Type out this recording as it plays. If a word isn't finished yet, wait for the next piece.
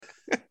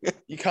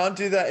You can't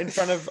do that in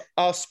front of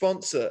our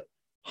sponsor,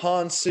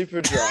 Han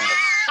Superdry.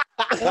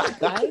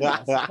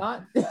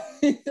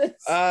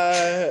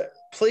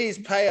 Please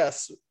pay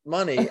us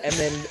money, and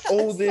then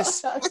all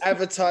this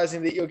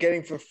advertising that you're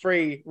getting for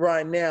free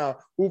right now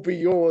will be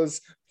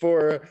yours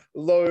for a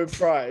low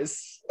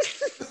price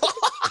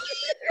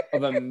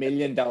of $1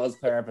 million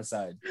per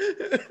episode.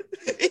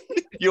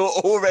 You're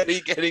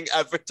already getting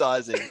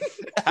advertising.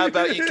 How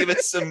about you give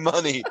us some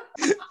money?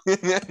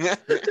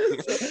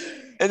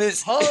 And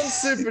it's Han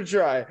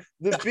Superdry,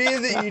 the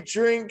beer that you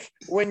drink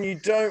when you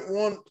don't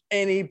want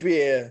any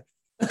beer.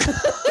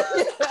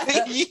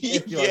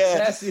 If you're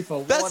thirsty for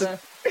water,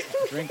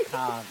 drink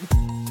Han.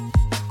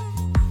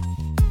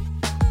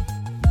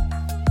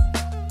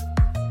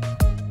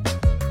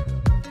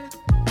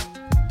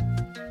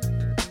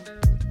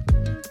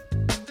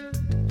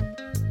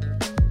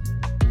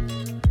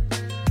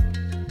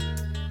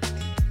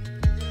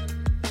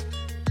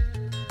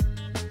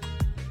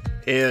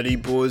 Howdy,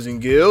 boys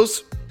and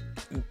girls.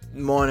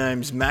 My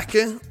name's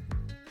Macca.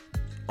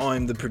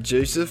 I'm the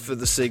producer for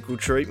the sequel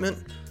treatment.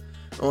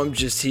 I'm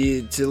just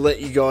here to let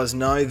you guys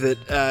know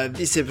that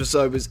this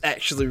episode was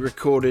actually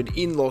recorded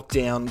in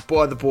lockdown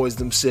by the boys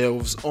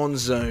themselves on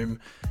Zoom,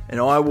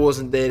 and I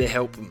wasn't there to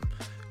help them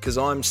because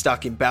I'm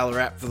stuck in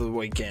Ballarat for the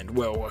weekend.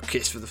 Well, I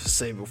guess for the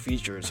foreseeable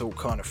future. It's all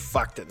kind of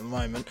fucked at the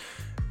moment.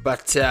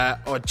 But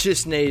I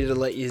just needed to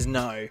let you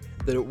know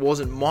that it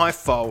wasn't my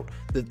fault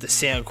that the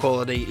sound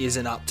quality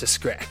isn't up to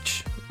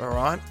scratch,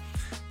 alright?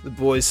 The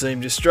boys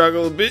seem to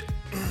struggle a bit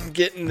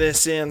getting their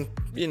sound,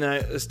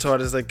 as tight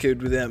as they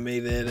could without me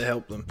there to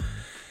help them.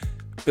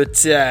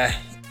 But yeah,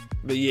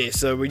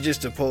 so we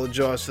just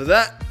apologise for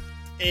that.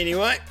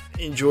 Anyway,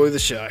 enjoy the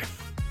show.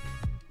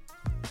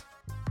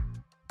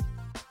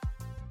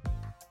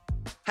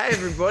 Hey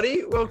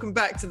everybody, welcome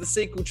back to the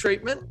sequel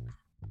treatment.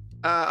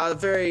 A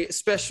very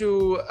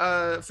special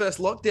first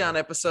lockdown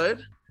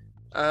episode.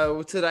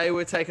 Today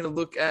we're taking a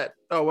look at...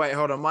 Oh, wait,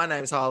 hold on. My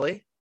name's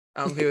Harley.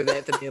 I'm here with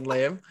Anthony and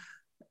Liam.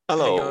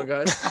 Hello. How you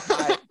going, guys?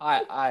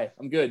 Hi.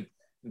 I'm good.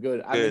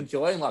 I'm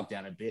enjoying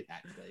lockdown a bit,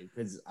 actually,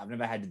 because I've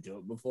never had to do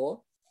it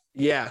before.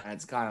 Yeah. And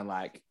it's kind of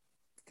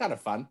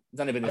fun.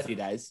 It's only been a few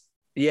days.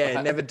 Yeah,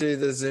 never do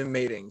the Zoom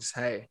meetings,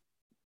 hey,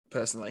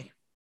 personally.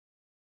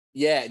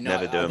 Yeah, no.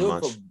 Never do them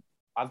much.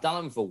 I've done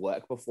them for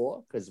work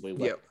before, because we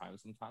work at home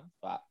sometimes,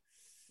 but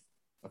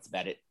that's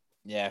about it.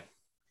 Yeah.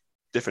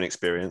 Different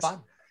experience.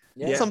 Fun.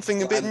 Yeah.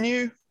 Something a bit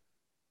new.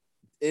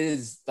 It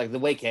is, like, the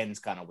weekend's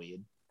kind of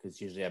weird, because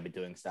usually I'll be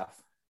doing stuff.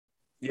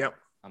 Yep.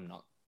 I'm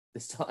not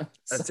this time.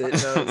 That's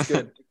it. No, it's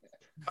good.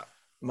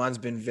 Mine's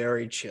been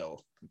very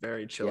chill.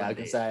 Very chill.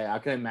 Yeah, I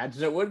can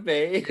imagine it would be.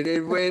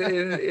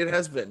 It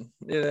has been.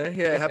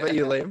 Yeah. How about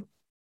you, Liam?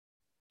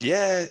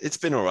 Yeah, it's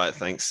been all right,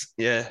 thanks.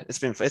 Yeah,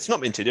 it's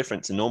not been too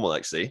different to normal,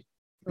 actually.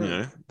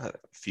 Had a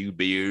few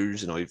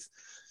beers and I've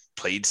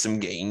played some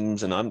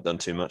games and I haven't done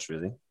too much,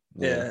 really.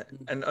 Yeah,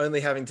 and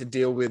only having to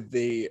deal with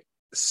the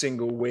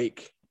single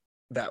week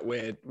that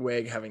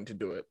we're having to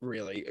do it,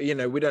 really.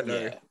 We don't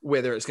know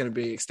whether it's going to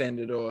be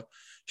extended or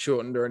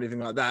shortened or anything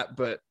like that,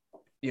 but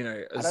I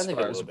don't think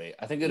it will be.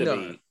 I think it'll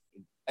be.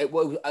 It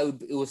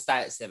will stay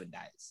at 7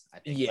 days. I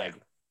think. Yeah.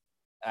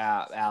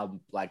 Our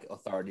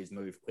authorities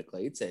move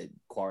quickly to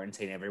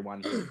quarantine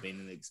everyone who's been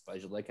in the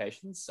exposure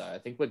locations, so I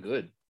think we're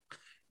good.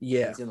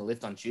 Yeah, it's going to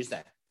lift on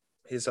Tuesday.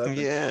 Here's hoping.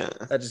 Yeah,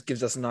 that just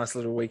gives us a nice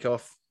little week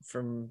off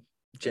from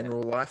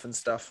general life and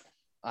stuff.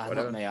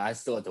 Not me. I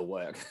still have to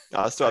work.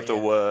 I still have to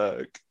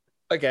work.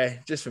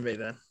 Okay, just for me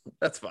then.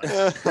 That's fine.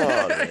 Yeah,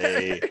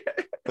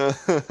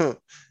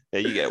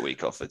 you get a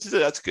week off.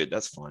 That's good.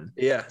 That's fine.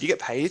 Yeah. Do you get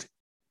paid?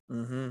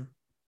 Mm-hmm.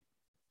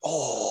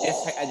 Oh.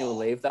 If take annual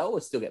leave though,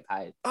 we'll still get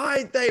paid.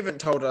 They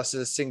haven't told us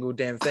a single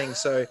damn thing.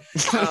 So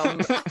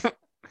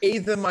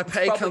either my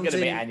pay comes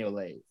in annual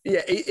leave.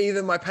 Yeah,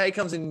 either my pay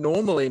comes in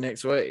normally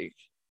next week,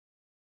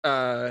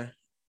 and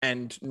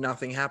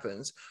nothing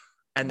happens,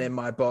 and then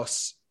my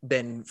boss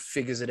then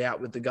figures it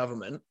out with the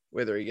government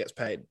whether he gets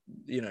paid,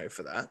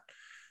 for that.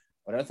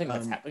 I don't think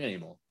that's happening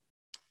anymore.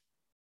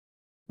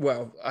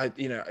 Well,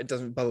 it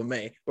doesn't bother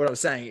me. What I'm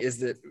saying is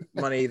that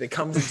money that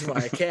comes into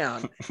my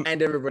account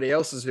and everybody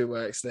else's who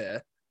works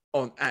there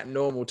at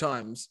normal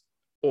times,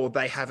 or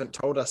they haven't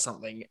told us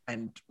something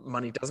and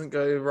money doesn't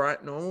go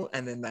right normal,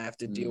 and then they have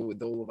to deal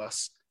with all of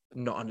us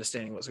not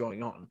understanding what's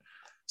going on.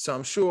 So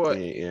I'm sure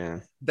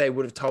they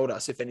would have told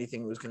us if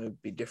anything was going to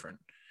be different.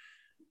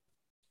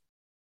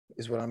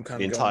 Is what I'm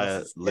kind of. The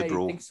entire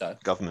Liberal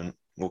government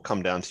will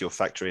come down to your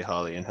factory,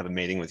 Harley, and have a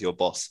meeting with your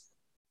boss.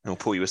 And he'll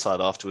pull you aside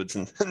afterwards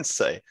and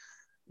say,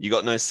 "You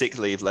got no sick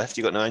leave left.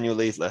 You got no annual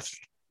leave left,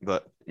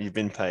 but you've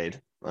been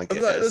paid."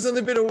 There's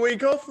only been a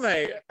week off,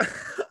 mate.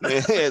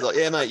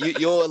 Yeah, mate.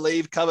 Your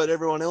leave covered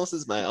everyone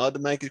else's, mate. I had to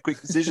make a quick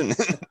decision.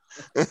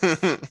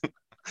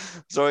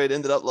 Sorry, it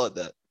ended up like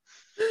that.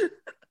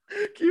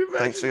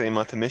 Thanks for getting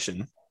my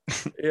permission.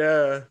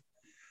 Yeah.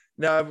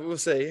 No, but we'll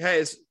see. Hey,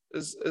 as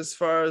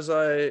far as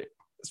I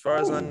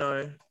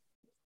know,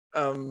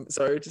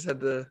 sorry, just had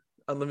the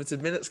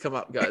unlimited minutes come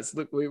up, guys.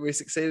 Look, we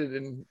succeeded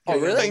in. Oh,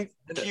 really?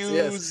 Thank you,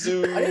 Yes.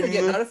 Zoom. I didn't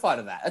get notified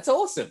of that. That's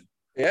awesome.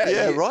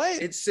 Yeah,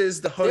 right? It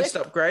says the host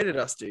upgraded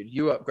us, dude.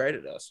 You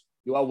upgraded us.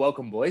 You are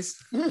welcome, boys.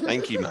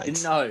 Thank you, mate.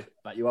 Didn't know,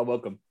 but you are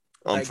welcome.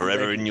 I'm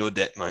forever in your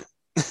debt, mate.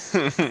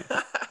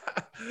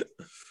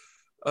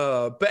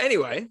 But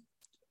anyway,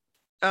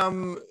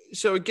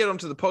 shall we get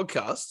onto the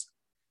podcast?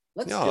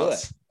 Let's do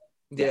it.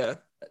 Yeah.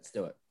 Let's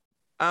do it.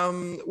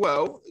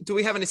 Well, do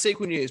we have any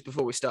sequel news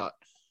before we start?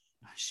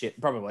 Oh, shit,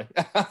 probably.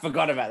 I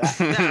forgot about that.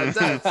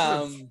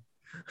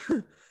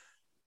 No,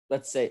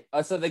 let's see.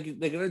 Oh, so they're going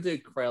to do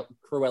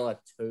Cruella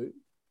 2.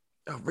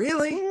 Oh,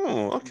 really?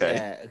 Oh, okay.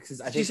 Yeah, because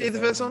Did you see the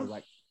first one?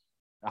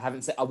 I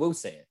haven't seen. I will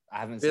see it. I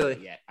haven't Really?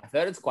 seen it yet. I've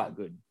heard it's quite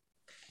good.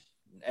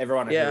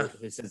 Everyone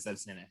who says they've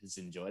seen it has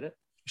enjoyed it.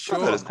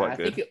 Sure, it's quite I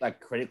good. think it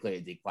critically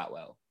it did quite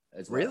well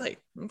as well. Really?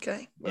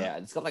 Okay. Yeah,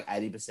 it's got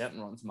 80% on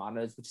Rotten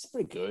Tomatoes, which is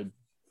pretty good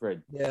for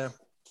a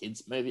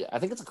kids movie. I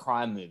think it's a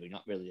crime movie,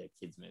 not really a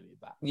kids movie,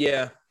 but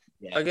yeah.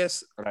 I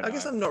guess I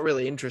guess I'm not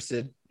really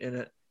interested in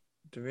it,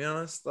 to be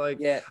honest.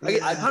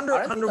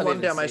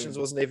 101 Dalmatians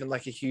wasn't even a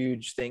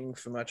huge thing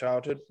for my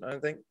childhood, I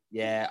don't think.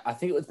 Yeah, I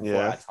think it was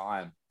before our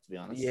time, to be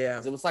honest. Yeah.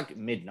 It was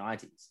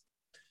mid-90s.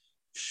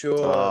 Sure.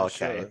 Oh,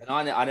 okay. Sure.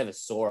 And I never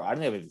saw it. I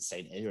never even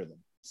seen either of them.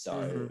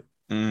 So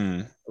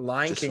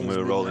Lion King we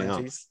were rolling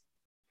up.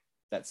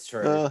 That's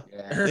true.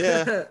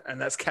 Yeah. And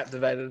that's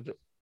captivated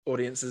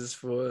audiences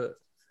for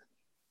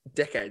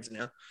decades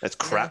now. That's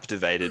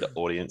craptivated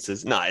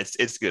audiences. No,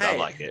 it's good. Hey. I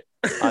like it.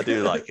 I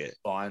do like it.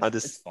 Fine.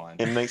 It's fine.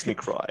 It makes me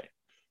cry.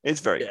 It's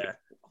very good.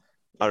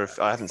 I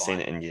haven't seen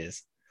it in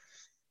years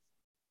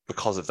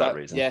because of that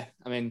reason. Yeah,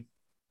 I mean,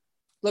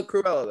 look,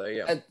 Cruella though,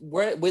 yeah.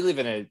 We live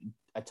in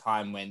a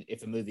time when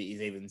if a movie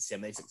is even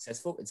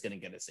semi-successful, it's going to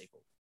get a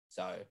sequel.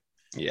 So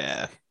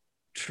yeah,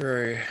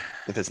 true.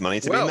 If there's money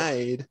to be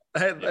made,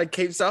 that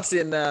keeps us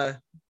in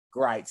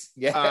great.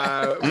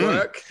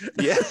 Work.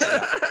 Yeah.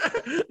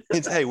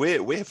 Hey,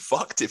 we're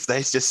fucked if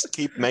they just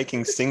keep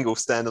making single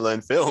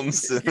standalone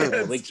films.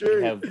 Yeah,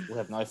 we'll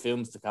have no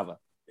films to cover.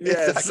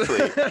 Yes.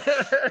 Exactly.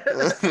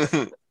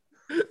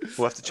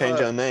 We'll have to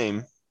change our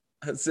name.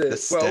 That's it. The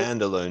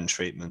standalone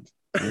treatment.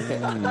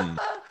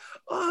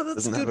 Oh, that's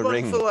Doesn't a have good a one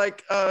ring.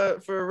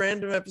 for for a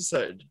random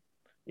episode.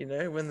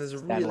 When there's a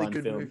really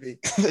good film. movie.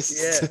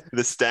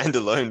 The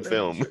standalone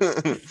film.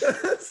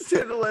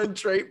 Standalone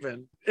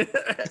treatment.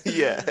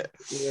 Yeah.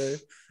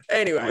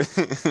 Anyway,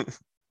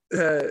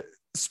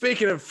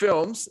 speaking of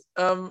films,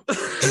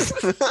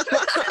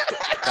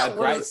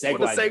 Great segue.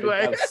 What a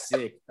segue. That was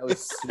sick. That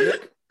was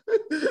sick.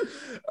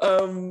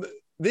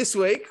 This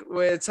week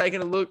we're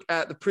taking a look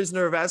at The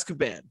Prisoner of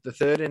Azkaban, the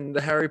third in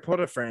the Harry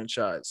Potter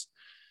franchise.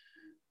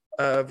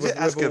 Is it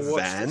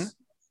Azkaban?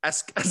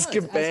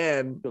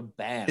 Azkaban.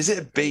 Azkaban. Is it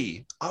a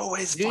B? I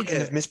always fucking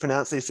have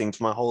mispronounced these things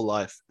my whole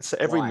life. It's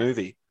every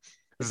movie.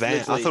 Van.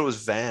 I thought it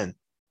was Van.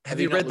 Have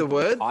you read the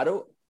word?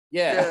 Title?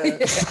 Yeah.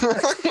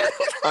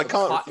 I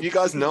can't. You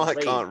guys know I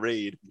can't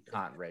read. You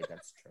can't read.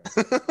 That's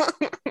true.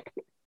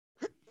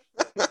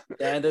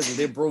 Standard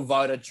liberal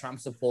voter, Trump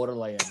supporter,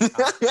 Liam.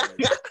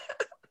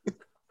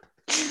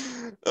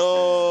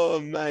 Oh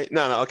mate,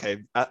 no,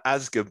 okay.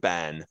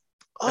 Azkaban.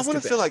 I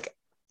want to feel like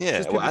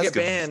people get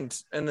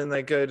banned and then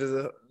they go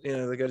to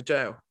they go to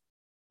jail.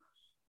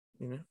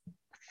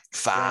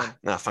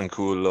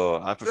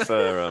 Fanculo. I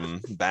prefer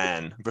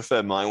ban. I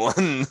prefer my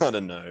one. I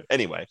don't know.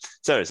 Anyway,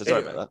 sorry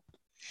about that.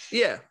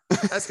 Yeah,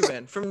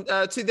 Azkaban from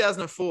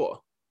 2004,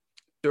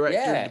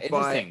 directed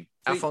by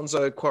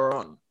Alfonso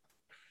Cuarón.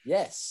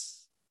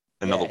 Yes,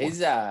 another one.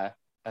 He's an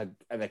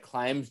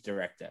acclaimed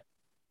director.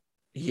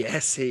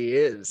 Yes, he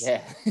is.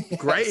 Yeah,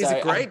 great. He's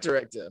a great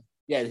director.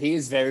 Yeah, he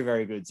is very,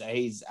 very good. So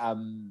he's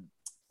an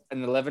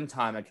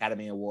 11-time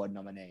Academy Award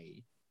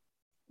nominee.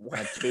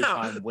 Wow,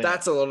 2-time winner.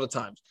 That's a lot of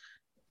times.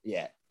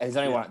 Yeah, he's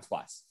only won it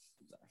twice.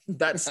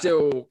 That's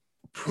still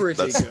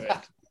pretty good.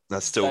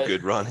 That's still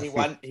good run. He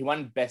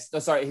won best. Oh,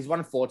 sorry, he's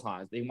won 4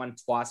 times, but he won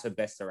twice for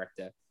best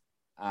director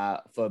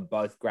for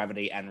both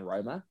Gravity and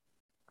Roma.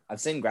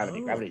 I've seen Gravity.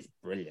 Oh. Gravity's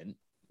brilliant.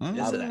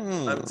 Love it. I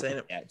haven't seen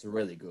it. Yeah, it's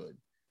really good.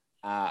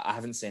 I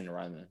haven't seen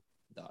Roma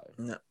though.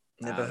 No,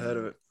 never heard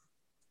of it.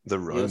 The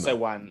Roma. He also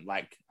won,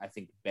 I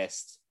think,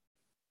 best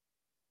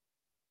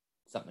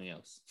something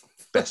else.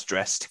 Best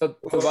dressed. for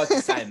both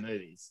the same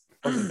movies.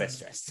 It wasn't best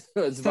dressed. It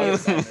was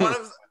both the same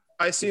movies.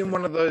 I assume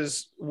one of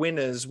those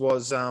winners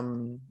was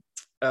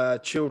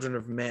Children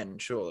of Men,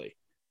 surely.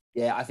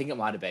 Yeah, I think it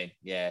might have been.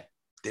 Yeah.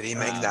 Did he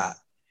make that?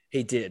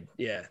 He did,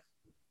 yeah.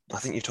 I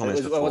think you told me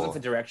this It before. wasn't for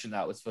direction,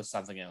 though. It was for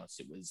something else.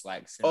 It was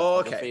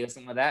cinematography okay. or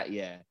something like that.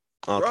 Yeah.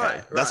 Okay.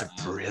 Right. That's a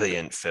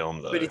brilliant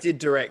film, though. But he did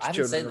direct I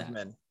haven't Children seen of that.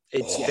 Men.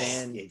 It's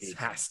Yes,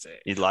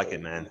 fantastic. You'd like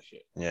it, man.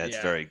 Yeah, it's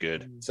Yeah. very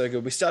good. So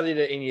good. We studied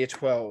it in year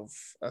 12,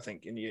 I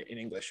think, in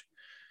English.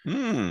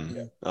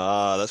 Yeah.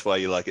 That's why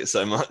you like it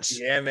so much.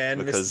 Yeah, man.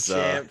 Because, Mr.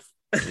 Champ.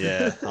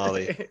 Yeah,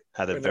 Harley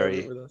had a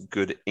very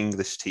good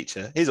English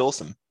teacher. He's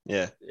awesome.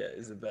 Yeah. Yeah,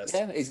 he's the best.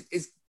 Yeah,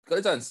 he's got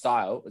his own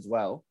style as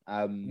well.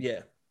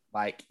 Yeah.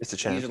 It's a he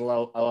champ. uses a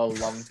lot of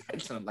long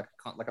takes and like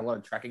a lot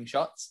of tracking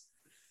shots.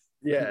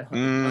 Yeah.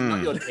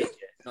 Not your teacher.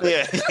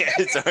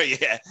 Sorry,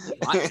 yeah.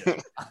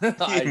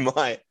 You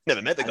might.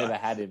 Never met the guy. Never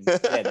had him. Yeah,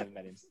 never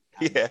met him.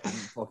 Yeah. I'm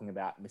talking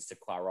about Mr.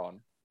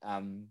 Quaron.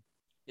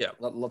 Yeah.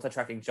 Lots of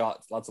tracking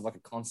shots, lots of like a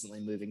constantly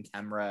moving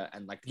camera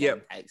and like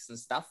takes and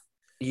stuff.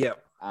 Yeah.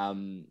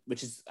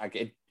 Which is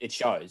like it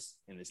shows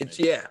in this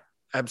movie. Yeah,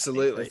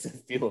 absolutely. There's a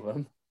few of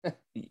them.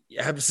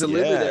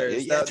 Absolutely, there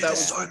is. Yeah, that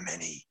was so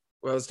many.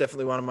 Well, it's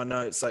definitely one of my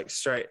notes. Like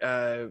straight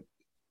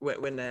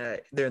when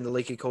they're in the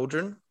leaky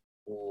cauldron.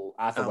 Or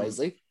Arthur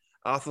Weasley.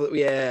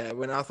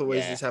 When Arthur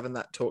Weasley's having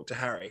that talk to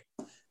Harry,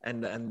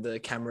 and the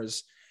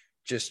camera's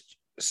just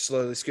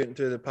slowly scooting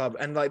through the pub,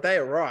 and like they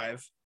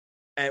arrive,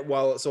 and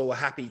while it's all a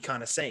happy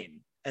kind of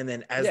scene, and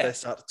then as they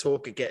start to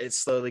talk, it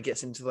slowly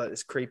gets into like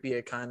this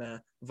creepier kind of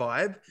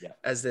vibe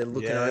as they're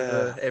looking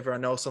over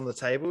everyone else on the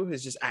table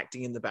who's just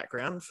acting in the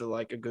background for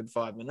like a good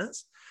 5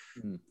 minutes.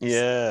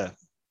 Yeah,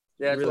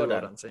 really well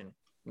done scene.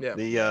 Yeah,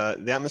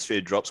 the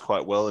atmosphere drops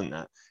quite well in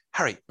that.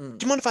 Harry, do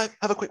you mind if I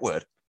have a quick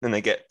word? Then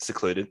they get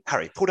secluded.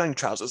 Harry, pull down your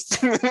trousers.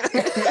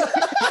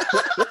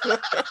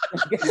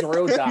 It's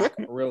real dark,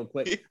 real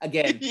quick.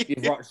 Again,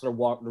 you've watched the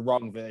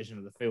wrong version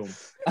of the film.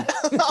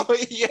 Oh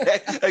yeah,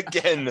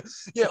 again.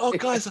 Yeah. Oh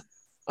guys,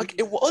 like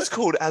it was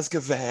called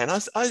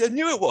Azkaban. I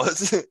knew it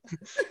was.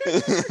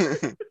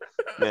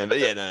 Man, but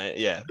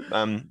yeah.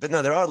 But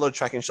no, there are a lot of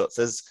tracking shots.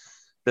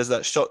 There's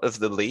that shot of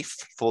the leaf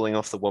falling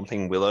off the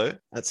Whomping Willow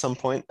at some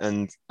point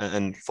and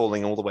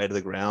falling all the way to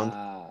the ground.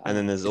 And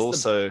then there's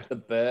also the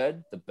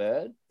bird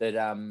that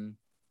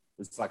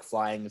was like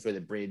flying through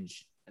the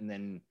bridge and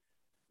then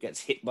gets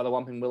hit by the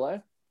Whomping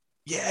Willow.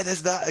 Yeah,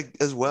 there's that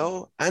as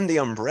well. And the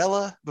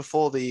umbrella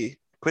before the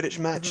Quidditch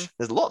match. Mm-hmm.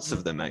 There's lots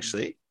of them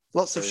actually.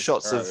 Lots of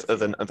shots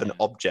of an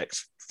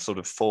object sort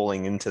of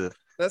falling into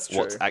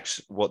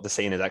what the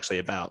scene is actually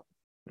about.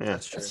 Yeah,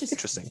 that's just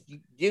interesting.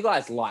 You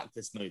guys liked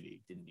this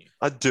movie, didn't you?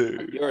 I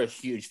do. You're a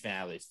huge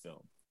fan of this film.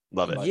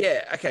 Love it.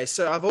 Yeah. Okay.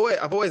 So I've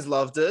always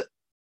loved it,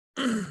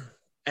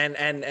 and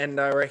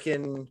I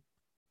reckon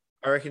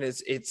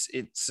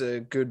it's a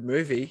good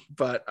movie,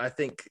 but I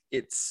think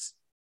it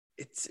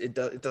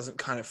doesn't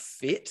kind of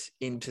fit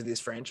into this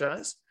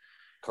franchise.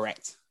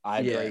 Correct. I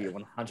agree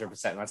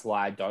 100%. That's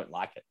why I don't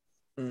like it.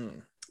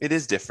 It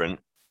is different.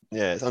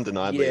 Yeah, it's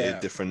undeniably a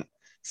different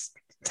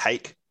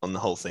take on the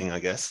whole thing, I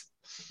guess.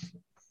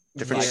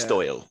 Different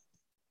style.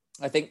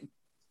 I think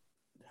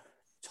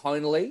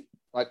tonally,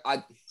 like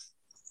I'm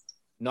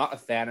not a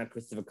fan of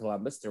Christopher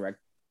Columbus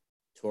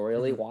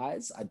directorially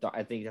wise. I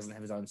think he doesn't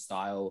have his own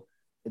style.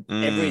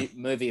 Every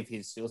movie of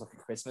his feels like a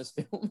Christmas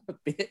film a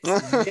bit.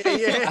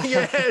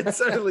 Yeah, it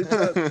totally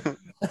does.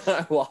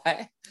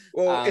 Why?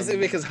 Well, is it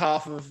because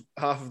half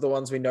of the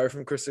ones we know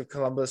from Christopher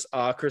Columbus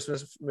are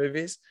Christmas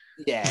movies?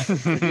 Yeah.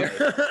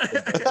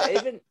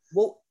 I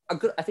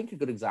think a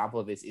good example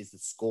of this is the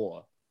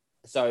score.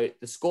 So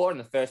the score in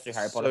the first two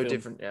Harry Potter films,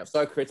 different,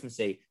 so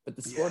Christmassy, but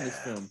the score in this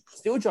film,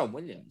 still John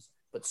Williams,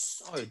 but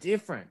so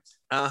different.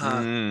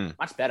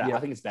 Much better. I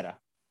think it's better.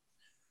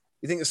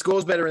 You think the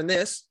score's better in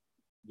this?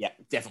 Yeah,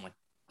 definitely.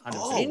 100%.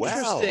 Oh, interesting.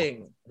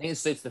 Wow. I think it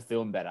suits the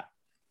film better.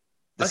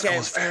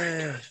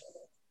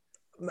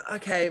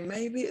 Okay,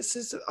 maybe it's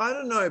just, I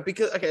don't know,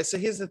 because so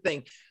here's the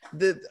thing.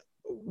 The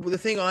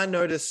thing I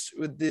noticed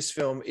with this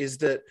film is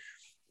that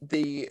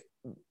the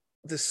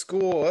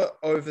score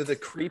over the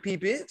creepy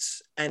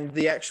bits and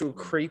the actual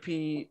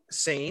creepy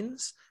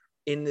scenes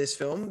in this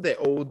film, they're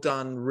all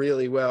done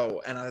really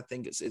well, and I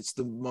think it's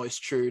the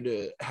most true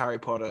to Harry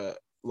Potter,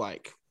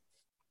 like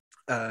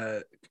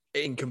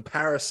in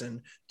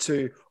comparison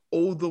to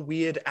all the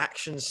weird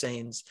action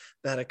scenes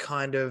that are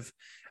kind of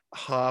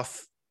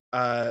half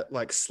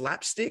like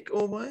slapstick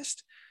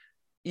almost,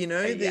 you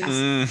know,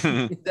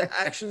 the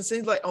action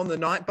scenes like on the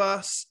night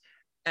bus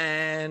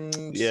and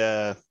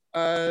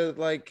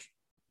like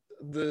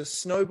the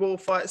snowball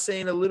fight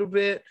scene a little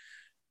bit,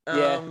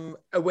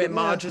 where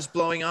Marge is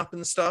blowing up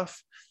and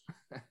stuff,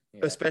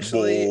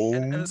 especially,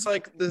 and it's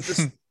like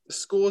the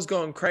score's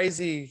going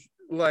crazy,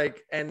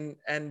 like, and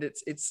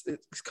it's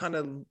kind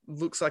of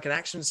looks like an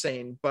action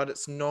scene, but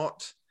it's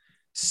not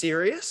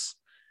serious.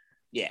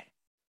 Yeah,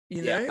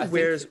 you know.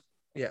 Whereas,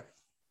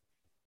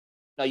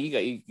 no, you go.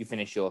 You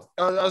finish your.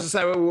 I was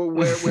gonna say,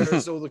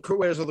 whereas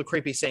all the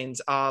creepy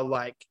scenes are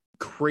like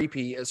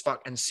creepy as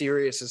fuck and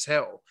serious as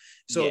hell.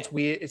 So it's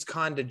weird. It's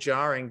kind of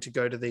jarring to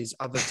go to these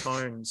other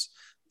tones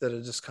that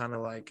are just kind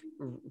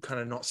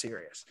of not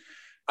serious.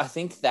 I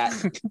think that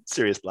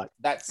serious black.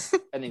 That's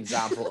an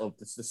example of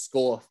the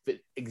score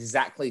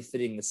exactly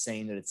fitting the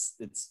scene that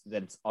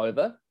it's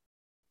over,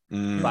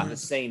 but the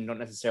scene not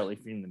necessarily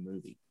fitting the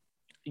movie.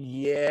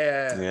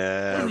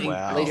 Yeah.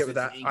 Wow. I get with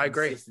that. I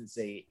agree.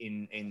 Consistency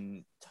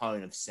in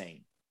tone of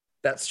scene.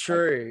 That's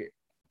true.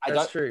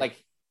 True.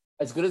 Like,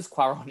 as good as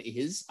Quaron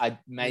is,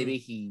 maybe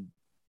he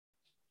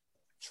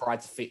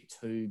tried to fit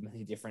too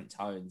many different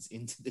tones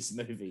into this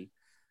movie.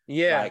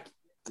 Yeah.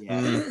 I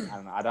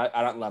don't know.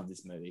 I don't love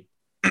this movie.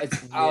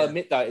 I'll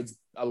admit though, it's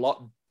a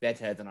lot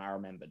better than I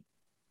remembered.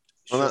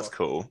 Well, that's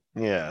cool.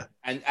 Yeah.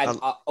 And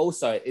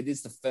also, it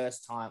is the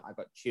first time I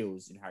got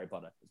chills in Harry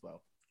Potter as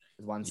well.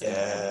 There's one scene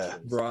Yeah.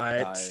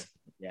 Right. So,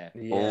 yeah.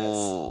 Yes.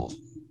 Oh,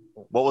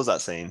 what was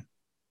that scene?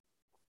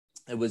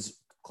 It was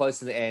close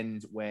to the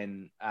end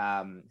when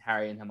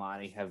Harry and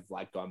Hermione have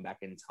like gone back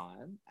in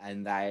time,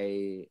 and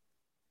they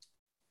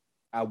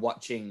are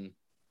watching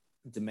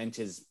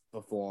Dementors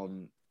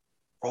perform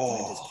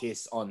Dementor's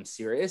Kiss on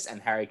Sirius,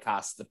 and Harry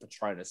casts the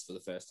Patronus for the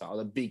first time, or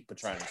the big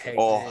Patronus.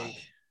 Oh,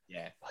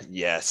 yeah.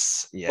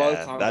 Yes. Both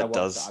Yeah, times that I watched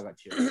does. it, I got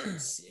chills. It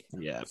was sick.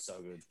 Yeah. It was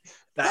so good.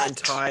 That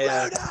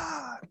entire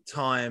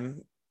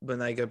time when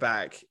they go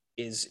back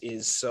is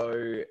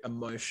so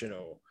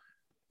emotional.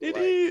 It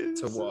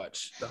is to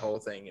watch the whole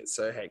thing. It's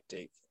so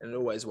hectic, and it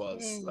always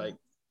was. Like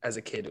as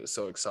a kid, it was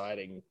so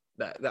exciting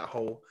that the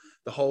whole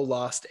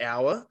last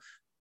hour,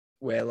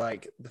 where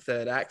like the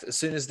third act, as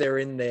soon as they're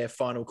in their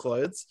final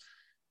clothes,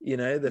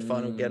 their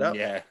final get up.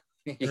 Yeah.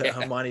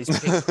 Hermione's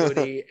pink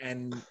hoodie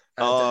and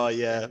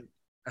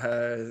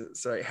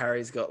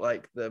Harry's got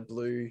like the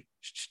blue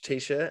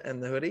t-shirt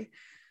and the hoodie.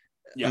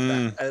 Yeah.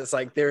 And it's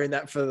like they're in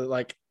that for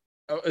like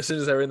as soon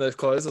as they're in those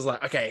clothes, I was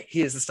like, okay,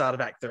 here's the start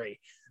of Act 3.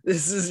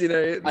 This is,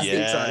 the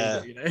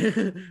exciting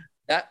bit,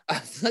 I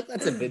feel like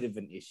that's a bit of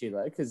an issue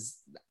though, because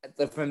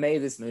for me,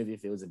 this movie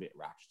feels a bit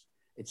rushed.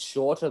 It's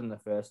shorter than the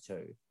first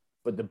two,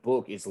 but the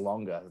book is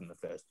longer than the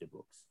first two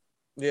books.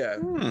 Yeah.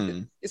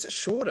 Is it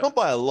shorter? Not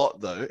by a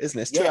lot though, isn't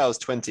it? It's 2 hours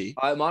 20.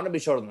 It might not be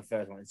shorter than the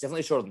first one. It's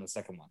definitely shorter than the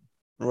second one.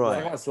 Right. The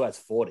second one still has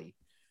 40.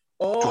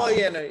 Oh,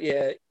 yeah, no,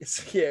 yeah.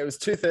 It was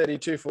 230,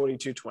 240,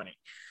 220.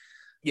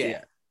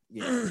 Yeah.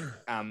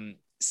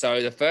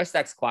 So the first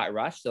act's quite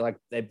rushed. So like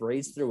they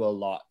breeze through a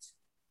lot,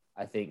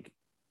 I think,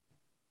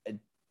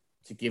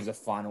 to give the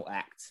final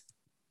act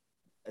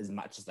as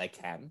much as they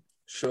can.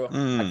 Sure.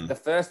 Like the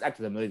first act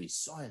of the movie,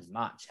 so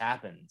much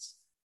happens.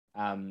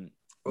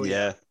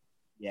 Yeah,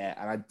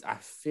 and I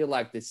feel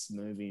like this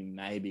movie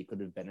maybe could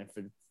have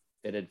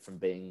benefited from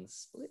being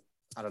split.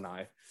 I don't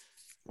know.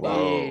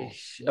 Whoa.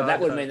 But that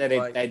would mean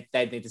that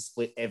they'd need to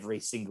split every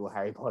single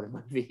Harry Potter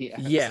movie.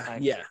 Yeah.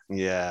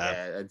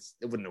 It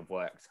wouldn't have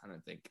worked, I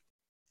don't think.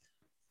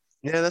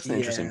 Yeah, that's an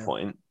interesting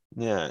point.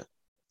 Yeah.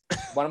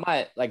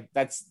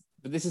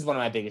 This is one of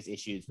my biggest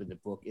issues with the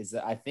book is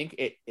that I think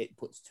it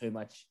puts too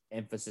much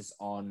emphasis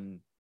on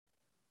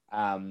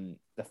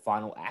the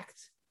final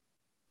act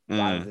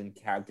rather than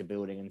character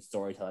building and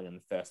storytelling in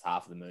the first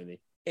half of the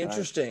movie.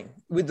 Interesting.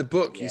 With the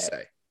book, you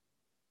say?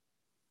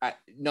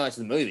 No, it's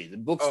the movie. The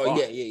book's fine.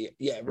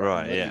 Yeah.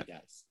 Right, yeah.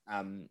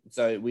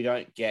 So we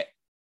don't get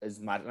as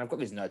much, and I've got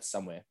these notes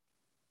somewhere.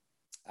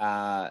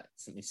 Let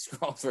me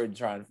scroll through and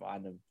try and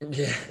find them.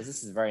 Yeah. Because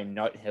this is a very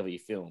note-heavy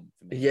film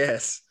for me.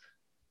 Yes.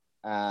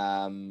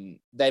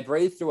 They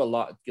breathe through a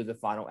lot to give the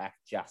final act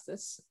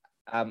justice.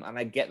 And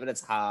I get that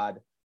it's hard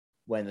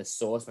when the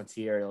source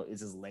material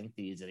is as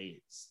lengthy as it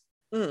is.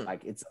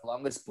 Like, it's the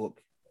longest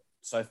book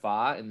so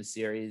far in the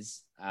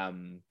series.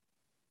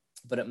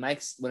 But it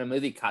makes, when a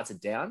movie cuts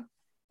it down,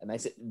 it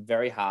makes it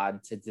very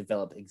hard to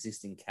develop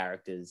existing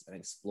characters and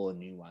explore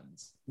new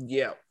ones.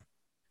 Yeah.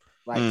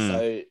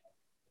 So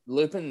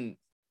Lupin,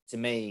 to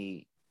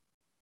me,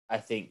 I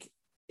think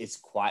is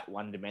quite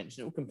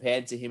one-dimensional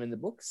compared to him in the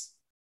books.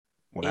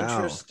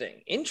 Wow.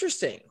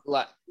 Interesting.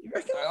 Like,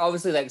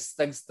 obviously,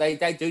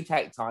 they do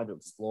take time to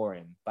explore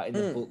him, but in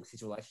the books,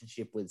 his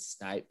relationship with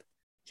Snape,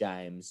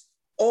 James,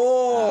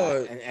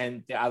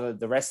 and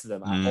the rest of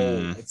them are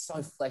all, it's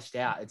so fleshed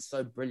out, it's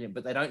so brilliant,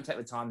 but they don't take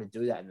the time to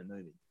do that in the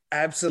movie.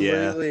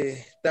 Absolutely.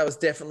 Yeah. That was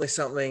definitely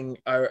something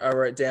I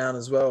wrote down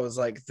as well. It was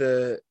like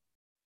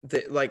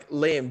like,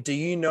 Liam, do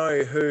you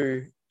know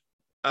who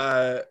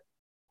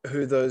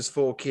those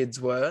four kids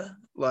were?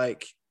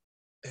 Like,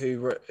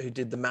 who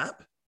did the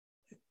map?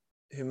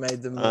 Who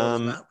made the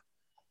map?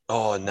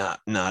 Oh, no,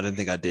 I don't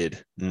think I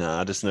did. No,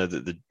 I just know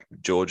that the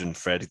George and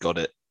Fred got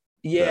it.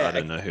 Yeah. I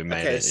don't know who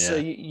made it. Yeah. So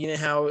you know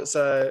how it's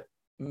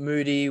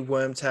Moody,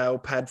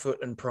 Wormtail,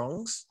 Padfoot, and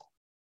Prongs?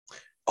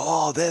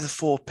 Oh, they're the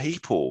four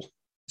people.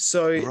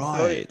 So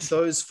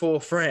those four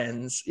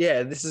friends,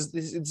 this is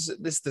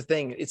the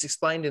thing. It's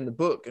explained in the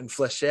book and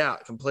fleshed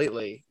out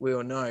completely. We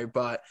all know,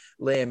 but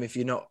Liam, if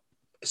you're not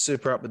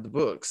super up with the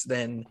books,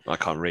 then I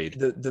can't read.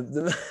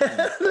 The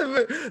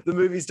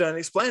movies don't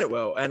explain it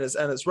well, and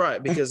it's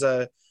right because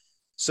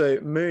so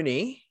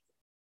Mooney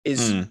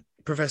is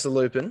Professor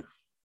Lupin,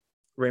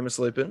 Remus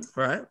Lupin,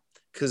 right?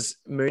 Because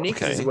Mooney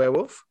is a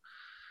werewolf.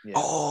 Yeah.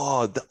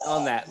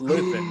 On that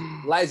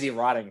Lupin, lazy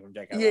writing from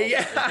J.K.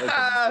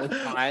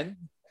 Yeah.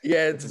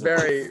 Yeah, it's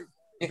very,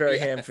 very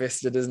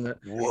ham-fisted, isn't it?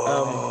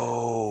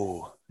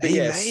 Whoa. He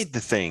made the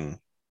thing.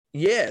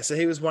 Yeah, so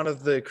he was one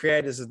of the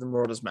creators of the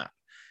Marauders map.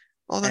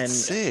 Oh, that's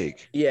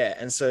sick. Yeah,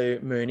 and so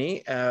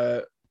Mooney,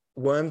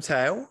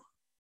 Wormtail,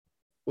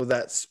 well,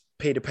 that's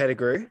Peter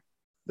Pettigrew,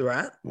 the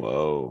rat.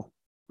 Whoa.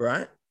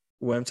 Right?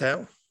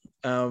 Wormtail.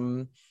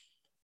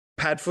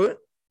 Padfoot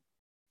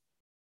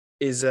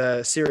is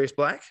Sirius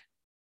Black.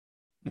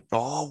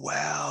 Oh,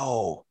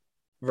 wow.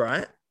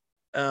 Right.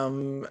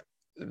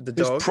 The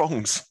dog.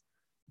 Prongs.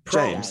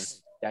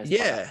 James.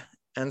 Yeah.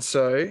 And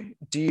so,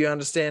 do you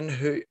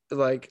understand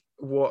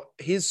what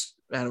his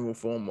animal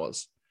form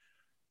was?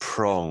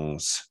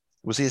 Prongs.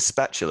 Was he a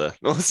spatula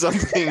or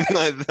something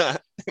like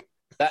that?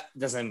 That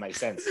doesn't make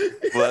sense.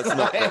 Well, that's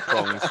not what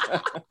prongs.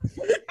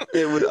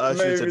 It would. I should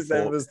Maybe have his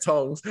said name was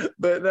Tongs,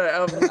 but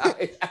no.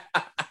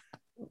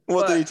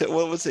 What did he?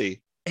 What was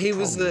he? He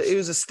was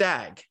a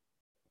stag.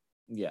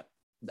 Yeah,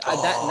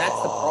 that's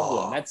the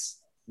problem.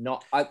 That's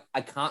not.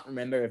 I can't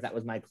remember if that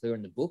was made clear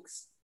in the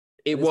books.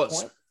 It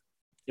was.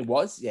 It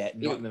was. Yeah,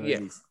 not in the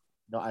movies.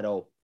 Not at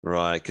all.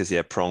 Right, because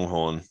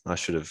pronghorn. I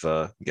should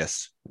have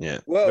guessed. Yeah.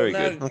 Well, very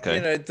good.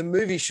 Okay. The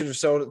movie should have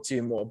sold it to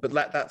you more, but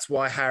that's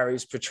why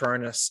Harry's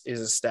Patronus is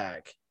a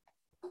stag.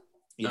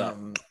 Yeah.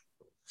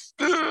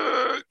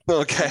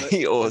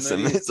 Okay.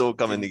 Awesome. It's all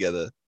coming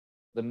together.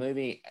 The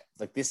movie,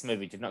 this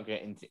movie, did not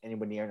get into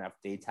anywhere near enough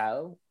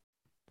detail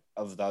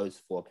of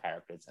those 4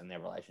 characters and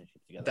their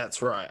relationship together.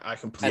 That's right. I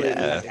completely.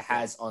 And it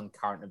has on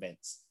current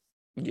events.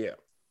 Yeah.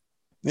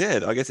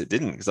 Yeah, I guess it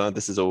didn't because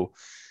this is all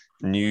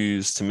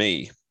news to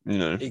me.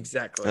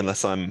 Exactly.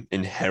 Unless I'm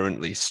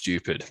inherently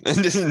stupid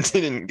and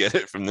didn't get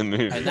it from the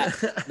movie. And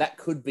that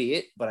could be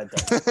it, but I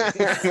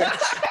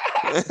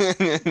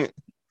don't.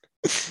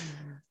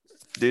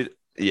 Dude,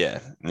 yeah,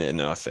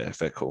 no,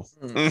 fair, cool.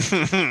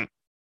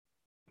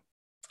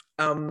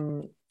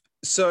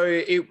 So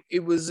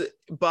it was,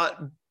 but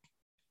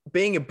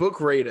being a book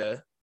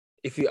reader,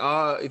 if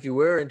you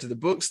were into the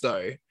books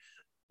though,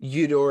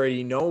 you'd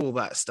already know all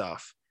that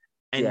stuff.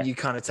 And you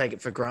kind of take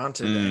it for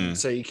granted, and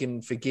so you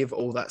can forgive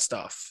all that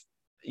stuff,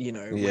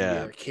 when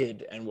you're a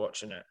kid and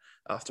watching it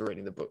after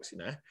reading the books,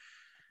 And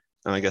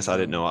I guess I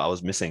didn't know what I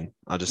was missing.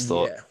 I just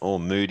thought,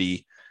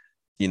 Moody,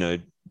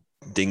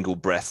 Dingle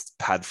Breath,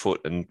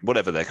 Padfoot, and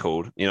whatever they're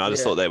called. I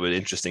just thought they were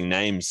interesting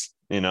names.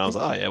 I was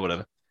like, oh yeah,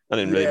 whatever. I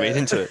didn't really read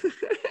into it.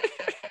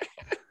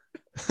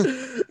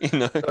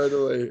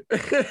 Totally.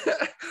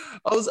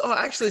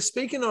 Actually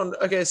speaking on.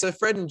 Okay, so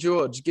Fred and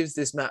George gives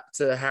this map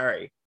to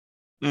Harry.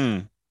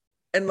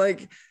 And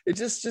it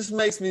just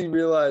makes me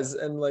realize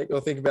or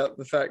think about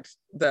the fact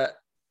that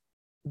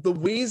the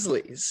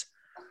Weasleys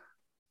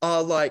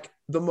are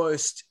the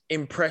most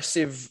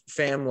impressive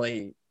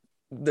family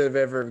that have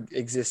ever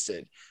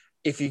existed.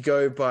 If you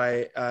go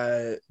by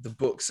the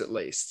books, at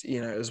least,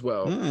 as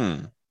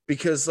well,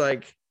 because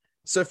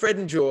so Fred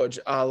and George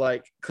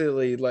are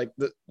clearly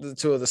the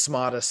 2 of the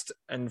smartest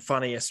and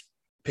funniest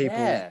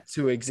people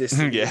to exist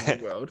in the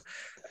world.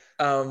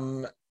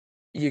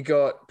 You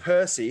got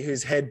Percy,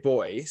 who's head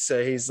boy,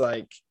 so he's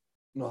I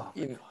know,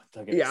 he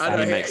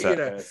makes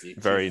that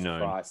very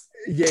known. Christ.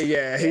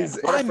 Yeah, he's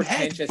I'm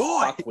head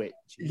boy.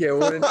 Yeah,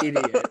 what an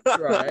idiot,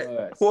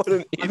 right? What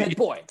an idiot. I'm head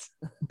boy.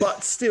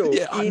 But still,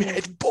 I'm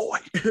head boy.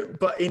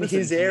 But in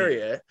his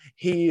area,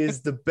 he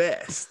is the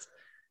best.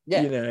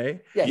 Yeah,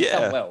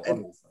 well,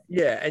 obviously.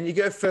 Yeah, and you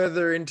go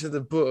further into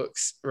the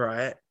books,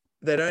 right?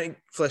 They don't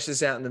flesh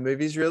this out in the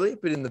movies really,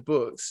 but in the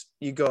books,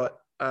 you got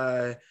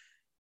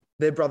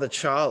their brother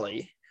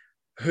Charlie,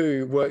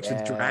 who works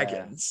with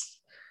dragons.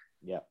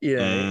 Yeah.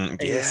 And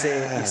you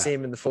see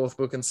him in the 4th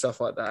book and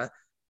stuff like that.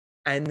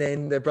 And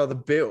then their brother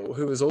Bill,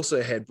 who was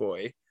also head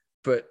boy,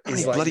 but how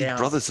many bloody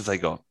brothers have they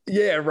got?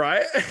 Yeah,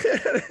 right.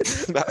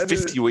 About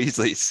 50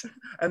 Weasleys.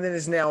 And then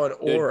is now an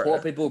aura.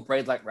 Poor people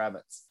breed like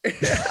rabbits.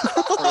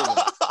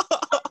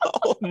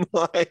 Oh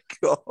my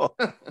god.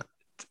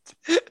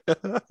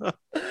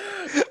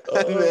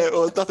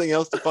 There's nothing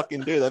else to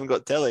fucking do. They haven't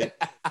got telly.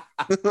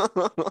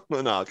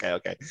 No,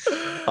 okay.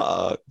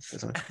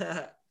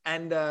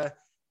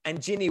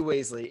 And Ginny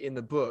Weasley in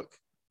the book,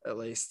 at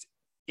least,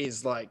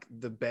 is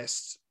the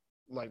best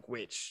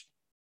witch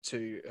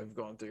to have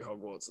gone through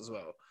Hogwarts as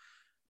well.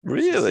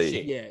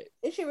 Really? Yeah.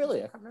 Is she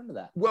really? I can't remember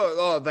that.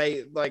 Well,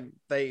 they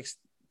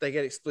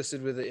get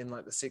explicit with it in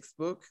the 6th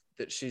book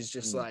that she's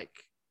just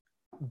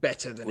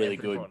better than really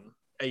everyone.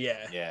 Good.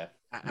 Yeah.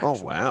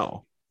 Oh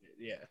wow.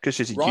 Yeah. Because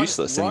she's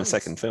useless in the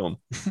second film.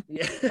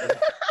 Yeah.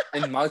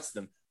 In most of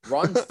them.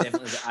 Ron's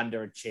definitely the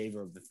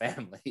underachiever of the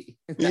family.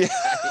 Yeah.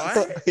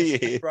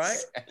 Right?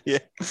 Yeah.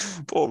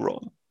 Poor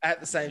Ron. At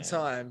the same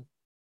time,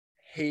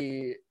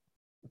 he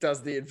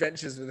does the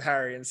adventures with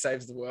Harry and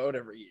saves the world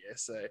every year.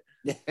 So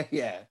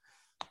yeah.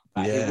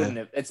 He wouldn't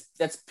have.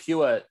 That's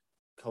pure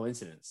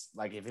coincidence.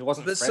 If he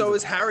wasn't. But so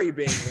is Harry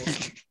being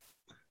awesome.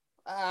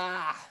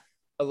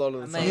 A lot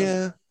of the time.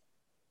 Yeah.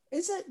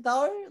 Is it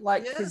though?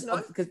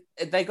 Because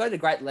they go to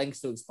great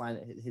lengths to explain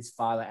that his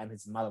father and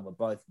his mother were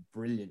both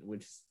brilliant,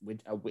 which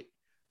are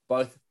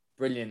both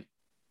brilliant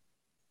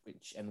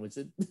witch and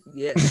wizard.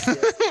 Yeah.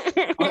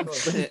 They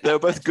were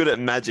both good at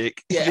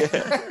magic. Yeah.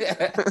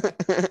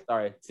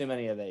 Sorry, too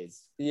many of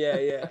these.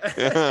 Yeah.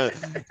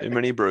 Too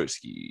many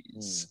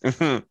broskies.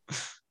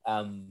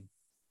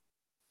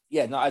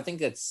 I think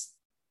that's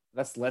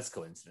less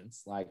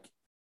coincidence.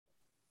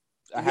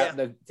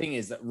 The thing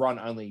is that Ron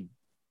only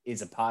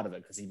is a part of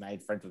it because he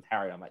made friends with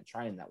Harry on that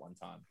train that one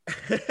time.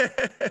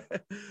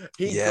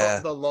 He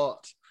got the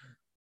lot.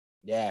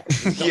 Yeah,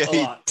 he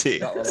did.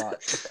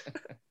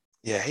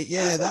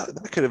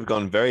 That could have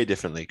gone very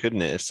differently,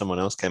 couldn't it? If someone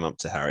else came up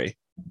to Harry,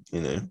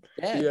 Yeah.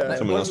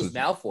 Someone else was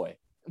Malfoy.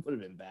 It would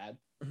have been bad.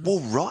 Well,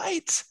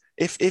 right.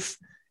 If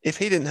if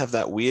he didn't have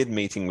that weird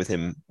meeting with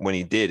him when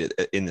he did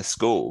in the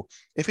school,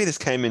 if he just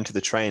came into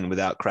the train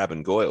without Crabbe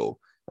and Goyle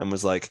and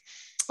was like,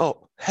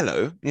 "Oh,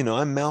 hello,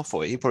 I'm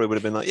Malfoy," he probably would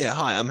have been like, "Yeah,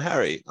 hi, I'm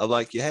Harry. I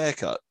like your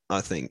haircut,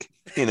 I think."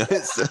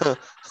 It's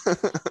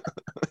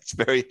it's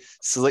very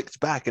slicked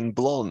back and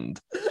blonde,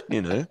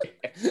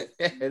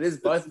 It is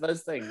both of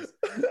those things.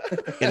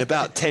 In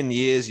about 10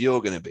 years,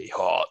 you're going to be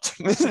hot.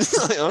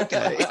 It's like,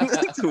 okay.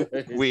 That's a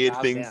weird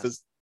thing for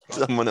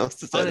someone else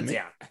to say to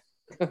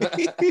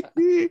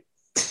me.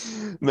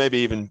 Maybe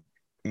even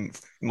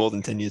more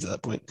than 10 years at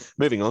that point.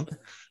 Moving on.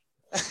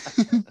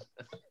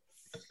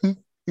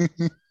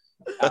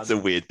 That's a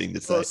weird thing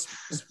to say. Well,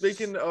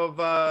 speaking of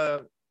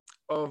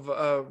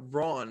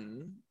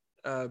Ron,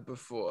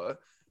 before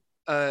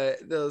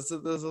there's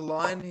a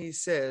line he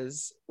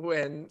says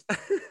when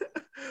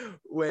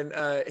when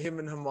him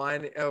and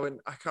Hermione. When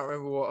I can't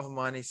remember what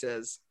Hermione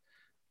says,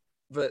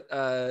 but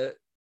it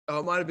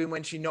might have been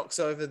when she knocks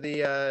over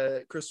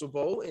the crystal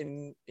ball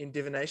in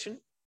divination.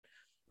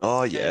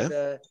 Oh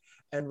yeah.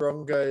 And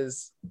Ron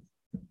goes,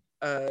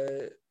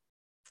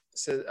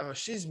 says, "Oh,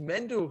 she's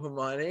mental,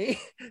 Hermione."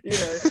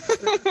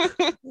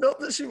 Not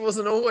that she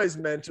wasn't always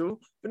mental,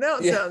 but now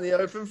it's out in the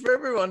open for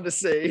everyone to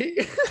see.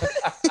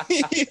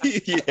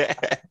 Yeah.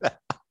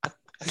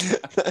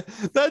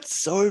 That's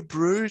so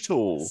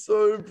brutal.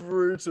 So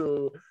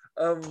brutal.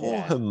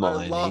 Poor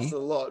Hermione. I laughed a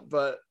lot,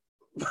 but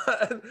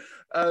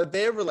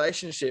their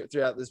relationship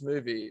throughout this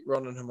movie,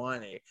 Ron and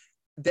Hermione,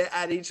 they're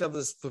at each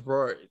other's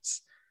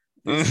throats.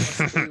 This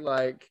must be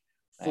like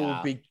full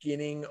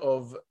beginning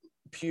of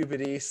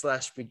puberty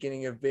 /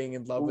 beginning of being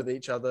in love with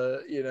each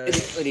other.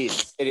 It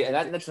is.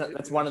 And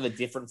that's one of the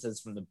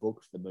differences from the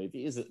book to the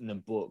movie, is that in the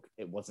book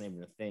it wasn't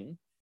even a thing.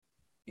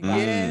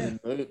 Yeah.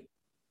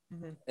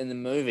 In the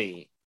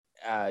movie,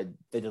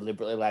 they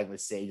deliberately laid the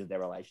seed of their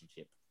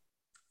relationship.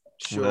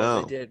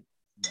 Sure, they did.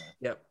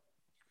 Yep.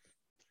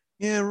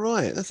 Yeah,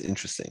 right. That's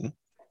interesting.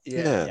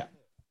 Yeah.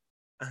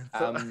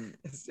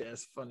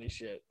 It's funny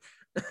shit.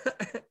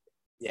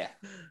 Yeah.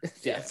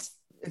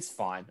 It's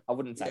fine. I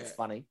wouldn't say it's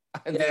funny.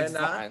 It's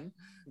fine.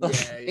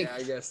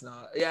 I guess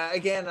not. Yeah,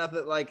 again, I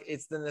think like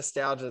it's the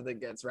nostalgia that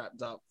gets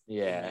wrapped up.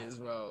 Yeah, in me as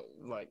well.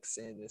 Like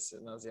seeing this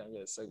when I was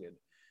younger, it's so good.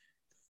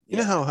 You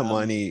know how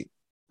Hermione?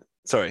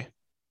 Sorry.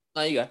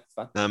 No, you go. It's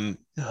fine.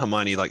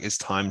 Hermione is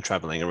time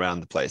traveling around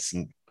the place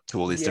and to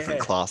all these different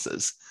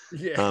classes.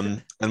 Yeah.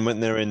 And when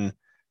they're in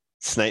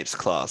Snape's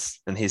class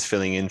and he's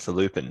filling in for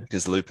Lupin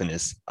because Lupin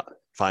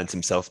finds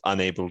himself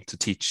unable to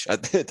teach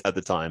at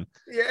the time.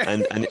 Yeah.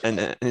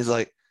 And he's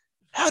like,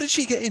 "How did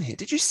she get in here?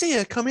 Did you see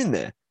her come in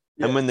there?"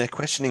 Yeah. And when they're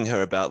questioning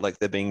her about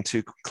there being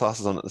two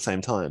classes on at the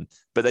same time,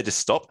 but they just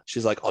stop.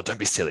 She's like, "Oh, don't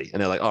be silly." And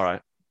they're like, "All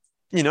right."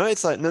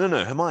 It's like,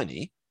 no,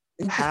 Hermione,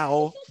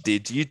 how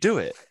did you do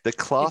it? The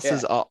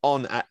classes are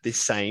on at the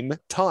same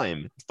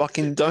time.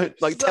 Fucking don't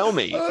tell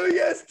me. Oh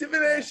yes,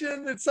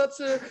 divination. It's such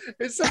a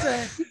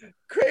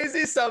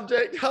crazy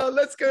subject.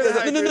 Let's go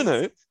to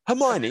No.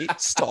 Hermione,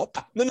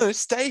 stop. No,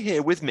 stay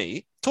here with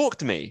me. Talk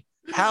to me.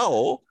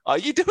 How are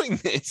you doing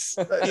this?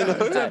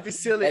 Don't be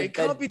silly. It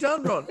can't be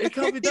done, Ron. It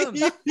can't be done.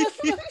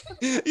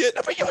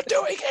 But you're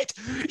doing it.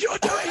 You're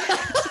doing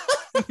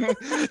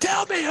it.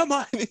 Tell me,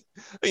 Hermione.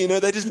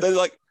 They're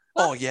like,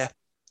 "Oh yeah,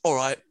 all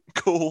right,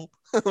 cool."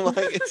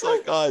 It's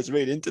like, guys,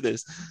 read into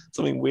this.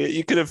 Something weird.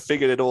 You could have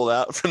figured it all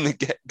out from the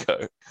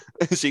get-go.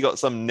 She got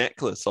some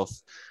necklace off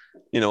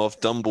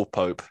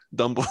Dumbledore.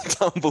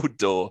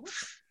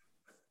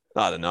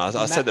 I don't know.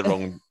 I said the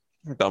wrong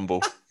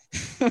Dumble.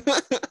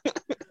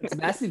 It's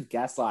massive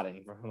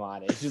gaslighting from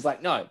Hermione. She's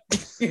like, "No,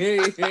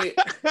 you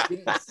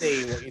didn't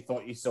see what you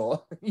thought you saw."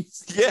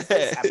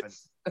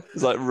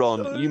 It's like,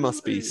 "Ron, you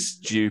must be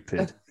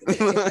stupid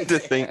to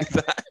think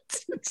that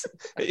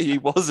he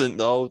wasn't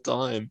the whole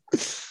time."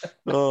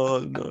 Oh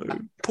no,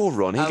 poor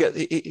Ron.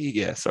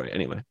 Sorry.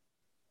 Anyway,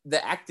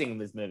 the acting in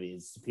this movie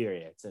is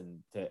superior to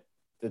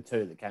the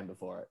two that came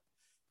before it.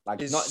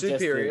 It's not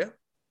superior.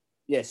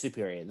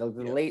 Superior.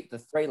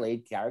 The three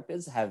lead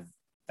characters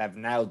they've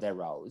nailed their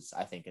roles,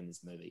 I think, in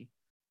this movie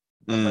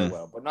very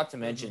well. But not to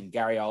mention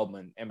Gary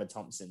Oldman, Emma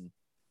Thompson,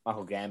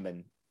 Michael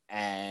Gambon,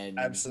 and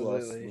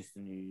absolutely what's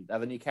the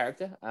other new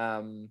character?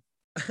 How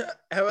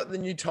about the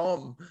new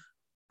Tom?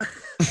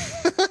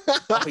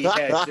 Oh,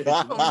 yeah, dude.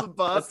 The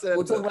bartender.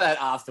 We'll talk about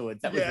that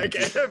afterwards. That was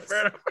okay,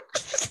 fair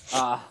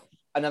enough.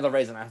 Another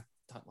reason I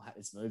don't like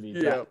this movie.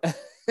 Yeah.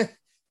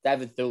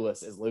 David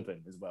Thewlis as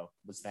Lupin as well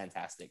was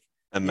fantastic.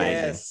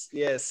 Amazing.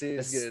 Yes, he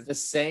is good. The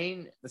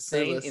scene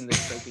in the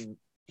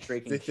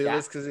shrieking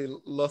Thewlis because he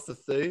lost a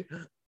thoo.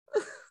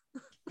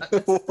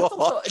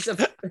 It's a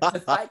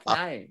fake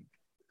name.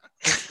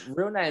 His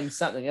real name's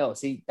something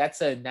else.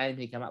 That's a name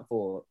he came up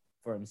for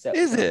himself.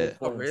 Is it?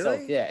 Oh,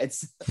 really? Yeah,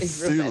 it's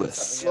his real name is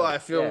something Well, else. I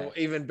feel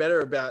even better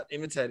about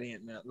imitating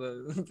it now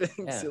than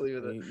being silly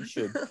with it. You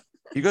should.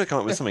 You got to come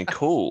up with something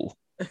cool.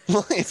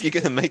 If you're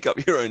going to make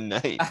up your own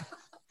name,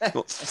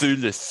 not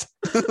Thewlis.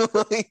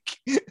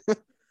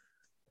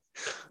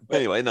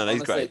 Anyway, no,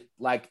 he's great.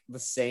 Like the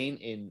scene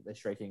in the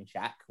Shrieking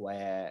Shack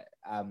where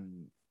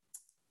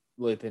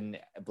Lupin,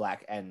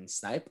 Black, and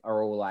Snape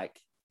are all like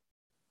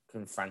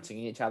confronting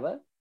each other.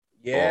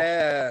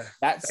 Yeah,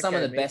 that's some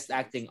of the best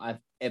acting I've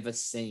ever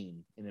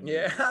seen in a movie.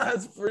 Yeah,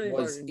 that's pretty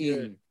fucking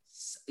good.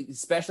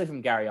 Especially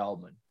from Gary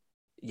Oldman.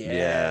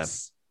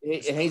 Yes.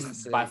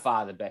 He's by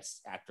far the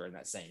best actor in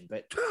that scene.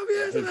 But 12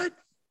 years of it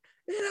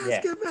in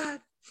Azkaban.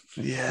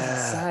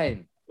 Yeah.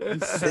 Insane.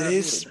 It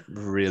is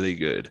really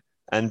good.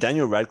 And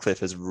Daniel Radcliffe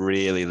has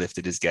really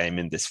lifted his game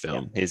in this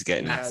film. Yeah. He's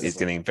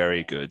getting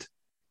very good.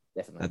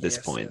 Definitely. At this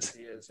point.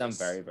 He's done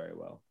very, very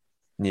well.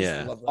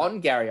 Yeah. On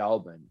Gary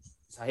Oldman,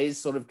 so he's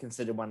sort of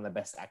considered one of the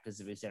best actors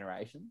of his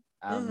generation.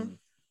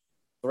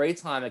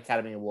 3-time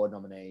Academy Award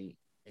nominee.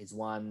 He's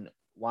won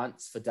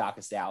once for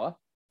Darkest Hour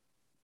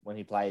when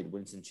he played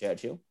Winston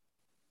Churchill.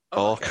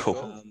 Oh,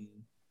 cool.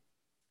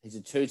 He's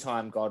a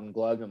 2-time Golden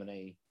Globe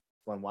nominee.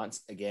 Won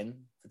once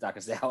again for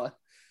Darkest Hour.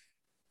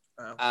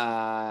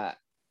 Wow.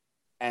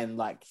 And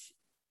like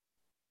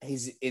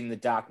he's in the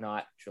Dark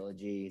Knight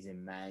trilogy. He's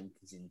in Mank.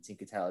 He's in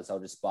Tinker Tailor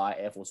Soldier Spy,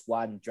 Air Force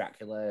One,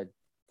 Dracula,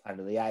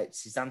 Planet of the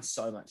Apes. He's done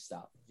so much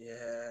stuff.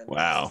 Yeah.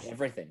 Wow.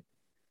 Everything.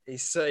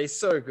 He's so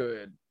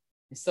good.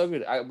 He's so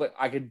good. But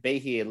I could be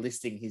here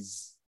listing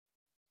his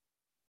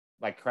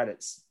like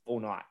credits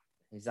all night.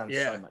 He's done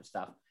so much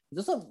stuff.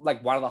 He's also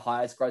like one of the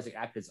highest grossing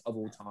actors of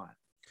all time.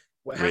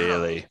 Wow.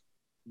 Really?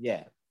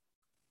 Yeah.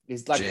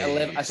 He's like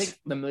 11. I think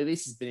the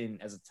movies he's been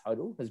in as a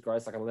total has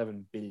grossed like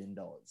 $11 billion.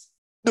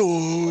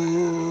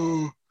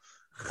 Oh,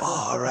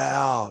 far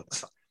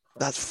out.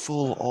 That's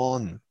full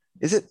on.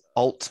 Is it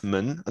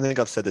Altman? I think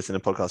I've said this in a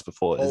podcast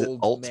before. Is it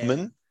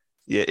Altman?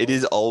 Yeah, it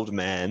is Old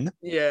Man.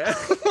 Yeah.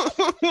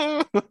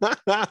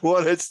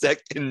 What a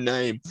second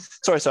name.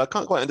 Sorry, I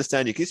can't quite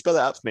understand you. Can you spell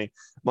that out for me?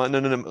 My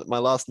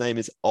last name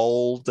is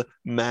Old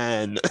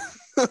Man.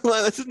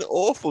 That's an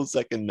awful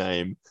second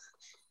name.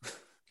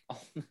 I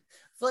feel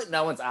like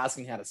no one's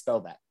asking how to spell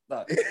that.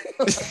 No.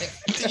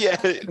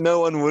 Yeah,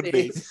 no one would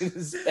be.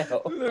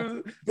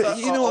 But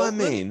you know what I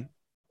mean?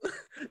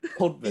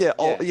 Altman.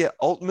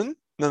 Altman?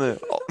 No,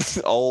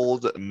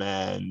 Old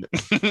Man.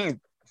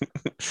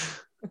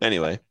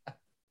 Anyway.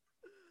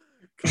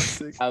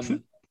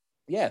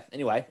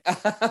 Anyway.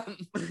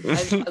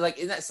 And like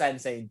in that same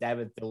scene,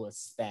 David Thewlis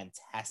is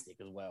fantastic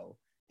as well.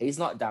 He's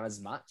not done as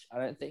much, I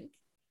don't think.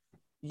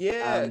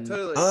 Yeah,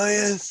 totally. Oh,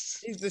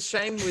 yes. He's the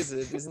Shame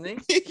Wizard, isn't he?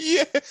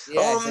 Yeah.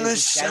 I'm the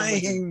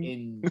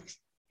Shame.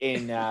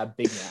 In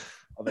Big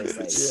Mouth,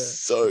 obviously.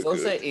 So he's good.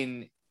 also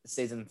in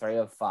season 3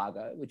 of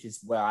Fargo, which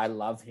is where I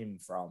love him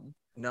from.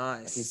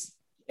 Nice.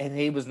 And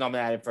he was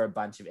nominated for a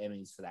bunch of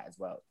Emmys for that as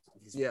well.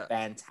 He's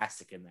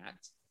fantastic in that.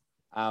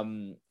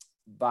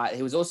 But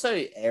he was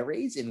also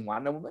Ares in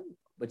Wonder Woman,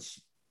 which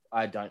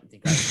I don't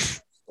think I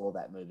saw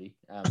that movie.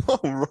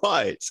 Oh,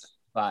 right.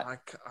 But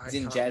he's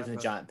in James and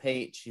the Giant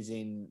Peach. He's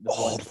in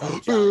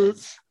The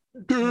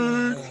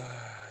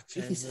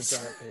James and the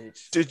Giant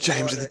Peach. Dude,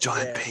 James and the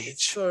Giant Peach.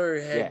 It's so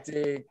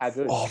hectic. How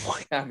good. Oh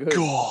my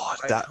God.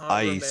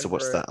 I used to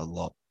watch that a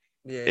lot.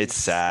 Yeah, it's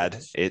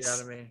sad.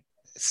 It's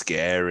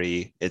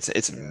scary. It's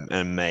an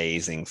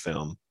amazing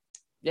film.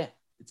 Yeah,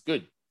 it's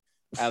good.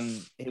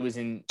 He was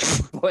in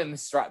Boy in the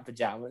Striped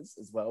Pajamas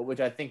as well,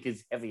 which I think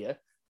is heavier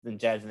than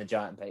James and the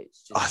Giant Peach.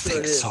 I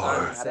think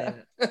so.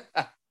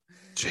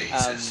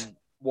 Jesus.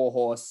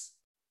 Warhorse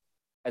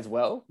as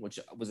well, which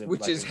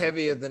is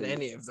heavier than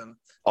any of them.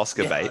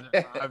 Oscar bait.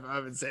 I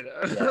haven't seen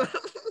it.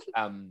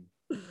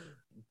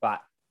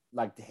 But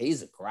like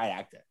he's a great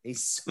actor.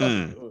 He's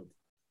so good.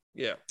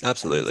 Yeah,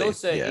 absolutely.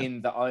 He's also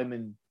in the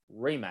Omen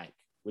remake,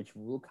 which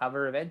we'll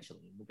cover eventually.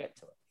 We'll get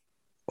to it.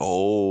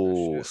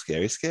 Oh,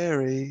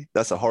 scary.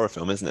 That's a horror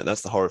film, isn't it?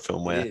 That's the horror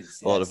film where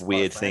a lot of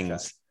weird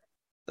things.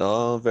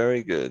 Oh,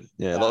 very good.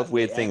 Yeah, a lot of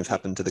weird things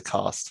happen to the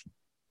cast.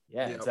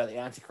 Yeah, it's about the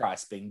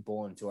Antichrist being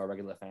born to a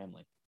regular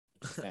family.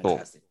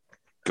 Fantastic. Oh,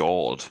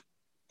 God.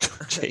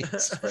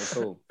 Jeez. Very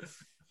cool.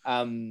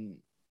 Anyway,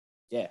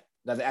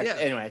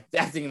 the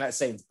acting in that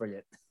scene is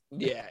brilliant.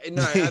 Yeah,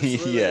 no,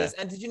 absolutely is.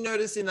 And did you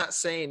notice in that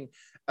scene,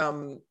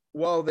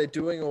 while they're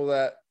doing all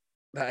that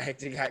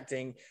hectic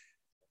acting,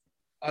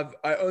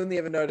 I only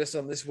ever noticed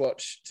on this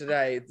watch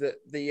today that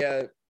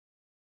the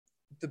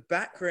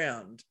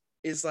background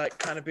is like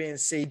kind of being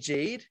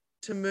CG'd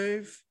to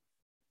move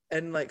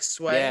and like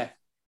sway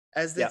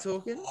as they're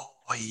talking.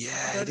 Oh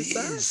yeah, it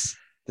is.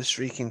 The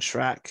shrieking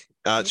shack.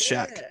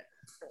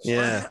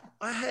 Yeah.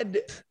 I had.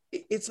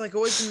 It's like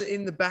always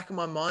in the back of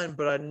my mind,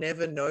 but I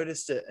never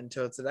noticed it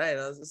until today,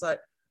 and I was just like,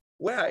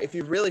 "Wow!" If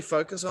you really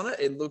focus on it,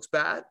 it looks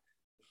bad,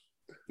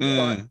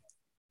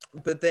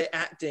 but their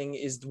acting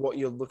is what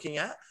you're looking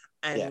at,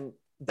 and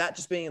that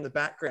just being in the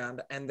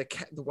background and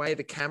the way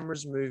the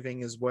camera's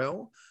moving as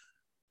well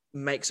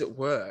makes it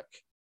work.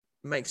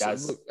 Makes it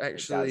look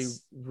actually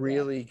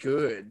really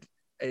good.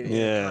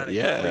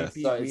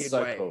 It's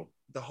so way. Cool.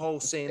 The whole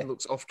scene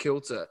looks off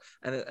kilter,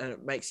 and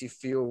it makes you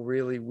feel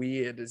really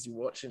weird as you're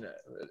watching it.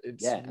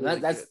 It's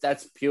really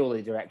that's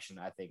purely direction.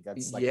 I think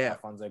that's like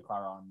Alfonso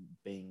Cuarón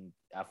being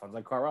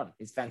Alfonso Cuarón.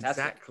 He's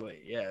fantastic.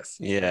 Exactly. Yes.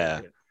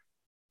 Yeah.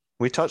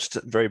 We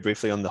touched very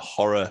briefly on the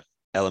horror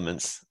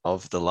elements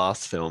of the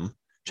last film.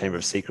 Chamber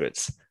of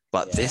Secrets.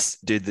 But this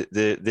dude,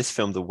 this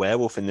film, the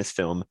werewolf in this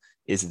film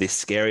is the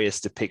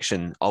scariest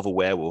depiction of a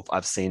werewolf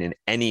I've seen in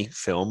any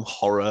film,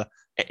 horror,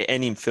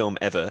 any film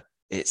ever.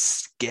 It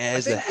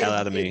scares the hell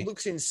out of me. It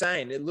looks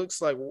insane. It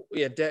looks like,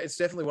 it's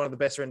definitely one of the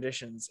best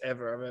renditions I've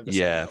ever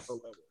seen of a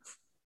werewolf.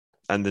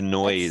 And the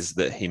noise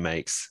that he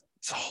makes,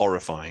 it's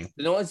horrifying.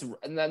 The noise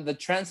and then the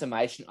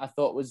transformation I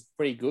thought was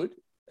pretty good.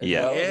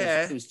 Yeah.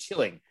 It was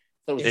chilling.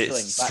 I thought it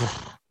was chilling,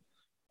 but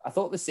I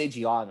thought the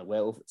CGI on the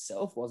werewolf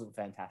itself wasn't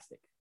fantastic.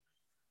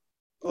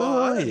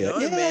 I don't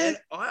know, man.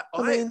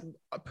 I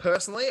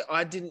personally,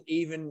 I didn't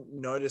even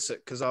notice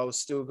it because I was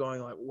still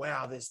going like,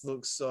 wow, this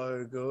looks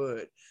so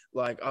good.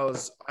 Like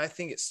I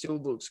think it still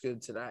looks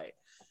good today.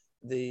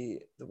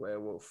 The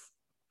werewolf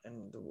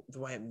and the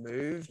way it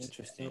moved.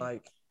 Interesting.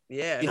 Like,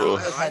 yeah. You know,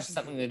 it has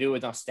something to do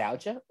with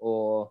nostalgia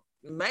or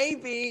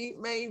maybe,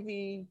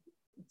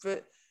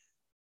 but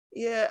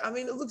yeah, I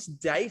mean, it looks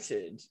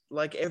dated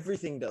like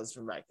everything does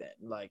from back then.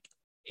 Like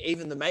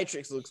even the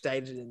Matrix looks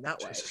dated in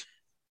that way.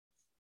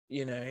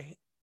 You know,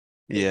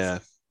 yeah.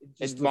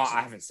 I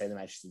haven't seen the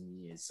Matrix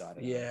in years, so I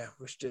don't know. Yeah,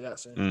 we should do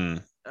that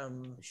soon.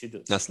 We should do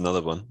it. That's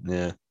another one.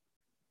 Yeah.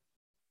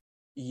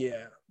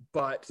 Yeah,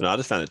 but no, I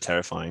just found it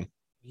terrifying.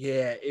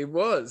 Yeah, it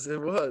was,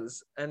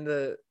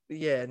 and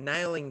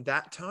nailing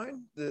that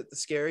tone, the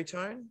scary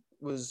tone,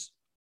 was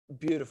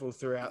beautiful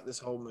throughout this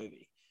whole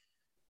movie.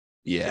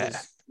 Yeah.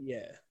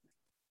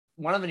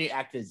 One of the new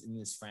actors in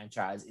this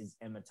franchise is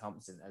Emma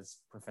Thompson as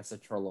Professor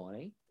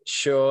Trelawney.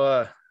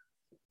 Sure.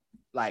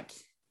 Like,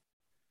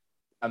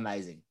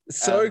 amazing.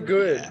 So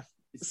good. Yeah.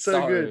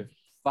 So good.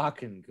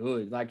 Fucking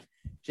good. Like,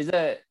 she's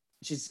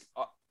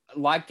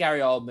like Gary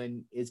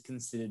Oldman, is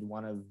considered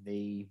one of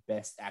the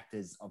best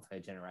actors of her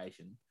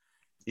generation.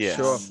 Yeah.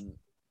 Sure.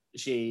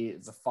 She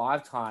is a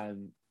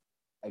 5-time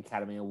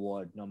Academy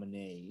Award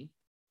nominee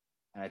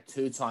and a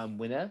 2-time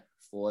winner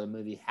for the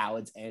movie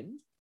Howard's End.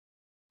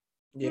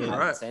 Yeah, I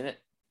haven't seen it.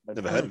 But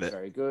never heard of it.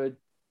 Very good.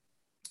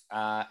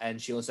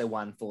 And she also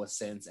won for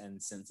Sense and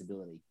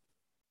Sensibility.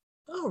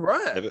 Oh,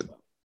 right. Never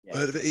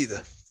heard of it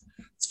either.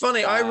 It's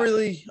funny. I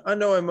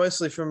know her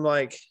mostly from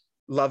like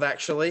Love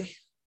Actually.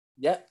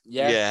 Yeah.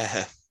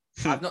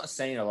 I've not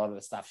seen a lot of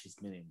the stuff she's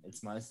been in.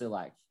 It's mostly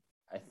like,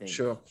 I think,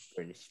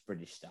 British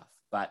stuff.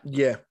 But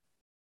yeah,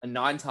 a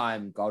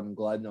 9-time Golden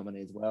Globe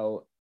nominee as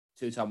well,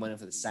 2-time winner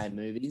for the same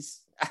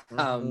movies.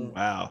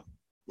 Wow.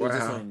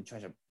 This one in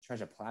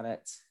Treasure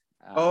Planet.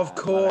 Of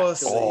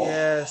course,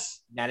 yes.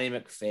 Nanny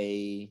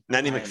McPhee.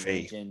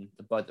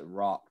 The Boat That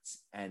Rocked.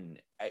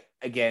 And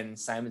again,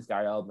 same as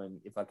Gary Oldman,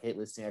 if I keep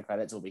listing her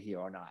credits, we'll be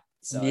here all night.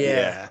 So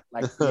yeah.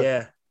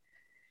 The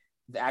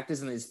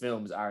actors in these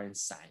films are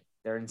insane.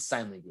 They're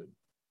insanely good.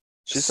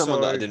 She's someone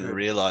that I didn't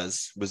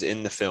realize was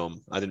in the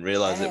film. I didn't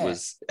realize it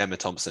was Emma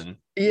Thompson.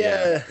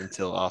 Yeah.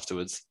 Until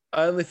afterwards.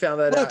 I only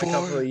found that out a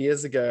couple of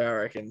years ago, I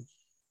reckon.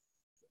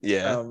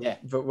 Yeah.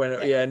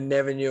 But I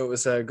never knew it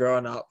was her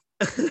growing up.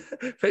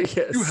 But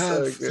yeah, you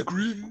so have good.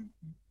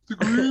 the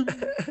grim.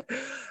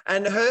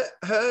 And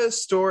her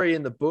story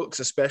in the books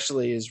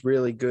especially is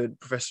really good,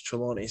 Professor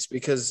Trelawney's,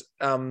 because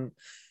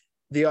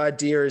the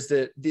idea is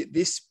that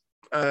this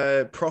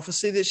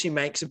prophecy that she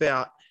makes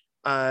about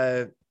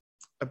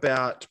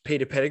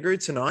Peter Pettigrew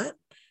tonight,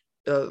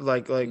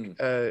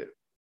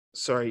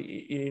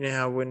 sorry, you know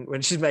how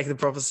when she's making the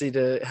prophecy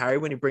to Harry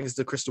when he brings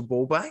the crystal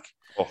ball back?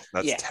 Oh,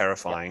 that's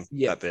terrifying.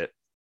 Yeah. That bit.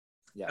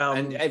 Yeah,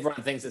 and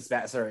everyone thinks it's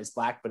about Sirius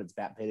Black, but it's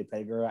about Peter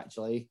Pettigrew,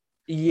 actually.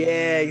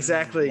 Yeah,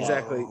 exactly.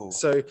 Whoa.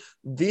 So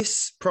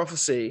this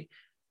prophecy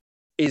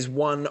is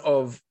one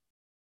of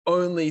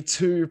only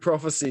 2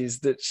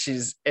 prophecies that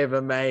she's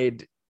ever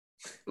made,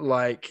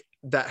 like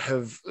that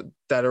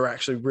are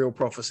actually real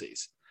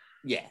prophecies.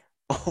 Yeah.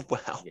 Oh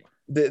wow. Yeah.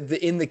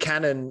 The in the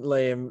canon,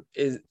 Liam,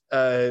 is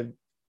Dumbledore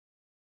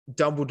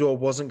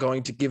wasn't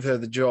going to give her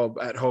the job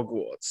at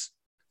Hogwarts.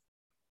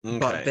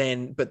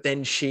 Okay. But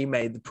then she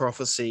made the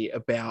prophecy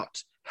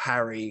about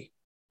Harry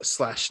 /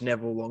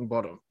 Neville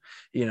Longbottom,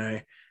 you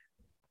know,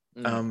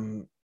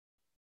 and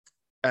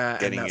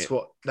that's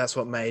what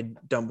made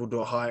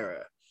Dumbledore hire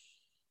her.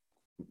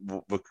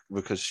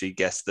 Because she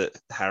guessed that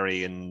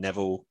Harry and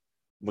Neville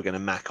were going to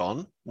mac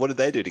on. What did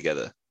they do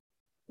together?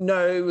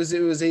 No, it was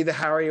either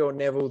Harry or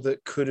Neville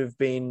that could have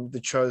been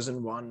the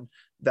chosen one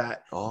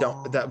that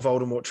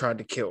Voldemort tried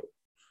to kill.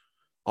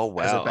 Oh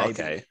wow!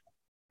 Okay.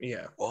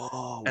 Yeah.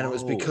 Whoa. And it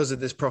was because of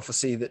this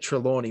prophecy that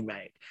Trelawney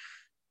made.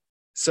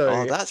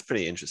 So that's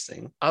pretty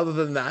interesting. Other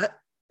than that,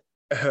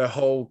 her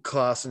whole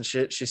class and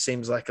shit, she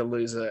seems like a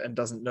loser and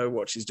doesn't know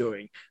what she's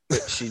doing,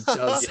 but she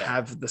does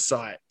have the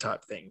sight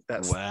type thing.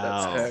 That's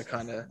her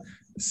kind of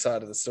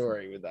side of the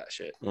story with that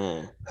shit.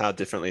 How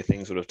differently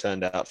things would have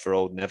turned out for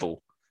old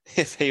Neville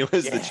if he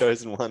was the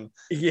chosen one.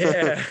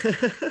 Yeah.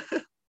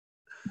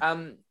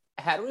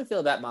 How do we feel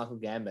about Michael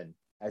Gambon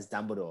as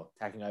Dumbledore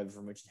taking over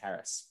from Richard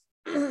Harris?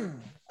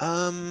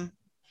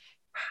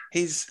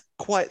 He's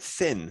quite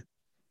thin.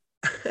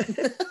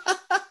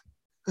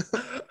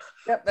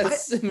 Yep,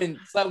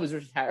 so was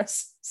Richard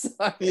Harris. So.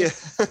 Yeah.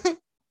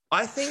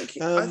 I think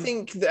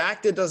the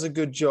actor does a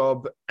good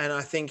job, and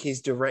I think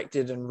he's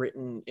directed and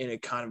written in a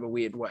kind of a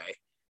weird way.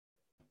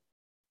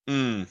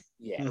 Yeah,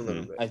 a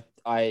little bit.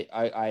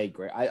 I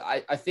agree.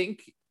 I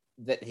think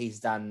that he's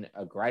done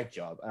a great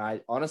job, and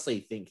I honestly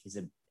think he's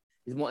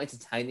more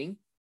entertaining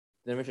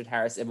than Richard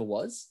Harris ever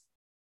was.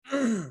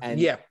 And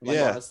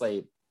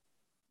honestly,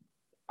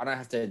 I don't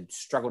have to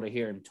struggle to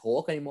hear him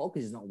talk anymore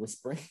because he's not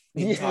whispering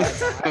the entire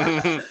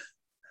time.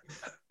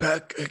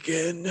 Back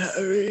again,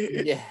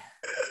 Harry. Yeah.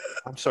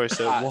 I'm sorry,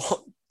 sir.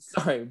 What?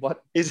 Sorry,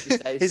 what?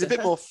 He's a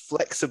bit more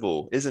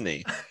flexible, isn't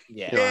he?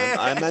 Yeah. You know,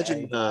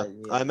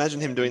 I imagine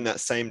him doing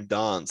that same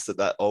dance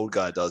that old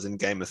guy does in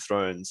Game of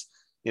Thrones.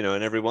 You know,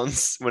 and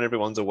when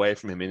everyone's away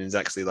from him, and he's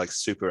actually like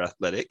super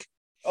athletic.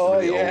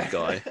 Old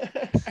guy.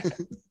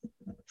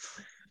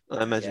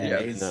 I imagine him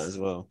doing that as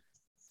well.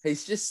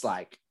 He's just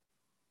like,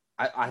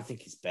 I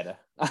think he's better.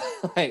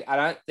 Like, I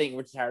don't think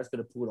Richard Harris could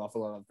have pulled off a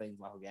lot of things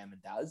Michael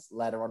Gambon does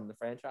later on in the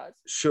franchise.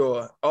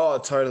 Sure. Oh,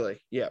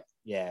 totally. Yeah.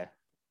 Yeah.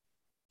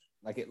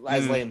 Like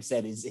as Liam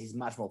said, he's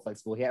much more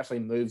flexible. He actually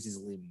moves his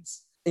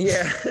limbs.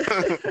 Yeah.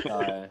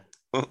 So,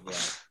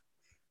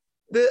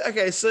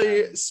 okay,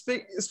 so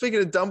speaking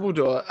of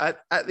Dumbledore,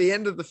 at the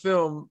end of the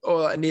film,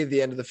 or near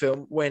the end of the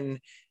film, when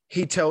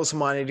he tells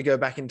Hermione to go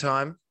back in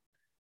time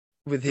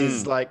with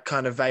his like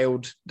kind of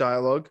veiled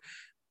dialogue,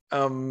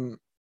 and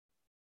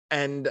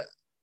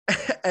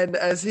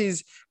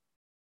as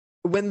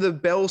when the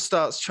bell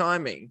starts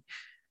chiming,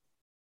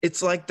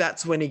 it's like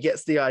that's when he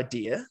gets the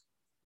idea.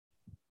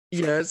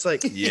 You know, it's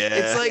like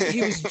it's like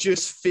he was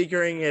just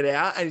figuring it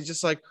out, and he's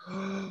just like,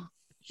 oh,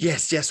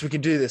 yes, we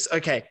can do this.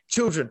 Okay,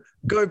 children,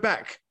 go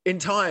back in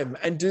time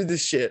and do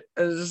this shit.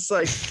 And it's just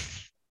like,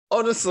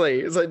 honestly,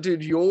 it's like,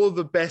 dude, you're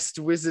the best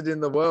wizard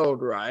in the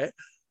world, right?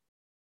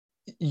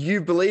 You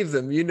believe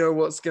them, you know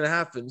what's going to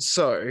happen.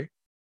 So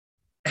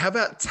how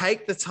about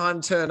take the time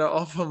turner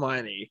off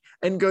Hermione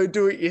and go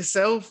do it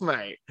yourself,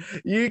 mate?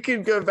 You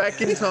could go back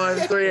in time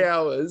 3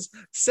 hours,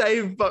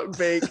 save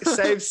Buckbeak,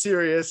 save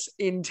Sirius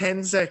in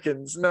 10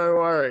 seconds. No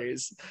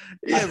worries.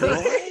 Yeah,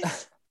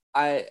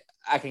 right.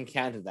 I can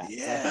counter that.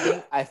 Yeah.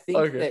 So I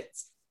think that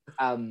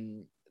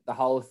the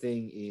whole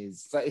thing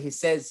is, so he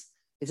sort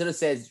of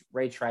says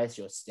retrace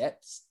your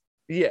steps.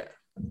 Yeah.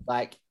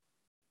 Like,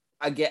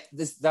 I get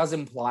this does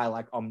imply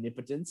like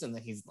omnipotence and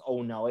that he's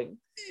all knowing.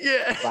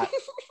 Yeah. But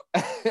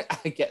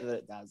I get that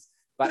it does.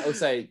 But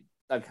also,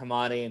 like,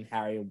 Hermione and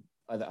Harry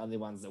are the only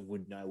ones that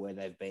would know where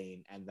they've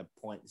been and the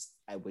points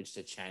at which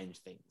to change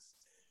things.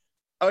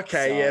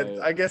 Okay,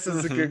 I guess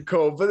it's a good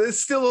call, but there's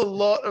still a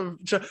lot of...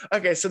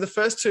 Okay, so the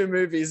first two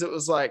movies, it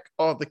was like,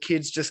 oh, the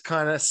kids just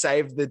kind of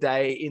saved the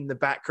day in the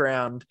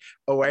background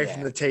away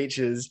from the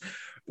teachers.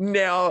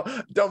 Now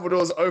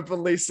Dumbledore's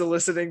openly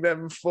soliciting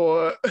them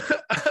for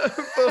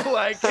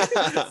like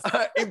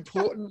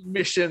important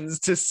missions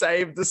to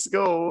save the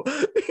school.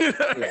 You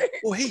know? Yeah.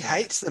 Well, he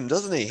hates them,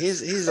 doesn't he?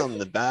 He's on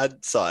the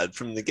bad side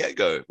from the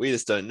get-go. We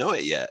just don't know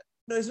it yet.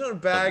 No, he's not a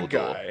bad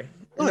guy.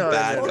 Not a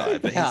bad guy,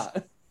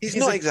 but he's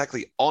not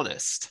exactly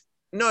honest.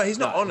 No, he's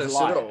not honest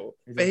at all.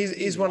 But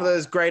he's one of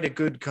those greater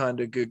good kind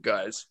of good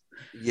guys.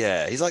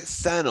 Yeah, he's like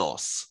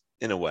Thanos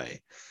in a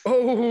way.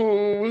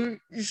 Oh,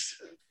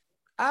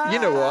 you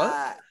know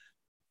what?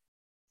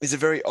 He's a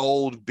very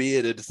old,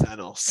 bearded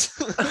Thanos.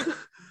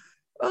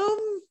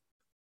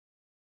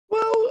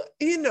 Well,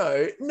 you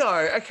know,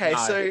 no. Okay,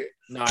 so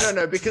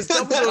no, because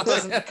Dumbledore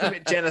doesn't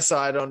commit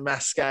genocide on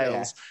mass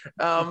scales.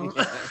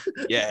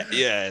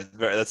 Yeah.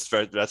 That's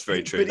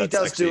very true. But he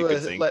does do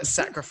let's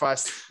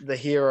sacrifice the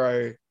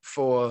hero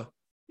for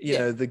you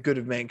know the good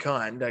of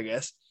mankind, I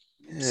guess.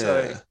 Yeah.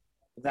 So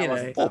that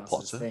wasn't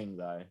Thanos' thing,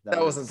 though.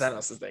 That wasn't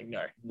Thanos' thing.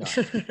 No.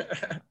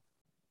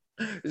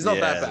 It's not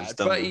that bad,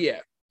 but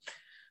yeah.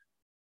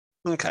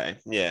 Okay,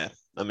 yeah.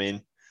 I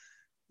mean,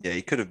 yeah,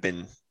 he could have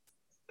been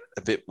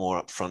a bit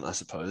more upfront, I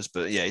suppose.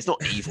 But yeah, he's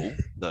not evil,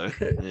 though.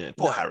 Yeah,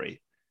 poor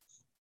Harry.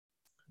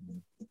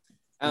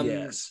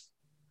 Yes.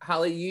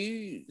 Harley,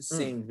 you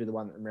seem to be the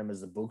one that remembers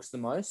the books the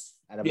most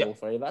out of all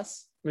three of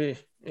us.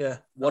 Yeah.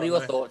 What are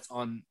your thoughts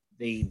on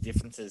the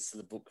differences to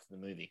the book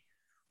and the movie?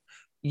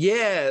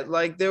 Yeah,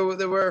 like there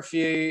were a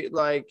few,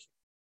 like,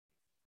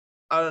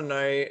 I don't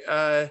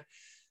know,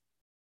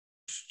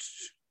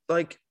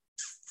 like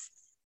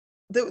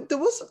there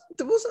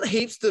wasn't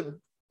heaps that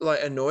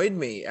like annoyed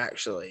me,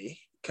 actually,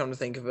 come to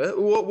think of it.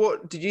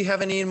 What did you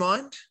have any in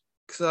mind?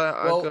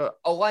 Because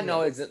all I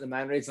know is that the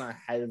main reason I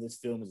hated this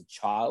film as a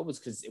child was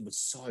because it was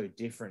so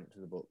different to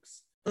the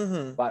books.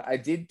 But I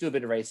did do a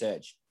bit of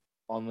research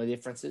on the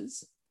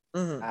differences.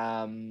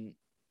 And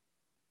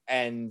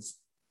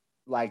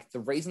like the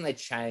reason they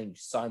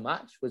changed so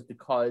much was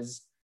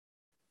because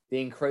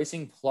the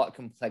increasing plot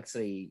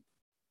complexity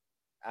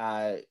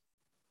of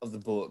the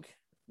book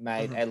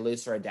made a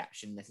looser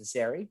adaptation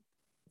necessary.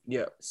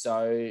 Yeah.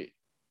 So,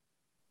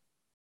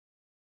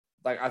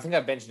 like, I think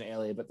I mentioned it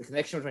earlier, but the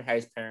connection between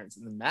Harry's parents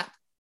and the map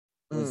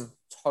was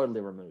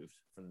totally removed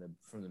from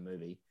the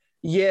movie.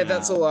 Yeah,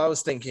 that's all I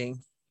was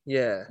thinking.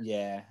 Yeah.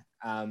 Yeah.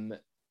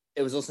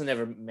 It was also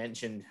never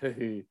mentioned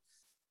who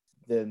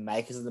the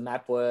makers of the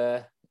map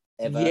were.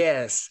 ever.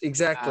 Yes,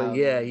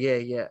 exactly. Yeah.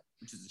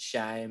 Which is a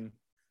shame.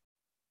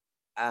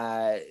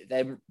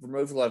 They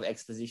removed a lot of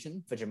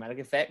exposition for dramatic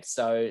effect,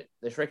 so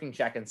the Shrieking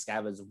Shack and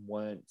Scabbers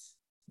weren't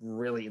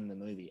really in the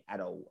movie at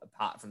all,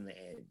 apart from the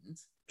end.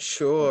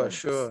 Sure.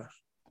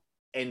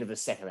 End of the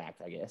second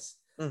act, I guess.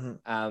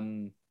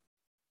 Mm-hmm.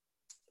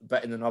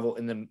 But in the novel,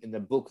 in the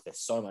book, they're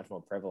so much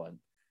more prevalent.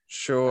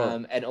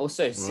 Sure. And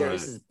also,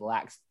 Sirius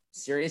Black's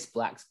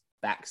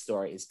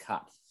backstory is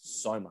cut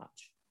so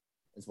much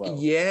as well.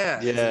 Yeah.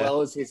 As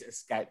well as his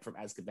escape from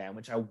Azkaban,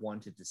 which I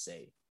wanted to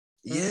see.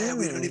 Yeah,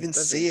 we don't even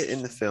see it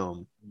in the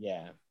film.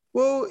 Yeah.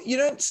 Well, you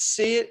don't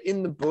see it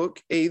in the book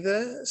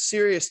either.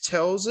 Sirius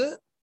tells it,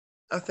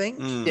 I think.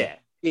 Yeah.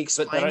 He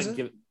explains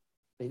it.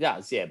 He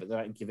does, yeah, but they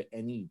don't give it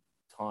any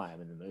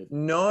time in the movie.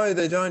 No,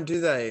 they don't,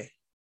 do they?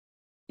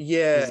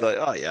 Yeah. He's like,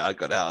 oh yeah, I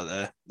got out of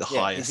there.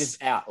 Highest. He's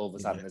just out all of a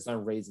sudden. There's no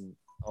reason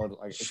or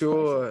like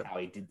sure how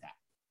he did that.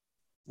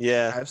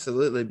 Yeah.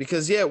 Absolutely.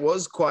 Because it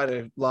was quite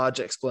a large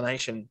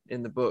explanation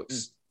in the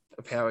books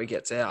of how he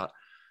gets out.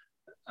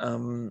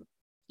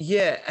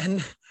 Yeah,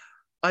 and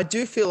I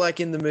do feel like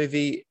in the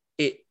movie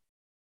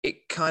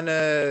it kind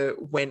of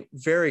went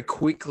very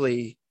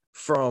quickly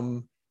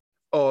from,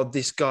 oh,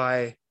 this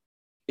guy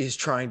is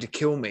trying to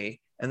kill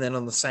me, and then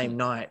on the same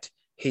night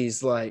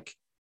he's like,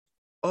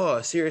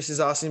 oh, Sirius is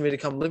asking me to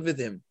come live with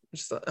him.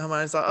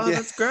 Hermione's like, oh,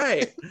 that's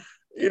great.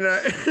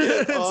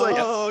 It's like,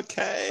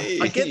 okay.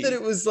 I get that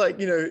it was like,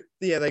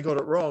 they got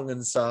it wrong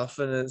and stuff,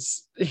 and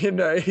it's,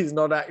 he's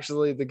not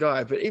actually the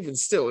guy, but even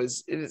still,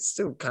 it's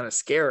still kind of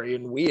scary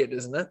and weird,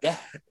 isn't it? Yeah.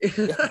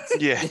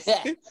 Yeah.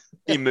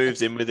 He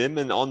moves in with him,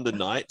 and on the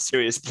night,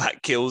 Sirius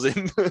Black kills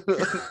him.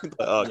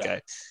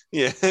 Okay.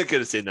 Yeah, could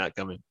have seen that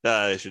coming.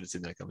 I should have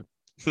seen that coming.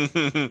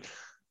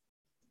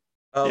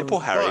 Poor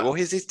Harry. Well,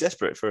 he's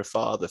desperate for a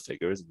father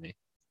figure, isn't he?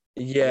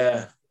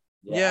 Yeah.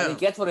 And he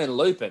gets one in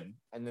Lupin,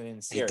 and then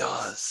in Sirius. He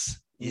does.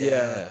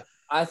 Yeah.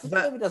 I think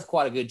that does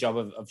quite a good job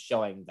of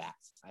showing that,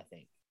 I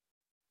think.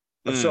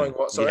 Of showing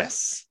what, sorry?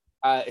 Yes.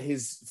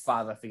 His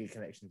father figure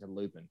connection to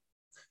Lupin.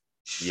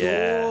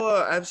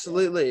 Sure,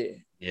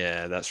 absolutely.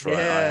 Yeah, that's right.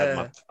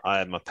 Yeah. I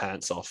had my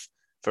pants off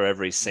for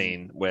every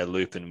scene where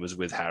Lupin was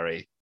with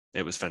Harry.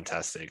 It was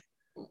fantastic.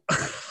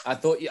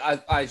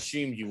 I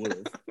assumed you would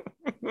have.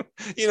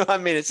 You know what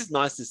I mean? It's just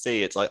nice to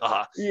see. It's like,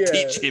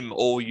 teach him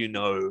all you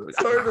know.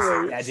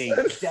 Totally.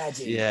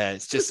 Daddy. Yeah,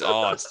 it's just,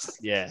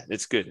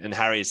 it's good. And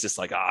Harry is just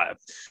like, I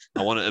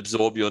want to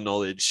absorb your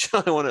knowledge.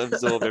 I want to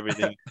absorb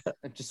everything.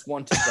 I just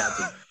want a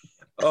daddy.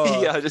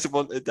 Yeah, I just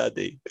want a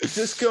daddy.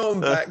 Just going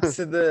back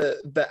to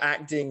the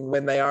acting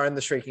when they are in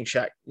the Shrieking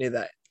Shack near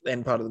that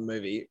end part of the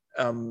movie,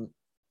 or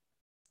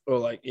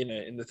like,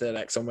 in the third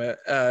act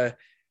somewhere,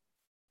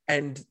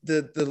 and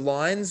the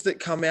lines that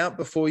come out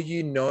before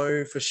you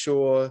know for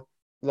sure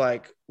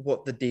like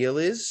what the deal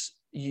is,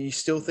 you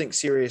still think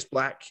Sirius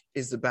Black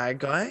is the bad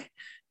guy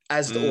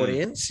as the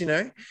audience,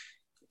 you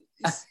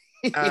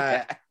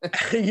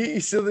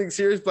still think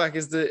Sirius Black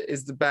is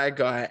the bad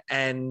guy,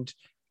 and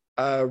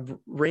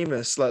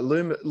Remus, like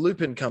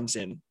Lupin, comes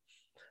in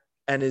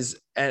and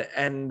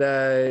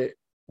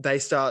they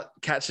start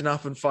catching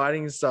up and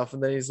fighting and stuff,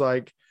 and then he's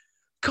like,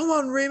 come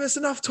on, Remus,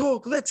 enough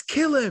talk, let's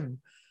kill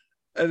him.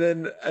 And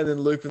then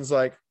Lupin's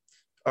like,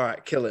 all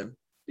right, kill him,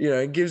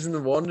 and gives him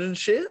the wand and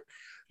shit.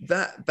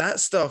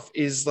 That stuff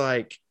is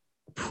like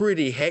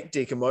pretty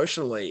hectic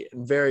emotionally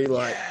and very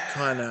like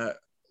kind of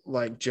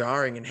like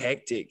jarring and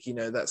hectic.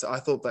 I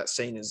thought that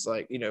scene is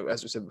like,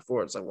 as we said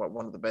before, it's like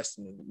one of the best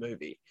in the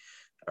movie.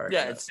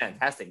 Yeah, it's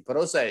fantastic. But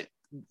also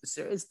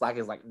Sirius Black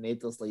is like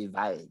needlessly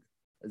vague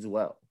as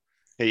well.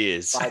 He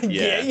is. Like, and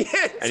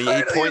totally,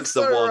 he points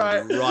the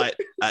wand right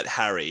at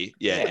Harry.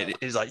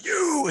 He's like,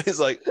 you. He's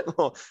like,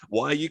 oh,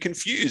 why are you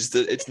confused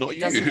that it's not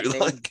you?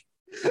 Like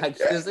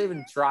he doesn't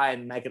even try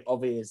and make it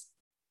obvious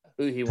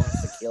who he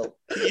wants to kill.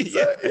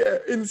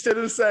 Instead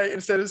of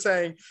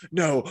saying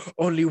no,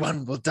 only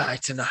one will die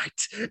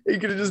tonight, he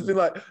could have just been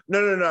like,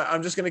 no,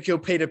 I'm just going to kill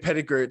Peter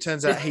Pettigrew. It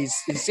turns out he's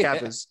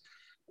Scabbers.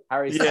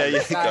 Harry's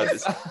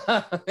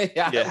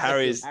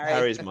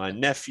Harry's my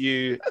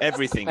nephew.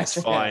 Everything's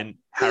fine.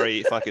 Harry,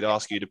 if I could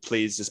ask you to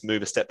please just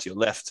move a step to your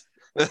left,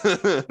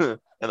 and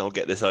I'll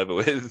get this over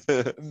with.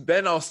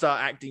 Then I'll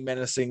start acting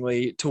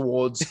menacingly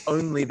towards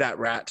only that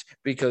rat,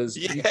 because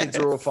you kids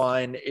are all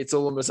fine. It's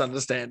all a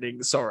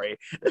misunderstanding. Sorry.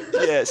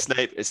 Yeah,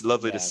 Snape, it's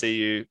lovely to see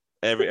you.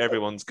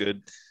 Everyone's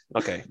good.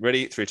 Okay,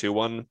 ready? 3, 2,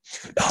 1.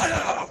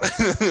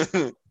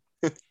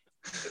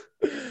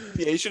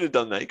 Yeah, he should have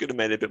done that. He could have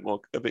made it a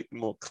bit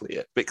more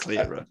clear, a bit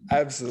clearer.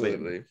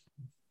 Absolutely.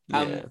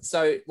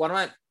 So one of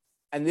my,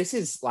 and this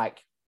is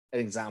like an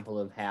example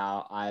of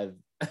how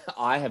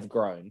I have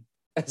grown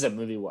as a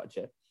movie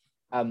watcher.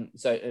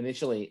 So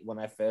initially, when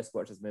I first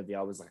watched this movie,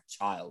 I was like a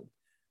child.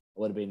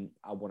 I would have been,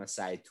 I want to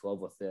say,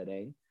 12 or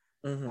 13.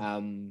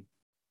 Mm-hmm.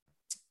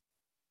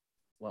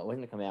 When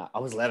did it come out? I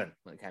was 11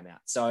 when it came out.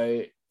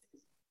 So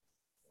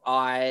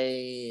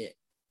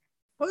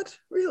What?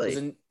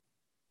 Really?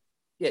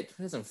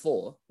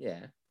 2004.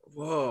 Yeah.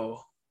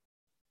 Whoa.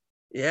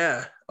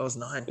 Yeah, I was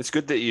 9. It's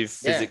good that you've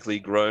physically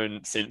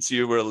grown since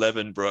you were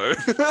 11, bro.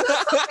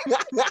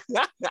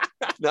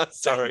 No,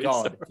 sorry.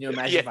 God, sorry. can you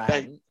imagine if I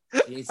hadn't?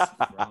 Jesus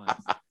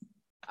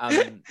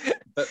Christ.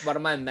 But one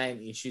of my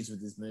main issues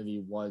with this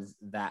movie was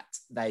that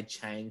they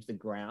changed the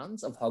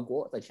grounds of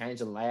Hogwarts. They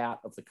changed the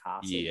layout of the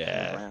castle and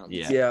the grounds.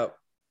 Yeah.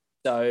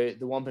 So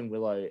the Whomping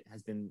Willow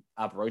has been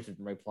uprooted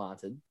and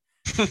replanted.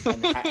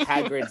 And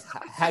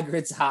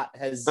Hagrid's hut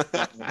has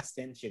got an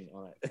extension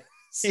on it.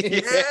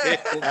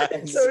 Yeah,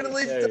 it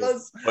totally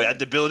does. I had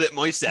to build it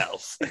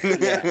myself.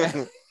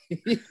 Yeah.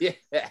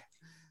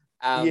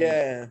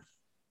 Yeah.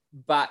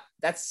 But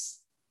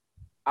that's,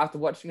 after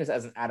watching this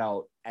as an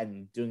adult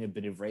and doing a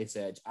bit of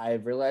research, I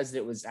realized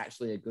it was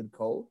actually a good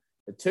call.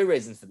 There are 2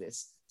 reasons for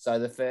this. So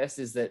the first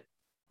is that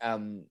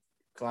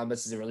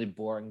Columbus is a really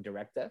boring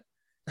director.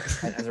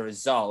 And as a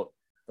result,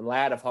 the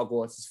layout of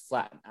Hogwarts is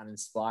flat and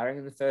uninspiring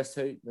in the first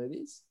 2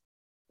 movies.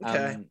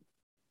 Okay.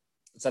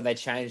 So they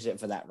changed it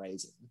for that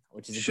reason,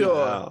 which is a sure.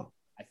 good one,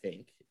 I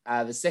think.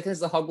 The second is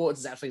the Hogwarts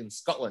is actually in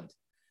Scotland.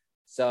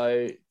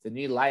 So the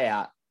new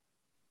layout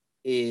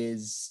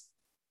is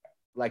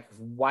like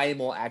way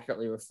more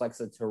accurately reflects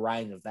the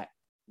terrain of that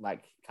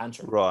like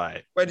country.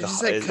 Right. Wait, did you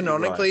say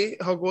canonically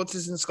Hogwarts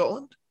is in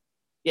Scotland?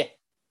 Yeah.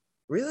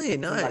 Really?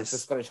 Nice. Like the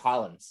Scottish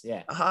Highlands,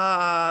 yeah.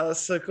 Ah,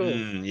 that's so cool.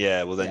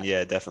 Yeah, well then,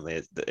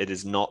 definitely. It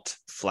is not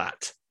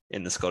flat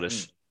in the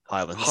Scottish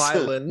Highlands.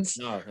 Highlands?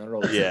 No, not at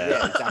all.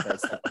 Yeah. Exactly.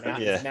 It's like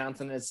it's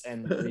mountainous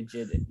and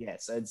rigid. Yeah,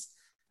 so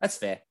that's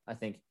fair, I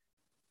think.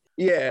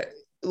 Yeah,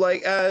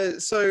 like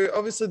so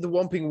obviously the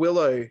Whomping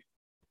Willow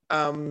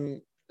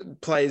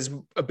plays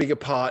a bigger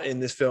part in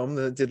this film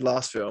than it did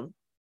last film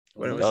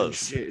when it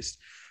was introduced.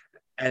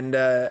 And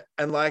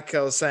like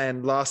I was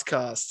saying, last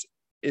cast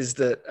is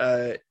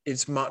that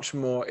it's much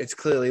more, it's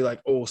clearly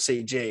like all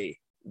CG,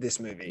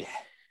 this movie.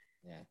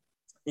 Yeah.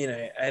 You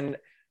know, and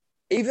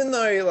even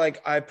though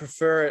like I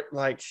prefer it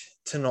like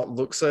to not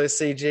look so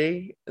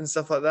CG and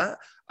stuff like that,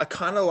 I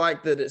kind of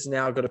like that it's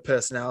now got a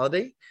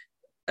personality.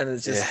 And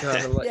it's just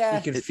kind of like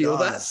you can feel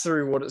that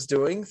through what it's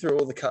doing, through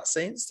all the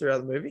cutscenes throughout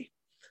the movie.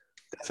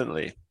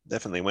 Definitely.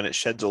 When it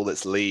sheds all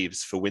its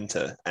leaves for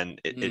winter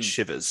and it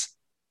shivers,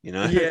 you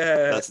know.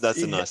 Yeah,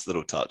 that's a nice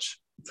little touch.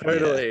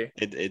 Totally.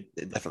 Yeah.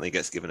 It definitely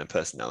gets given a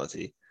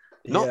personality.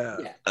 Not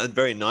a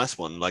very nice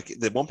one. Like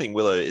the Whomping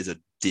Willow is a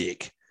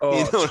dick. Oh,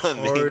 you know what I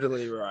mean?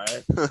 Totally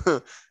right.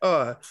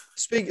 Oh,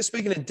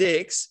 speaking of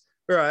dicks,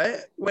 right?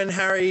 When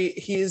Harry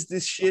hears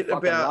this shit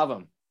about, love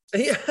him.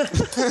 Yeah.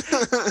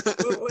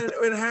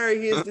 when Harry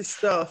hears this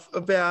stuff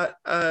about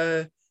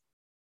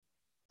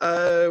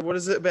what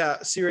is it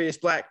about Sirius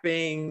Black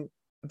being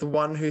the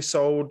one who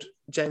sold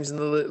James and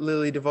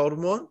Lily to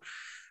Voldemort?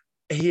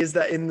 He hears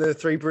that in the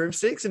Three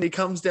Broomsticks, and he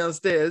comes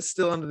downstairs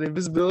still under the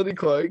invisibility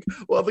cloak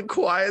while the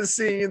choir's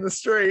singing in the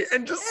street,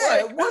 and just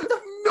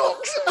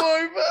knocks him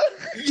over.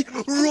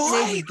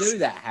 Right? You do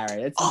that,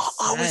 Harry. It's insane.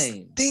 I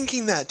was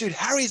thinking that, dude.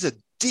 Harry's a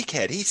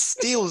dickhead. He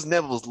steals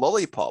Neville's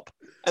lollipop,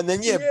 and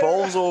then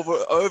bowls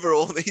over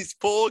all these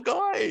poor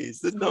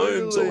guys, the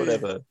gnomes or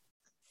whatever.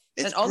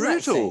 It's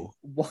brutal.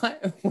 Scene,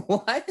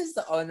 why is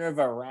the owner of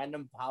a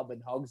random pub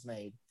in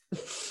Hogsmeade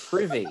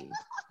privy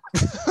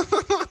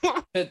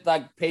to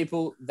like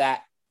people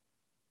that?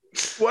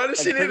 Why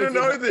does she need to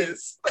know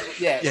this?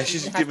 Yeah,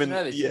 she's given.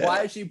 Yeah.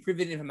 Why is she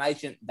privy to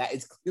information that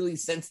is clearly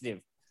sensitive?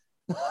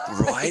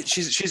 Right,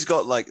 she's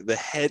got like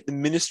the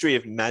Ministry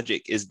of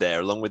Magic is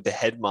there along with the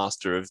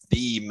headmaster of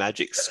the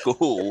magic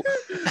school,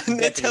 and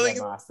they're telling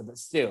headmaster, but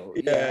still,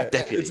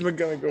 deputy. It's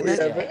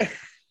McGonagall.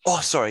 Oh,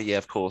 sorry, yeah,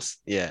 of course,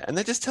 yeah, and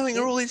they're just telling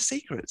her all these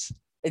secrets.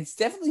 It's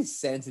definitely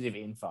sensitive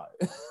info.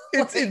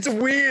 It's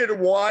weird.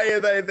 Why are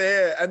they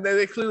there? And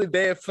they're clearly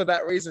there for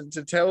that reason,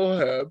 to tell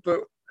her.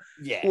 But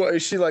what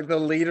is she, like the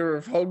leader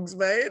of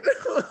Hogsmeade?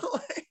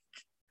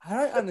 I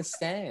don't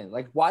understand.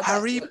 Like, why?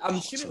 I'm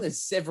assuming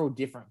there's several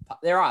different.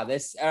 There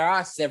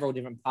are several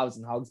different pubs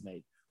in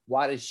Hogsmeade.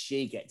 Why does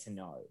she get to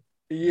know?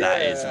 Yeah,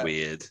 that is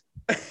weird.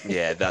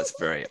 Yeah, that's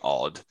very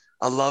odd.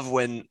 I love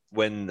when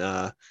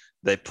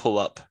they pull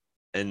up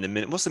in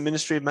the what's the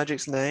Ministry of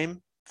Magic's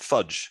name?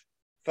 Fudge.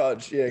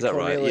 Fudge, yeah. Is that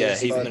right? Yeah,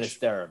 he's the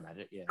Minister of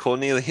Magic. Yeah.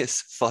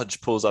 Cornelius Fudge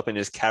pulls up in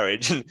his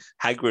carriage, and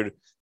Hagrid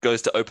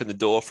goes to open the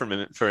door for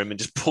him and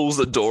just pulls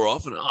the door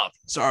off and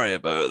sorry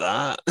about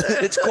that.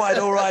 It's quite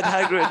all right,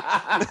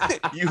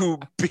 Hagrid. You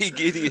big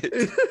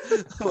idiot.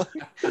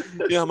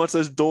 You know how much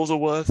those doors are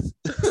worth?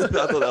 I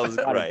thought that was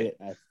great.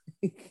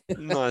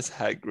 Nice,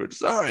 Hagrid.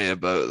 Sorry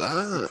about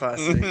that.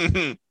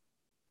 Classic.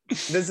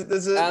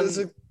 There's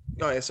a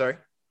oh yeah, sorry.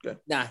 Go.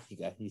 Nah, you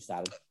go. You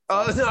started.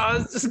 Oh no, I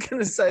was just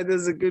gonna say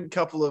there's a good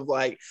couple of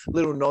like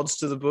little nods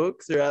to the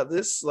book throughout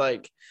this,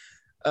 like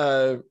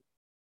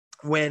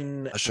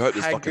when I sure hope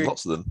there's fucking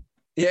lots of them.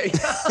 Yeah.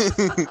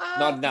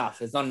 Not enough.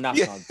 There's not enough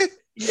nods.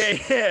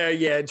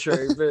 Yeah,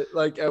 true. But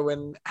like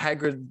when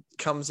Hagrid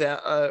comes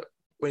out,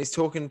 when he's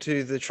talking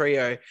to the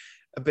trio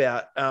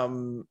about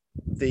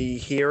the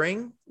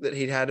hearing that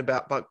he'd had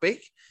about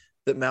Buckbeak,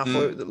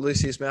 that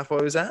Lucius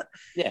Malfoy was at.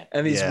 Yeah.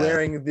 And he's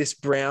wearing this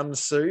brown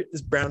suit,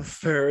 this brown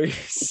furry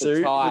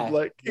suit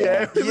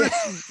with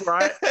this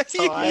bright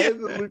tie.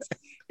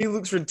 He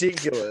looks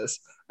ridiculous.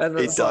 And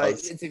it's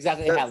it's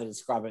exactly how they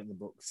describe it in the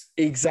books.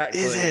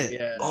 Exactly. Is it?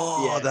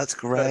 Yeah. That's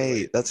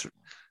great. Totally.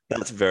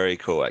 That's very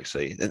cool,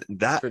 actually. And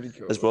that cool.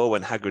 As well,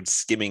 when Hagrid's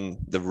skimming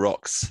the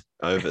rocks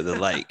over the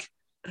lake,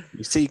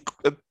 you see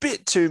a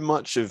bit too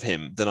much of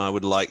him than I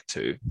would like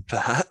to,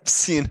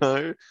 perhaps,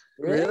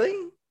 Really?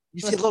 You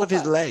see a lot of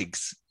his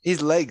legs,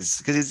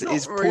 because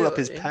he's pulled up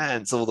his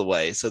pants all the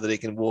way so that he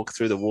can walk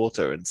through the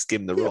water and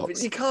skim the rocks.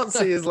 But you can't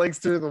see his legs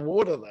through the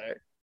water, though.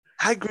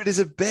 Hagrid is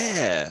a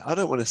bear. I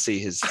don't want to see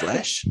his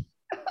flesh.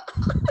 I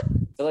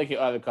feel like you're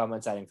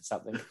overcompensating for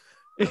something.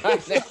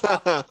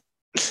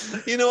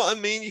 You know what I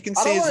mean? You can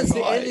see his eyes. I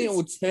don't want to see anything that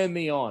will turn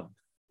me on.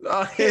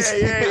 Oh,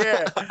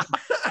 yeah.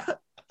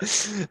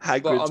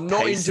 Hagrid's I'm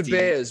not into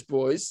bears,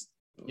 boys.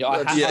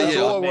 Yeah, that's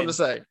all I want to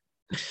say.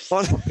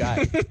 Not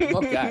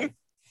gay.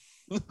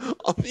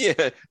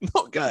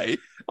 Not gay.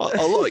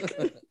 I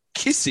like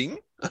kissing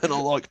and I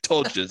like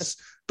Todgers,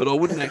 but I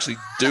wouldn't actually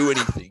do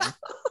anything.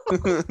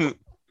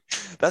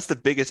 That's the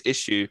biggest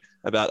issue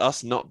about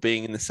us not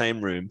being in the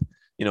same room.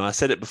 I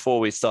said it before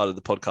we started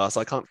the podcast.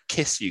 I can't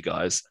kiss you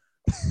guys.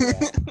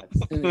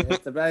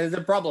 It's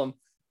a problem.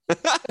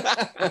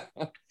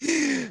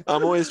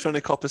 I'm always trying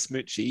to cop a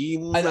smoochie.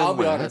 And I'll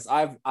be honest,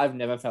 I've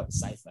never felt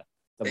safer.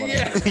 There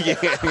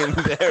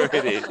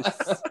it is.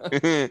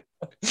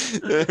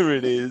 There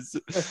it is.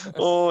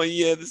 Oh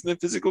yeah, there's no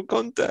physical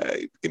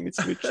contact. Give me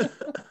smoochie.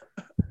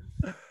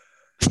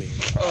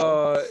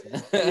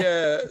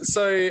 Yeah.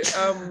 So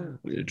I'm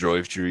gonna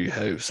drive to your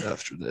house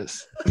after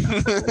this.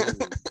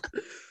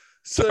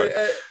 So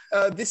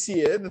this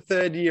year, the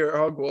third year at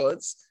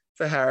Hogwarts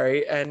for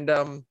Harry, and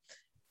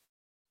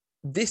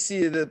this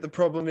year the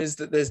problem is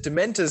that there's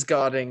Dementors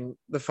guarding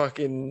the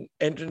fucking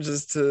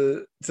entrances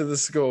to the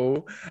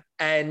school,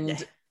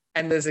 and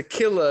there's a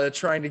killer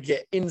trying to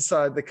get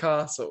inside the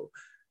castle.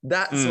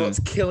 That's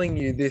what's killing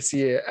you this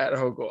year at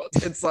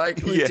Hogwarts. It's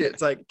like legit.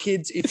 It's like,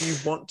 kids, if you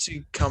want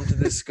to come to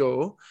this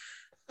school,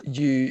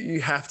 you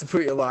have to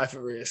put your life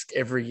at risk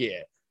every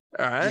year.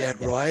 All right. Yeah,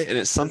 right. And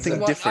it's something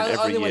different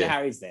every year. Only when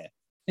Harry's there.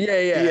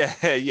 Yeah.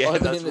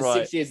 That's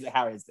right. 6 years that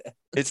Harry's there.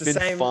 It's the been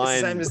same. fine.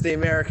 It's the same as the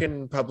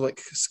American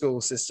public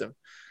school system.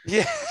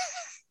 Yeah.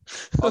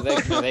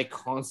 They're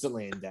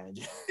constantly in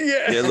danger.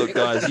 Yeah. Yeah. Look,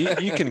 guys,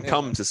 you can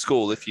come to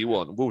school if you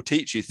want. We'll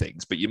teach you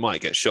things, but you might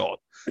get shot.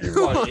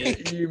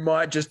 You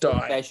might just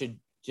die. They should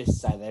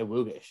just say they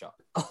will get shot.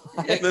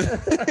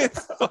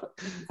 It's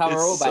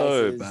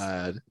so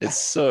bad. It's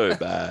so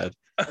bad.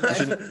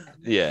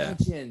 Yeah.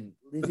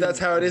 But that's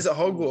how it is at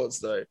Hogwarts,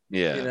 though.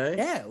 Yeah.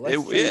 Yeah.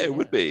 It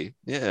would be.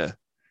 Yeah.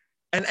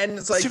 And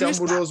it's like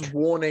Dumbledore's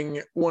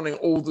warning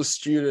all the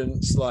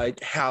students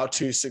like how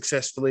to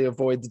successfully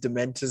avoid the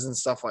Dementors and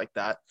stuff like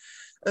that.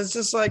 And it's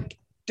just like,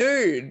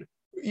 dude,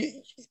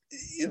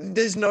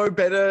 there's no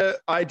better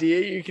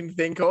idea you can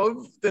think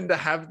of than to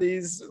have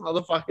these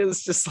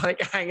motherfuckers just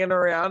like hanging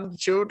around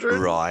children.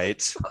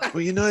 Right.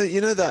 Well, you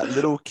know that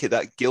little kid,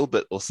 that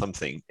Gilbert or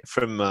something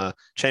from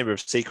Chamber of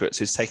Secrets,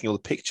 who's taking all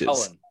the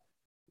pictures.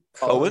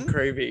 Colin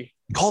Creevy.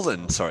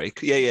 Colin, sorry.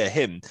 Yeah,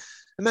 him.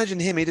 Imagine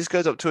him. He just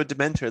goes up to a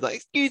Dementor, like,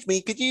 "Excuse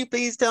me, could you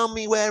please tell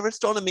me where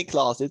astronomy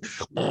class is?"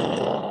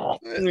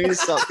 And he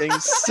starts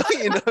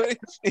getting,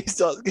 he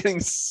starts getting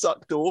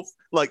sucked off,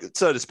 like,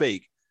 so to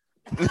speak.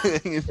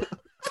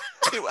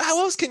 How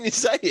else can you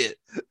say it?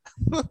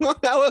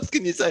 How else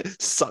can you say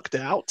sucked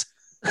out?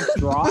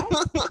 Right?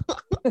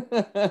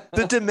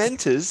 The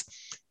Dementors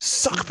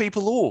suck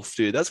people off,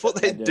 dude. That's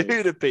what they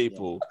do to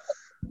people.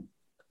 Yeah.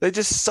 They're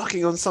just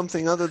sucking on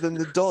something other than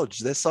the dodge.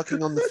 They're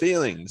sucking on the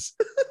feelings.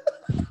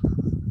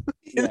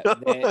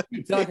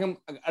 It's like an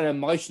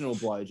emotional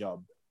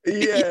blowjob.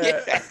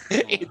 Yeah.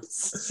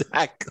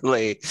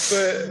 Exactly.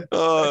 But,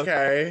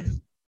 okay.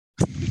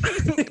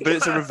 But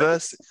it's a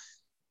reverse.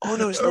 Oh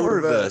no, it's not a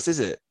reverse, is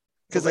it?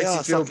 Because they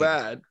makes you feel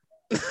bad.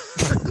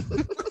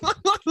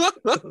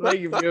 Make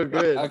you feel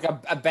good. Like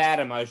a bad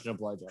emotional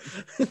blowjob.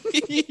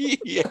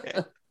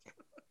 Yeah.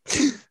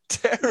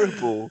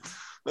 Terrible.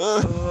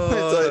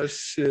 Oh,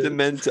 shit.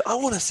 Dementor. I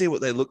want to see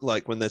what they look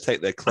like when they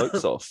take their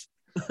cloaks off.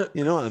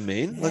 You know what I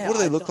mean? Yeah, like, what do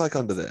they look like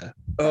under there?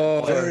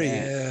 Oh,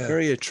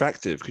 very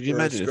attractive. Could you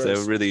imagine if they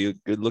were really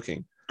good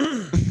looking?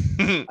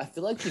 I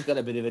feel like you've got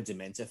a bit of a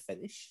Dementor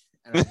fetish.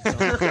 And I don't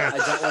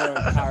want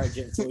to encourage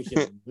it, so we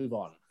should move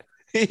on.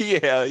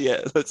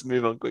 Yeah. Let's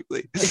move on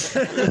quickly.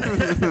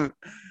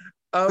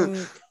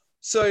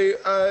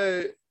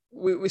 So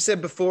we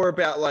said before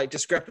about like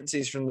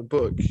discrepancies from the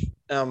book.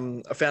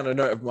 I found a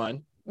note of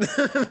mine.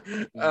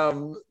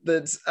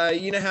 That's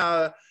you know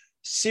how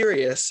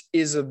Sirius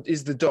is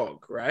the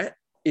dog, right?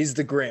 Is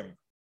the Grim.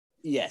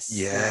 Yes.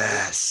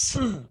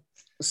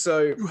 So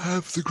you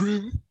have the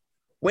Grim.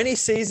 When he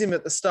sees him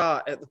at the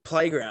start at the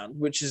playground,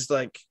 which is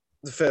like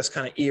the first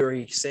kind of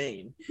eerie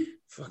scene,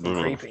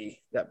 fucking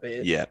creepy, that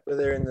bit. Yeah.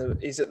 Where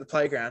he's at the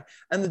playground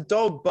and the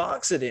dog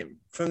barks at him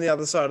from the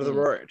other side of the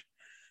road.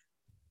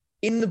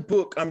 in the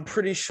book, I'm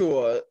pretty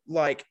sure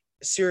like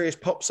Sirius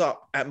pops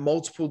up at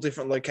multiple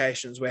different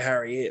locations where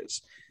Harry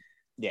is.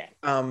 Yeah.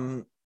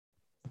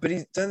 But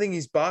I don't think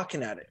he's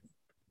barking at him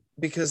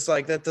because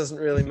like that doesn't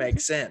really make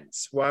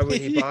sense. Why would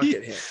he bark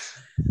at him?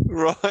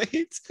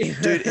 Right?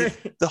 Dude,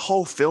 the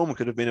whole film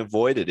could have been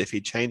avoided if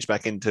he changed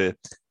back into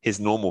his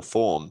normal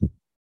form,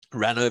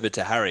 ran over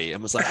to Harry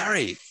and was like,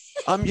 Harry,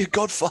 I'm your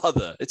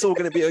godfather. It's all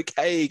going to be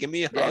okay. Give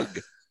me a hug.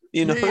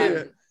 You know?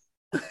 Yeah.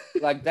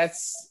 Like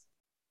this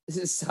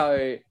is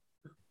so,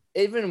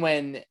 even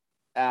when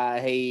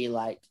he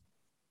like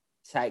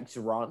takes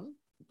Ron,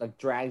 like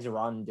drags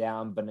Ron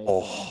down beneath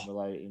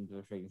below into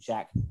the freaking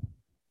shack,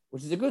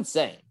 which is a good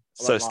scene.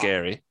 So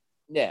scary.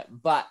 Yeah,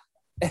 but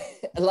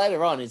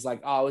later on, he's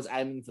like, oh, I was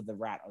aiming for the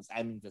rat. I was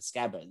aiming for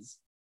Scabbers.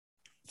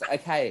 So,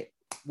 okay,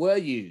 were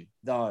you,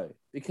 though?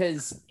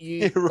 Because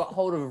you got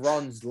hold of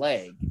Ron's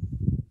leg,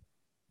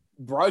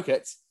 broke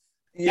it,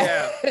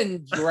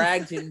 and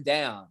dragged him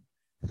down.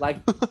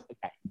 Like,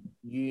 okay,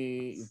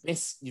 you've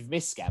missed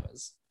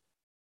Scabbers,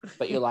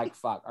 but you're like,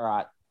 fuck, all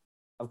right,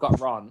 I've got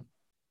Ron.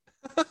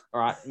 All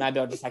right, maybe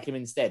I'll just hack him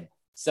instead.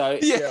 So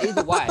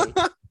either way,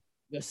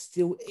 you're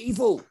still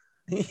evil.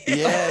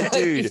 Yeah,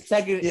 dude. Just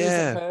taking an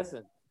innocent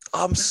person.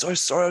 I'm so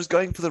sorry. I was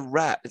going for the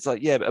rat. It's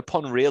like, yeah, but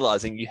upon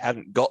realizing you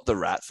hadn't got the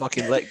rat,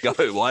 fucking let go.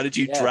 Why did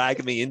you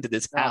drag me into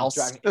this house?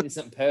 Drag an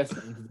innocent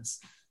person into this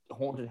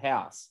haunted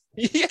house.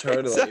 Yeah,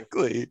 totally.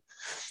 Exactly.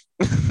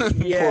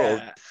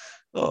 Yeah.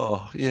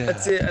 Oh, yeah.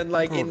 That's it. And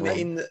like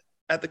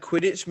at the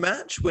Quidditch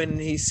match when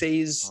he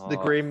sees the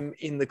Grim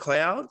in the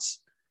clouds.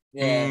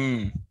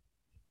 Yeah.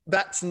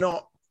 That's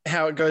not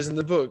how it goes in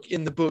the book.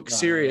 In the book,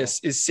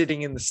 Sirius is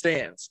sitting in the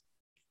stands.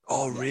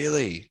 Oh,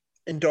 really?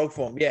 In dog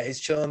form. Yeah, he's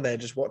chilling there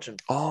just watching.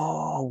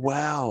 Oh,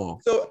 wow.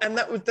 So, and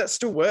that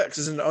still works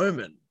as an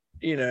omen,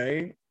 you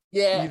know?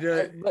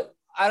 Yeah, but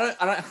I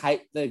don't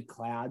hate the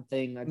cloud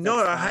thing. Like,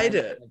 no, I hate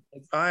it.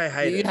 I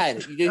hate it. You hate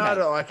it. You do. No, I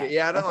don't like it.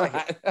 Yeah, I don't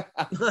like it.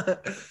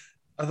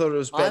 I thought it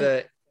was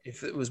better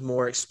if it was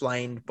more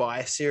explained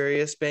by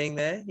Sirius being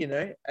there, you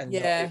know? And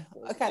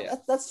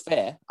that's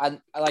fair.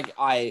 I'm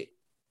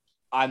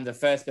the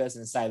first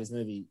person to say this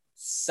movie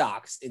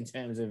sucks in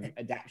terms of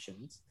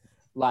adaptations.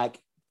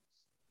 Like,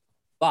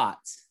 but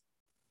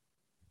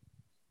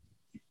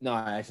no,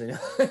 actually,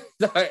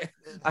 no.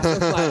 I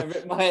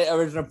thought my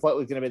original point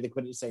was going to be the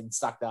Quidditch scene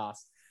sucked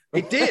ass.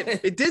 It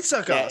did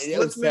suck ass.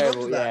 Let's move on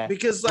to that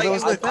because like there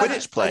was no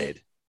Quidditch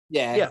played.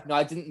 Yeah, no,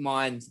 I didn't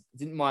mind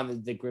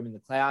the Grim in the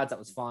clouds. That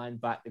was fine,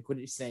 but the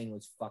Quidditch scene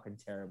was fucking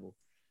terrible.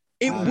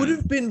 It would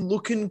have been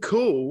looking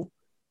cool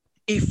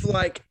if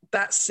like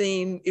that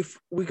scene, if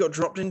we got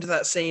dropped into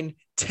that scene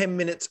 10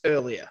 minutes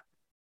earlier.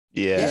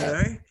 Yeah. You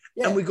know?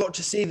 Yeah. And we got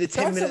to see the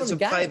 10 minutes of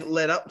play that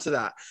led up to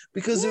that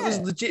because it was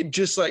legit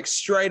just like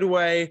straight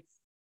away,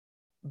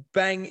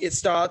 bang, it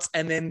starts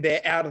and then they're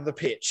out of the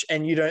pitch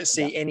and you don't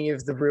see any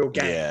of the real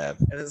game. Yeah,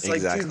 and it's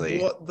like,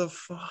 dude, what the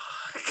fuck?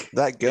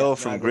 That girl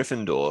from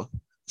Gryffindor,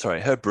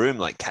 her broom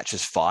like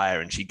catches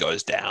fire and she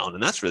goes down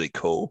and that's really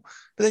cool.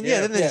 But then,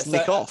 then they just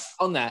nick off.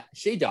 On that,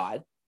 she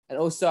died. And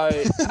also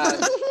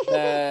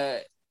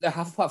the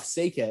Hufflepuff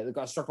Seeker that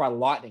got struck by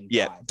lightning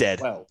died.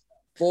 Dead. Well,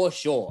 for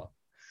sure.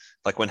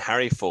 Like when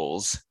Harry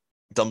falls,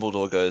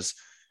 Dumbledore goes,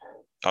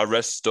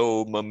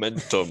 "Arresto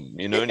momentum,"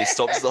 you know, and he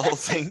stops the whole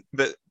thing.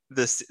 But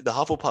the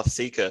Hufflepuff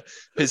Seeker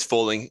who's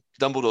falling,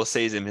 Dumbledore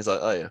sees him. He's like,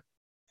 "Oh yeah."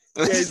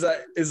 He's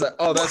like,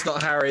 "Oh, that's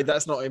not Harry.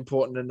 That's not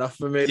important enough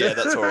for me." Yeah,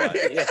 that's all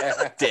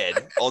right.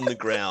 Dead on the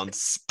ground,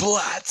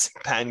 splat,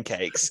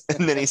 pancakes,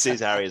 and then he sees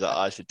Harry. He's like,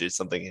 "I should do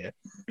something here."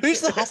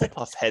 Who's the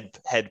Hufflepuff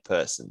head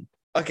person?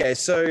 Okay,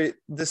 so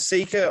the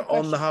Seeker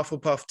on the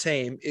Hufflepuff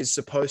team is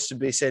supposed to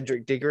be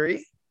Cedric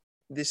Diggory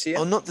this year.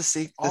 Oh, not the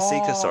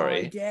Seeker.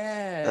 Sorry.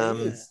 Yeah.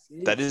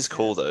 That is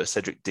cool though,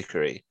 Cedric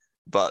Diggory.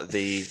 But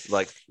the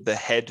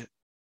head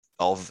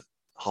of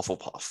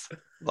Hufflepuff,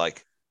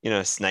 like, you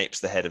know, Snape's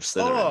the head of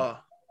Slytherin. Oh,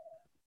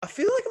 I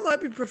feel like it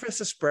might be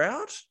Professor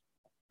Sprout.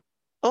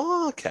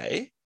 Oh,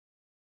 okay.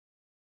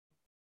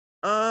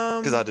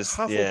 Because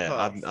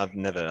I've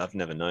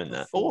never known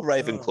that, or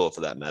Ravenclaw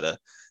for that matter.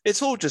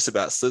 It's all just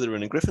about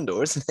Slytherin and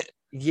Gryffindor, isn't it?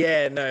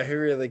 Yeah, no, who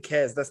really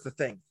cares? That's the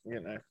thing,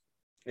 you know.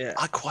 Yeah,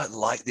 I quite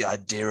like the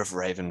idea of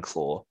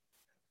Ravenclaw.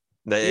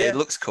 It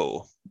looks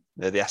cool.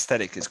 The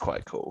aesthetic is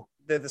quite cool.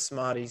 They're the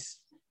smarties.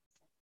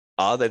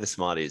 Are they the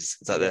smarties?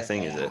 Is that their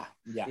thing? Is it?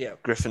 Yeah.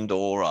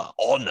 Gryffindor are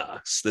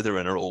honor.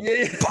 Slytherin are all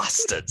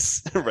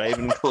bastards.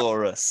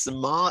 Ravenclaw are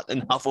smart,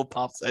 and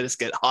Hufflepuff they just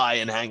get high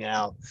and hang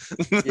out.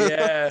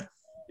 Yeah,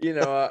 you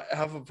know,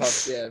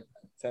 Hufflepuff. Yeah,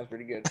 sounds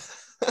pretty good.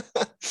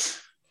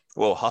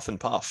 Well, Huff and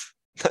Puff.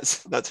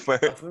 That's where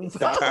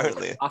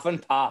apparently Huff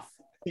and Puff.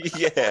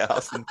 Yeah,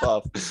 Huff and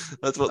Puff.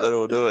 That's what they're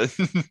all doing.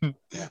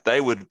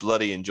 They would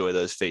bloody enjoy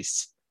those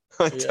feasts.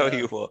 I tell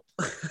you what.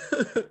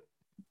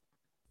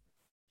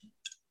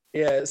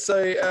 Yeah,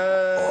 so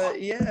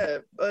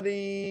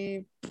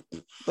buddy,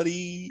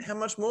 how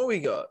much more we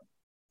got?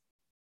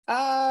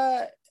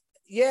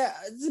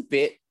 It's a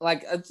bit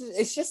like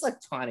it's just like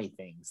tiny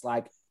things.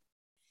 Like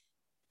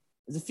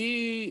there's a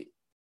few,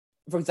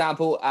 for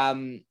example,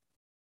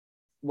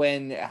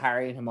 when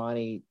Harry and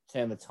Hermione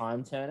turn the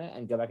time turner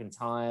and go back in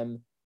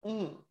time.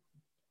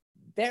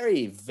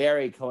 Very,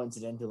 very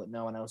coincidental that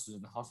no one else was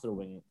in the hospital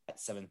wing at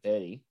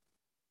 7:30.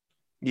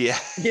 Yeah.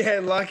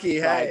 Yeah, lucky,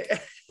 hey.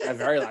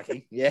 Very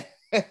lucky. Yeah.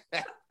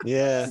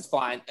 Yeah. It's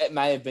fine. It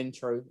may have been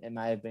true. It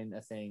may have been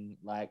a thing.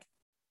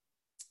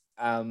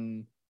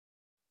 And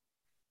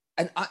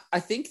I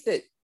think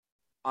that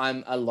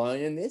I'm alone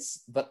in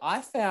this, but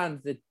I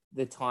found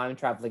the time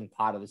traveling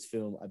part of this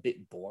film a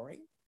bit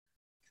boring.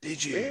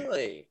 Did you?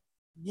 Really?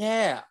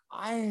 Yeah.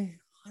 I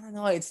don't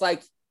know. It's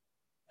like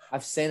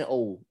I've seen it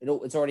all.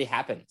 It's already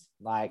happened.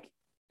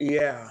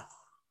 Yeah.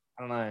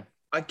 I don't know.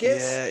 I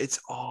guess.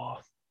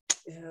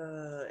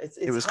 Yeah,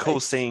 it was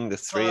cool seeing the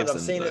three of them.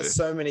 I've seen it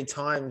so many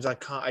times. I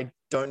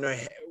don't know.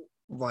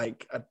 I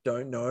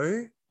don't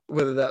know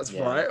whether that's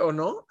right or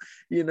not.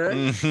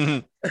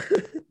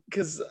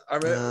 Because I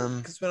remember,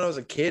 because when I was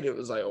a kid, it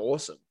was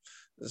awesome.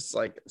 It's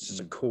just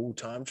a cool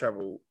time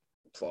travel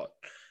plot.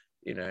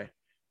 But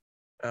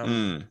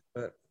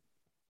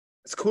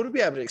it's cool to be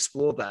able to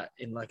explore that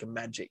in a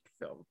magic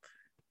film.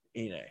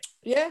 Yeah.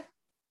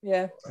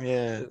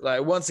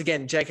 Once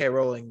again, J.K.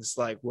 Rowling's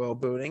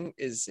world building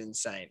is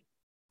insane.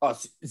 Oh,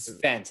 it's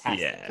fantastic.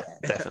 Yeah,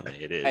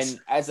 definitely it is.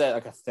 And as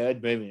a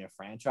third movie in a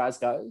franchise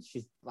goes,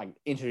 she's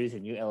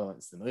introducing new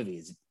elements to the movie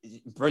is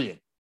brilliant.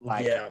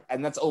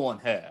 And that's all on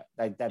her.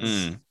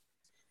 That's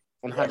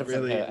 100%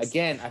 really her. is.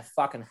 Again, I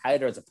fucking hate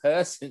her as a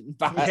person,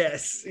 but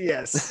yes,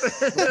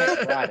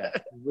 great writer,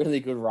 really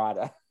good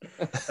writer.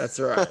 That's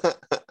right.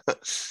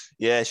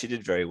 Yeah, she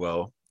did very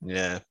well.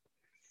 Yeah,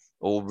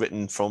 all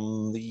written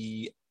from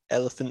the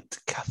Elephant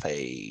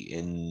Cafe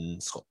in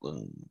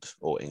Scotland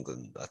or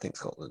England. I think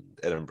Scotland,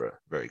 Edinburgh.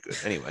 Very good.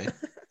 Anyway,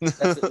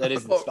 that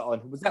is in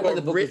Scotland. Was that where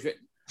the book was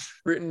written?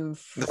 Written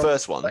the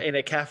first one in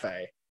a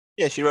cafe.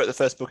 Yeah, she wrote the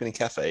first book in a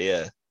cafe.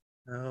 Yeah.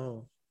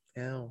 Oh,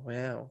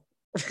 wow.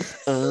 She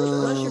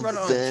wrote it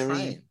on a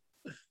train.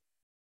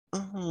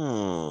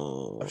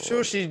 Oh, I'm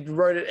sure she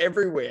wrote it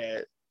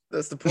everywhere.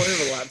 That's the point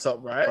of a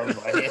laptop, right?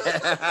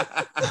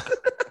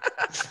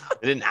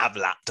 They didn't have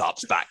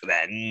laptops back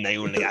then. They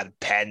only had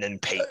pen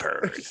and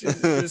paper.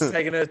 She's just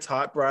taking her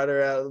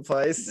typewriter out of the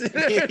place.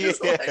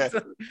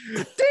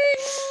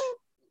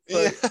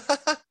 Ding!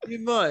 You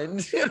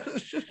mind?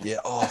 Yeah.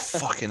 Oh,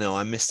 fucking hell.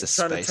 I missed a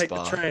Trying space to take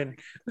bar. the train.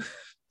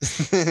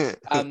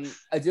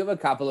 I do have a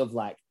couple of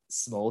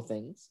small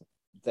things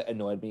that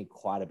annoyed me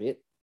quite a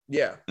bit.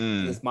 Yeah.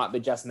 This might be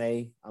just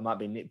me. I might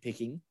be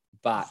nitpicking,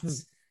 but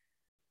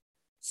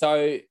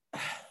so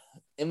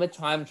in the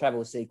time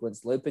travel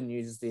sequence, Lupin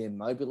uses the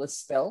Immobilus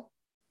spell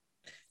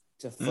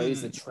to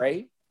freeze the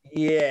tree.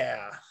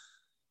 Yeah.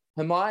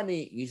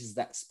 Hermione uses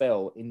that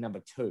spell in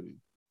number 2,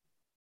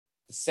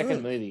 the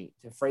second movie,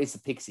 to freeze the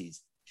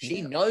pixies.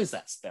 She knows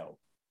that spell.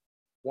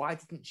 Why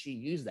didn't she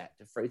use that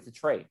to freeze the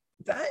tree?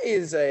 That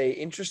is a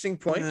interesting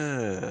point.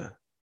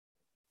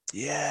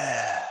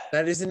 Yeah.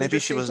 That is an Maybe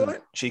interesting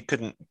point. She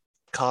couldn't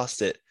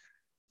cast it,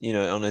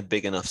 on a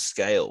big enough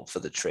scale for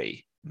the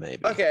tree.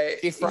 Maybe. Okay.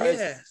 She froze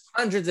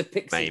hundreds of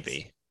pixies.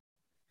 Maybe.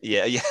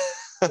 Yeah.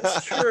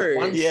 That's true.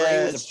 One tree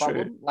was a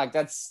problem. True.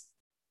 That's.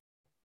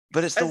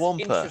 But it's the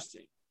Wampa.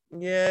 Interesting.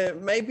 Yeah,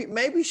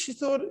 maybe she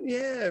thought,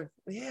 who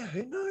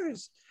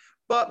knows?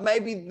 But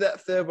maybe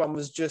that third one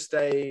was just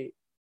this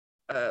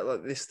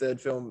third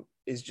film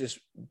is just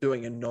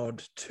doing a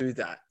nod to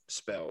that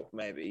spell,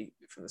 maybe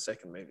from the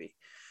second movie.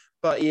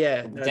 But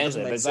yeah, it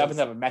opens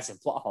up a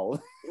massive plot hole.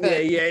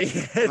 Yeah.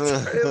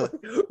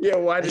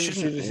 Why didn't she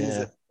just use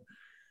it?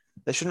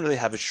 They shouldn't really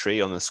have a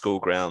tree on the school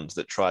grounds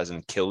that tries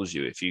and kills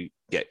you if you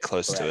get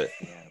close to it.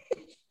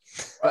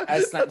 But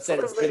as Snap said,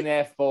 it's been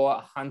there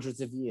for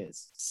hundreds of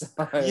years. So.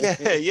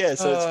 Yeah,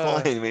 so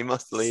it's fine. We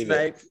must leave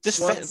Snape, it.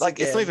 Just it's not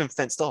even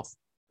fenced off.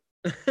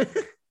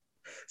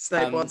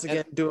 Snape once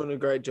again doing a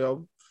great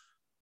job.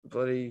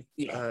 Bloody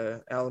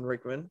Alan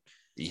Rickman.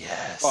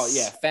 Yes. Oh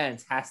yeah,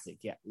 fantastic.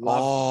 Yeah.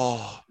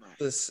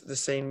 The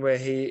scene where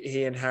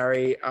he and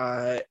Harry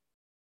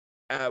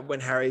when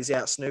Harry's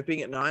out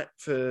snooping at night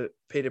for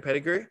Peter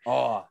Pettigrew.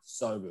 Oh,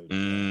 so good.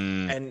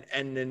 And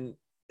then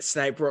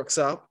Snape rocks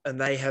up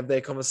and they have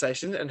their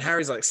conversation and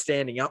Harry's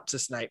standing up to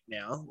Snape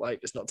now,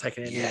 just not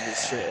taking any of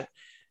this shit.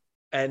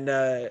 And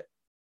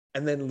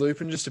then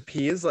Lupin just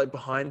appears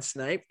behind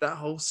Snape. That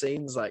whole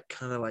scene's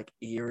kind of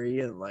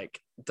eerie and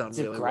done it's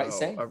really a great well.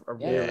 Scene. I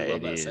really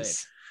love that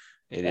scene.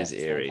 It is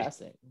eerie.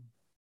 Fantastic.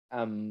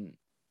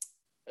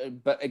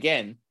 But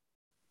again,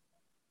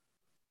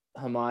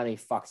 Hermione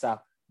fucks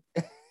up.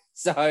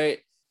 So,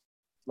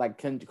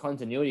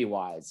 continuity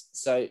wise,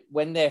 so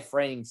when they're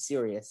freeing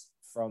Sirius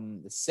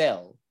from the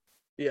cell,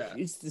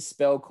 use the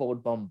spell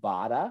called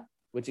Bombarda,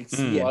 which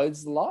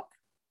explodes the lock.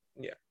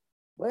 Yeah.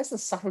 Where's the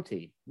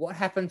subtlety? What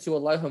happened to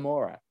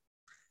Alohomora?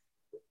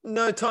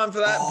 No time for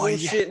that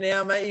bullshit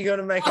now, mate. You got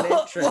to make an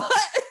entrance. What?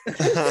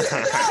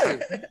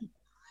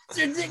 It's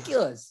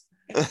ridiculous.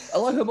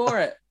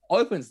 Alohomora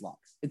opens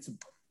locks. It's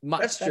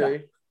much That's better.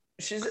 true.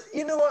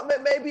 you know what?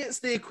 Maybe it's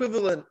the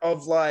equivalent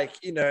of like,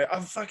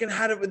 I've fucking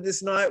had it with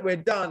this night. We're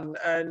done,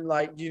 and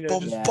like,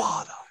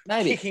 just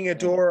kicking a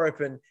door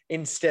open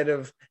instead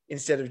of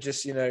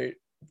just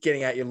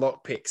getting out your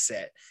lockpick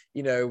set.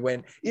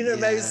 When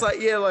maybe it's like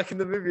like in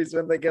the movies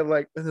when they're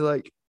like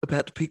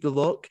about to pick the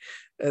lock,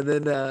 and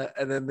then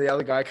the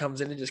other guy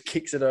comes in and just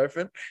kicks it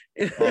open.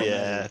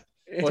 Yeah.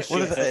 What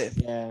if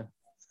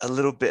a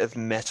little bit of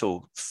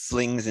metal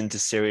flings into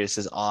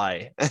Sirius's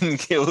eye and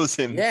kills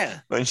him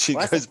when she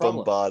goes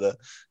Bombarda.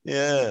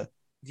 Yeah.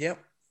 Yep.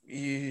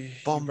 You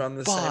run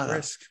the same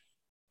risk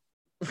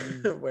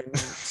when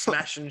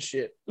smashing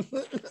shit.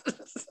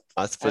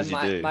 I suppose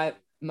you do.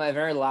 My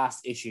very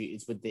last issue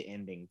is with the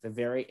ending. The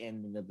very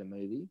ending of the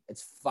movie.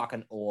 It's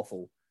fucking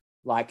awful.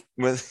 Like,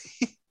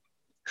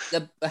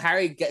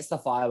 Harry gets the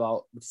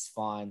firebolt, which is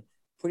fine.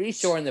 Pretty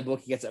sure in the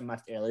book he gets it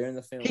much earlier in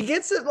the film. He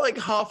gets it like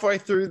halfway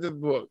through the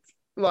book.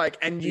 Like,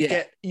 and you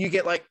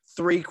get like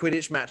 3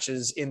 Quidditch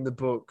matches in the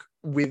book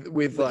with the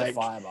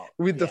firebolt.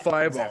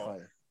 Exactly.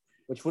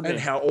 Which would be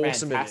how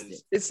awesome it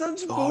is. It's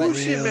such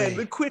bullshit, man.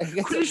 The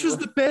Quidditch was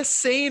the best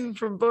scene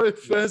from both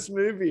first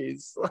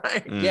movies.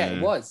 Like,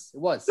 it was.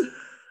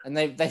 And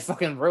they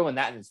fucking ruined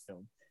that in this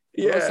film.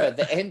 Yeah. Also,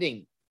 the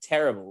ending,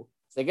 terrible.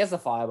 So he gets the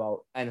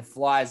firebolt and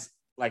flies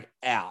like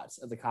out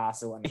of the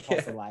castle and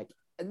across the lake.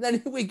 And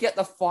then we get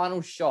the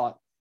final shot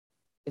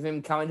of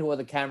him coming toward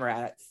the camera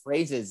and it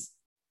freezes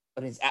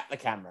when he's at the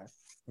camera.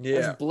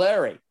 Yeah. It's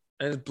blurry.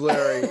 Yeah,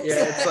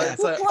 it's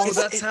like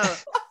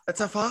that's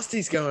how fast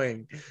he's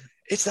going.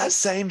 It's that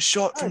same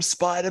shot from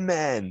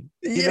Spider-Man.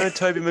 You know,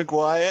 Tobey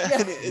Maguire?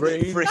 Yeah. And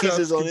it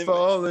freezes on him.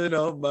 Falling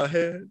on my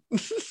head.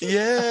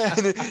 Yeah.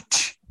 And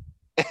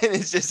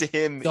it's just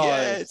him. So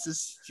it's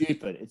just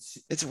stupid.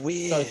 It's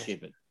weird. So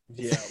stupid.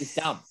 Yeah. It's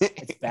dumb.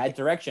 It's bad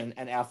direction,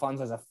 and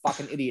Alfonso's a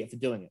fucking idiot for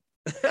doing it.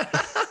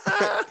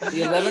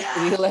 The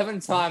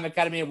 11th-time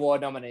Academy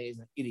Award nominee is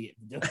an idiot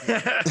for doing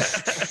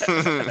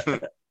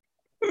it.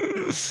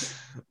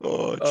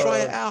 Try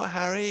it out,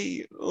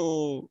 Harry.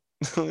 I'm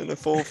gonna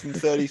fall from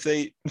 30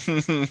 feet.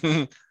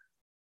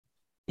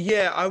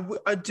 Yeah,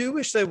 I do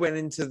wish they went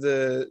into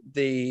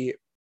the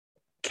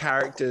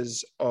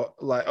characters, to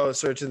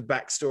the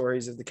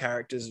backstories of the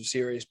characters of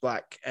Sirius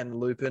Black and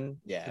Lupin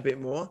a bit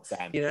more.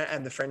 Same.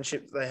 And the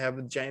friendship that they have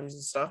with James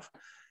and stuff.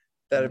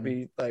 That'd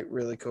be like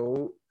really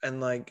cool.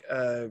 And like,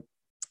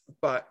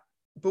 but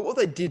what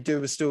they did do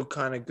was still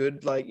kind of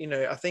good. Like,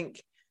 I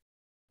think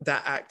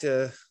that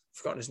actor, I've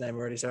forgotten his name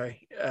already.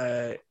 Sorry.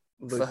 For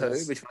who?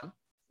 Which one?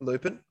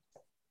 Lupin.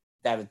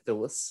 David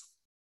Thewlis.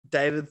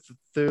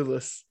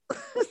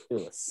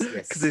 Yes.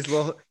 Because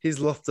he's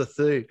lost a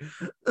Thu.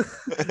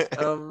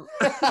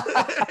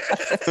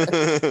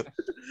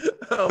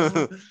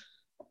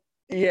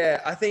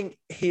 Yeah, I think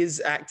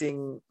his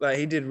acting, like,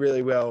 he did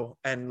really well,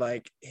 and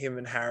like him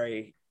and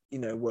Harry,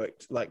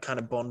 worked, like, kind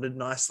of bonded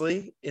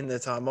nicely in their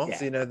time off.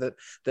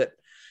 That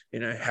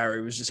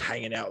Harry was just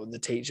hanging out with the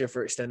teacher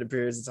for extended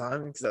periods of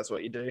time because that's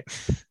what you do.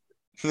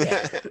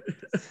 Yeah.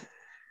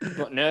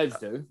 What nerds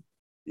do.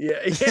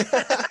 Yeah.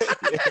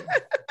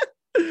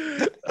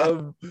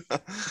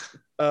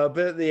 But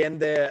at the end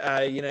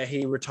there,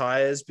 he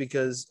retires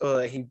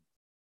he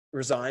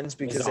resigns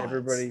because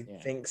everybody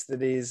thinks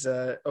that he's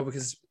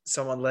because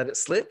someone let it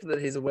slip that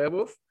he's a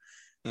werewolf.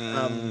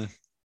 In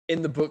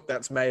the book,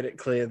 that's made it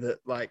clear that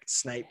like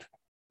Snape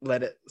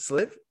let it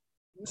slip.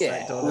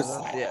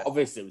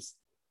 Obviously it was.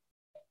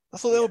 I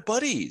thought they were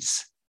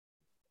buddies.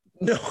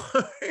 No.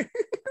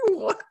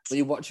 What? Were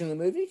you watching the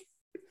movie?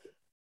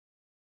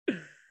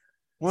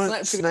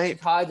 Snape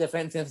entire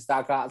defensive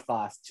Dark Arts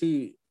class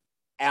to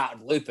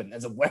out Lupin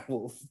as a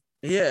werewolf.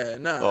 Yeah,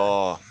 no.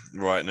 Oh,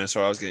 right. No,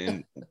 sorry. I was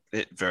getting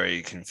it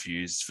very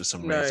confused for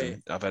some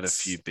reason. I've had a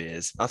few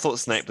beers. I thought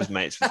Snape was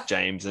mates with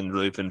James and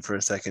Lupin for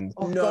a second.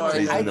 Oh, no,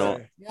 he's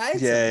not.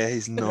 Yeah,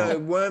 he's not. No,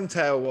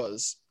 Wormtail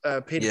was.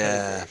 Peter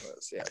Pettigrew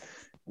was. Yeah.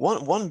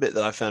 One bit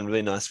that I found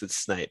really nice with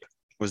Snape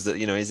was that,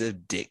 he's a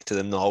dick to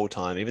them the whole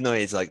time, even though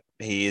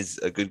he is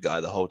a good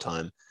guy the whole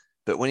time.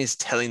 But when he's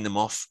telling them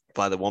off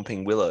by the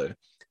Whomping Willow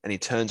and he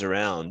turns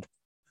around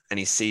and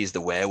he sees the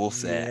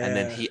werewolf there, and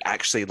then he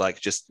actually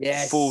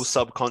full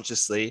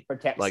subconsciously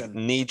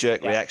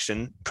knee-jerk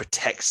reaction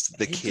protects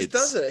the kids. Just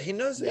does it. He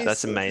knows.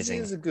 That's amazing.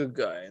 He's a good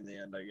guy in the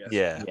end, I guess.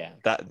 Yeah.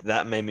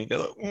 That made me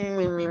go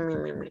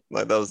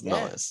like that was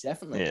nice.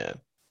 Definitely. Yeah,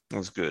 it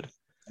was good.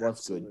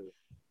 What's good?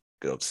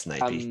 Good old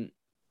Snapey.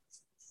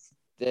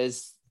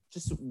 There's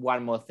just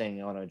one more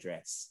thing I want to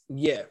address.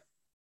 Yeah.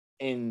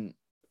 In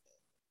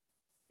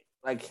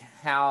like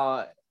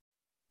how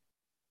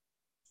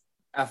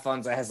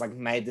Alfonso has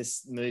made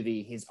this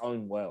movie his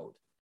own world.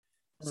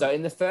 So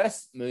in the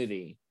first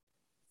movie,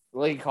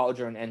 Lee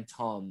Cauldron and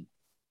Tom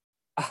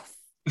are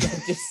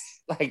just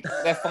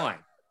they're fine.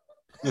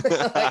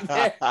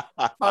 They're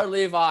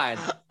totally fine.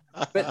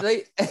 But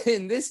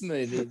in this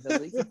movie, the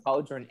Lee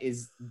Cauldron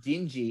is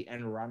dingy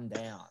and run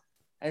down.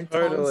 And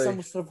Tom's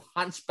some sort of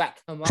hunchback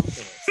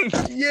homunculus.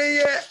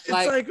 Yeah.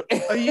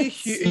 It's are you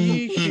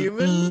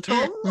human,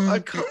 Tom? I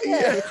can't.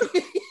 Yeah.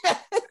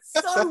 It's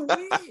so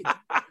weird.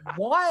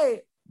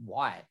 Why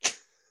Why?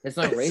 There's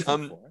no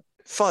reason for it.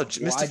 Fudge,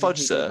 Why Mr. did Fudge,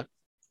 he sir,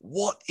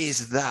 what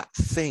is that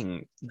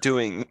thing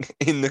doing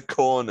in the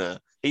corner?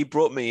 He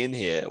brought me in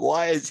here.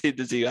 Why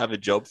does he have a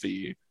job for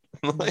you?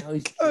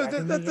 Like, no,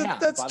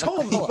 that's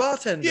Tom, the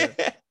bartender.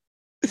 Yeah.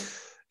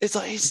 It's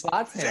like he's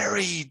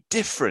very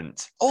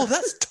different. Oh,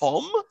 that's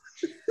Tom?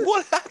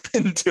 What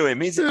happened to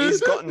him? He's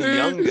gotten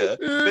younger.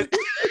 But...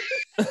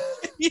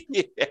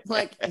 yeah.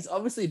 Like, he's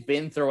obviously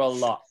been through a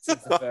lot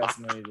since the first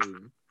movie.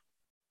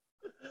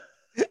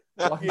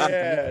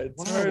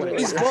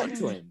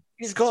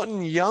 He's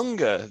gotten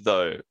younger,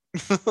 though.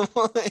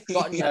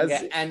 Gotten younger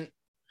and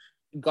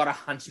got a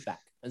hunchback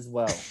as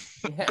well.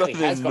 Got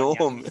an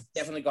enormous. He's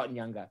definitely gotten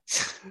younger.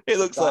 He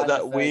looks like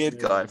that weird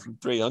guy from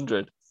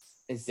 300.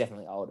 He's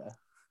definitely older.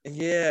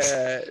 Yeah,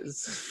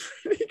 it's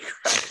pretty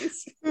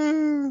crazy.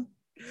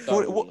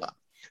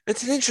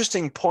 It's an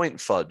interesting point,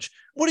 Fudge.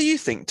 What do you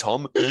think,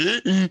 Tom?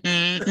 Like,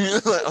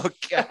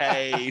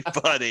 okay,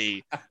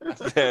 buddy.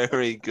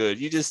 Very good.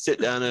 You just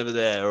sit down over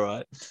there, all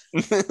right?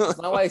 There's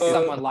no way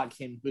someone like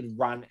him could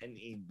run an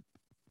inn.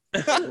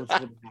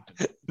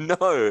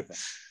 No.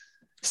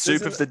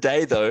 Soup of the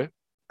day, though.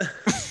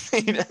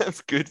 He'd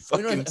have good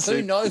fucking soup.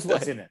 Who knows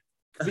what's in it?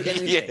 Could be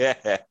anything.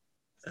 Yeah.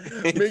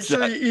 Make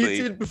sure you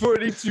eat it before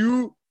it eats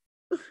you.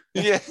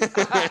 Yeah.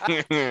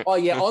 Oh,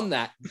 yeah, on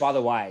that, by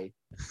the way,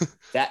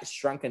 that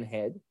shrunken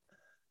head,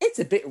 it's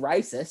a bit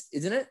racist,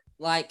 isn't it?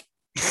 Like,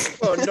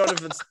 well, not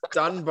if it's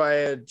done by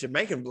a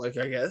Jamaican bloke,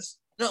 I guess.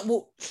 No,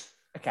 well,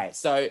 okay,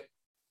 so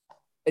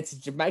it's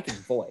a Jamaican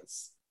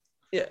voice,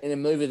 yeah, in a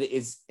movie that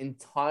is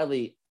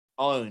entirely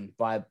owned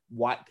by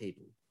white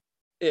people.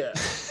 Yeah,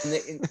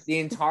 and the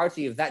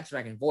entirety of that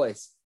Jamaican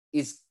voice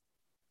is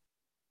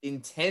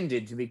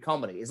intended to be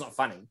comedy. It's not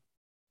funny,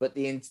 but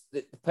the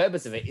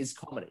purpose of it is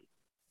comedy.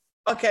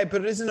 Okay,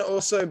 but isn't it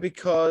also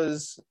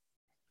because,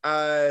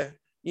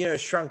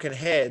 shrunken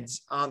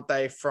heads, aren't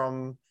they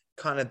from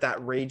kind of that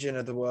region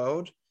of the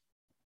world?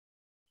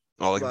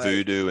 Oh, like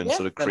voodoo and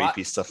sort of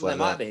creepy stuff like that.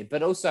 They might be,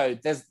 but also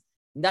there's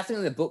nothing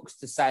in the books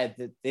to say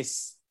that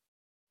this.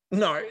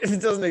 No,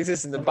 it doesn't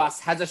exist in the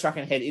bus has a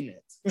shrunken head in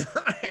it.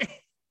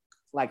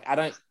 Like, I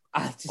just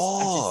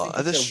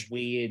think it's a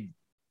weird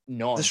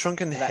nod. The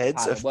shrunken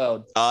heads of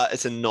world.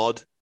 It's a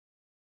nod.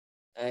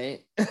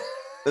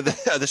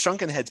 The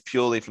shrunken heads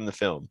purely from the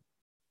film.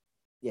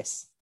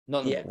 Yes.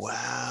 Not yet.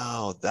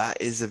 Wow,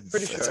 that is a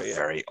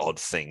very odd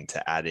thing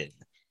to add in.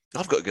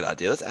 I've got a good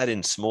idea. Let's add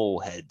in small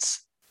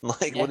heads.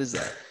 Like, what is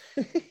that?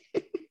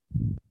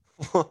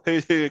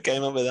 Who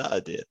came up with that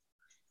idea?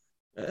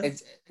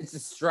 It's a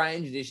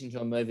strange addition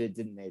to a movie that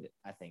didn't need it,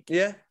 I think.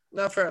 Yeah.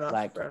 No, fair enough.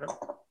 Fair enough.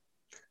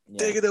 Yeah.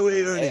 Take it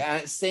away, Ernie.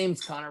 And it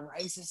seems kind of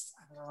racist.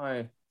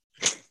 I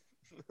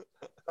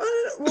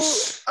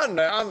don't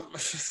know.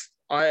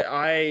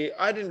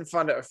 I didn't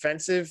find it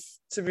offensive,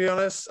 to be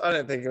honest. I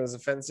don't think it was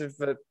offensive,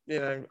 but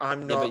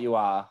I'm not. Yeah, but you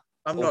are.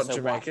 I'm not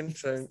Jamaican,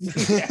 so.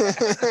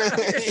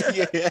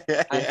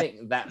 I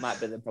think that might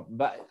be the problem.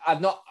 But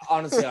I've not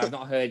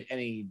heard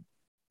any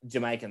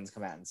Jamaicans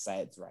come out and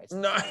say it's racist.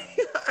 No.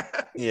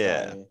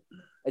 Yeah. So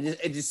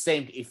it just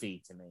seemed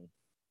iffy to me.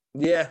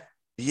 Yeah.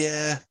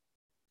 Yeah.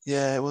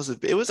 Yeah, it was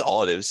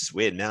odd. It was just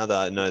weird. Now that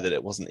I know that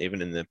it wasn't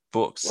even in the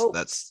books,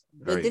 that's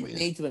very weird. They didn't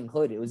need to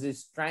include it. It was a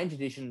strange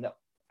addition that,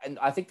 and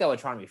I think they were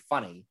trying to be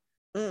funny.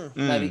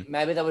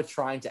 Maybe they were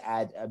trying to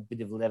add a bit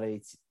of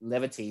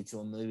levity to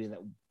a movie that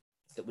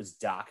was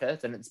darker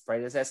than its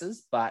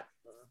predecessors, but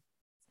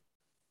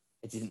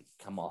it didn't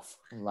come off.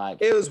 Like,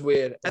 it was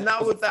weird. And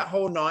that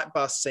whole night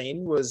bus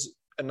scene was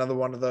another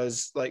one of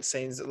those like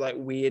scenes that like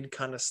weird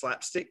kind of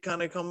slapstick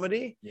kind of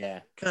comedy. Yeah.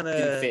 Kind of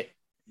didn't fit.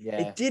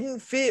 Yeah. It didn't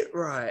fit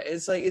right.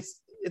 It's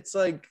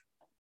like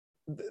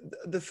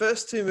the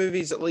first two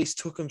movies at least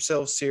took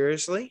themselves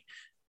seriously.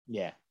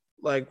 Yeah.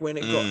 Like when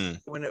it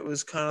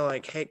was kind of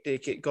like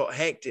hectic, it got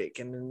hectic,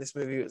 and then this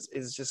movie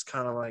is just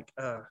kind of like,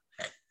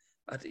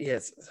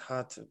 it's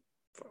hard to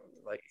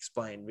like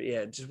explain, but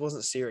yeah, it just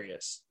wasn't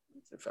serious.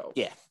 It felt.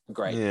 Yeah,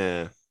 great.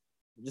 Yeah,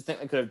 I just think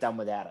they could have done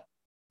without it.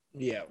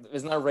 Yeah,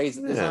 there's no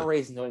reason. There's no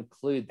reason to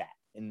include that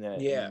in the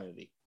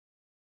movie.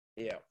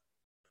 Yeah,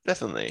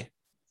 definitely.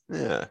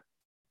 Yeah.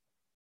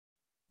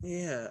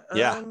 Yeah.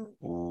 Yeah.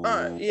 All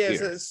right.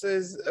 Yeah. So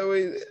is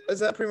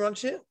that pretty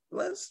much it,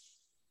 Les?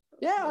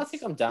 Yeah, I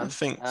think I'm done. I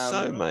think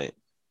so, mate.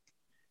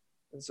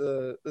 There's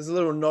a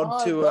little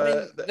nod to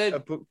a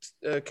book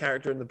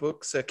character in the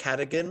book, Sir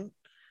Cadogan,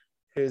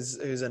 who's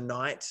a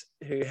knight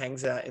who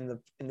hangs out in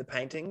the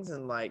paintings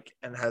and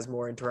has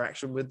more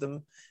interaction with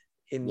them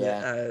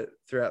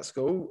throughout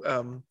school.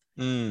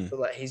 But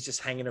like he's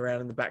just hanging around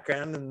in the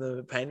background in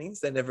the paintings.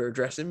 They never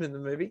address him in the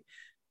movie.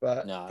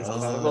 But no,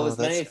 there's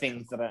many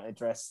things that don't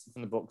address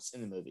from the books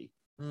in the movie.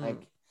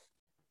 Like,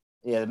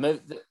 yeah,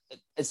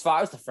 as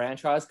far as the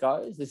franchise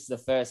goes, this is the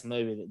first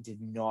movie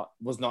that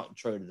was not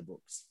true to the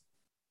books.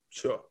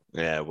 Sure.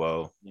 Yeah.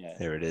 Well. Yeah.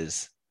 Here it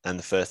is, and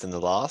the first and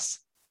the last.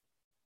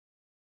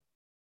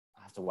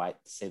 I have to wait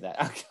to see that.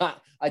 I can't.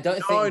 I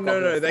don't think.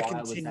 No. They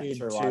continued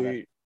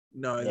to.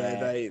 No,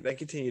 they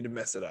continue to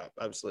mess it up.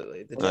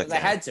 Absolutely. They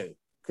had to,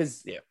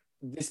 because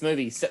this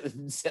movie set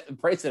the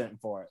precedent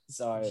for it.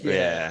 So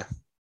Yeah.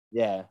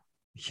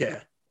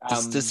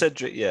 Does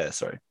Cedric? Yeah,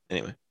 sorry.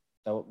 Anyway,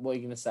 so what are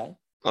you gonna say?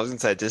 I was gonna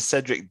say, does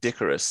Cedric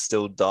Dickerus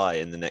still die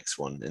in the next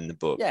one in the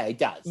book? Yeah, he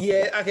does.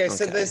 Yeah. Okay.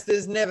 So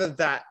there's never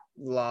that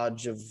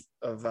large of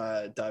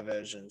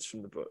diversions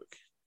from the book.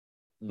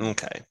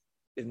 Okay.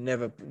 It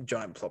never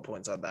giant plot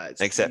points like that.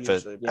 It's except for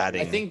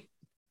adding. I think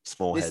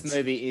small this heads.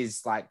 movie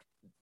is like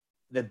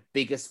the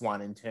biggest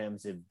one in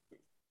terms of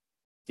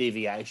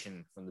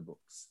deviation from the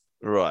books.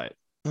 Right.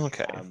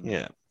 Okay.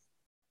 Yeah.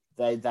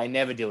 They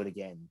never do it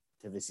again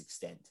to this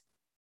extent.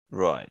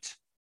 Right.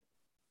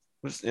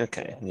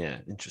 Okay. Yeah.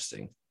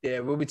 Interesting. Yeah,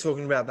 we'll be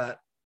talking about that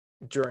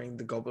during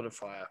the Goblet of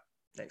Fire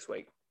next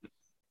week.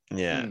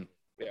 Yeah.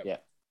 Yeah.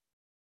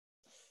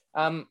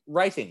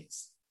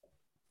 Ratings.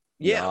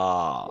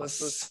 Yeah.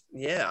 Yes.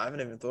 I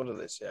haven't even thought of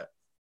this yet.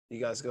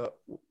 You guys got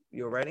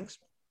your ratings?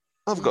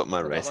 I've got my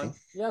rating.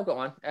 I've got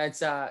one.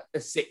 It's a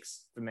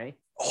 6 for me.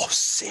 Oh,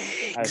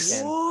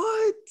 6.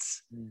 What?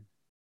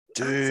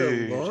 Dude. That's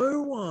a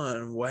low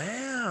one.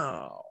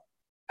 Wow.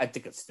 I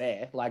think it's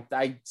fair. Like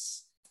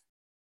it's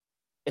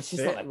just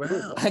fair, not that wow.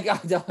 good. Like I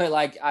don't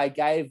like. I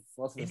gave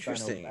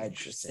Philosopher's Stone a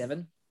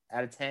 7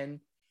 out of 10.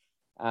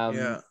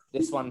 Yeah.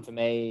 This one for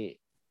me,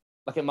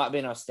 like it might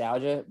be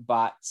nostalgia,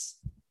 but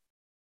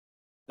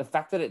the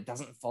fact that it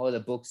doesn't follow the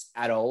books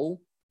at all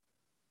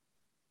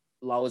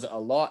lowers it a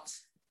lot.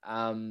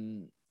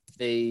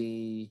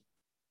 The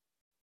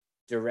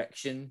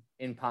direction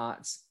in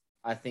parts,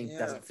 I think,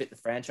 doesn't fit the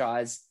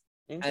franchise,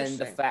 and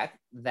the fact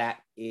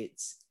that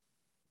it's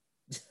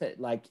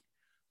like,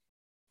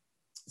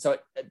 so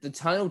the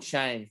tonal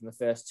change from the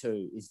first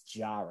two is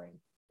jarring.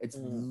 It's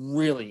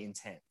really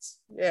intense.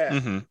 Yeah.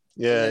 Mm-hmm.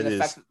 Yeah, and it the is.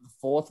 fact that the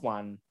fourth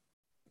one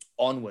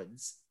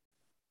onwards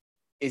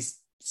is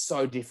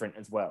so different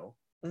as well.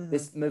 Mm-hmm.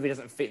 This movie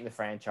doesn't fit in the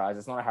franchise.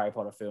 It's not a Harry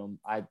Potter film.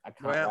 I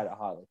can't rate it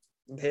highly.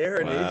 There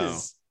it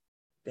is.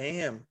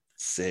 Damn.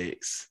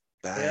 6.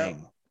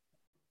 Bang.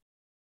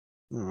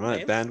 Yep. All right.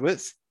 Him?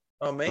 Bandwidth.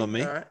 Oh, me? On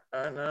me? All right.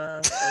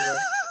 No.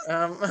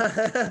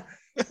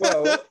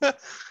 Well,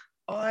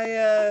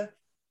 I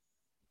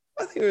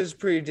think it was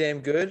pretty damn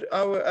good.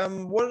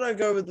 What did I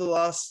go with the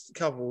last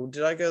couple?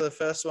 Did I go the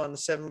first one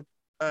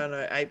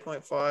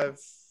 8.5?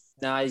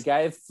 No, you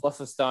gave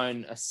Philosopher's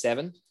Stone a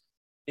 7.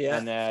 Yeah.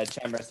 And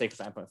Chamber of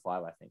Secrets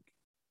 8.5, I think.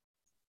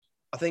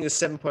 I think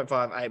it's 7.5,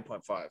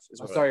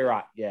 8.5. Sorry, you're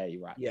right. Yeah,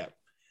 you're right. Yeah.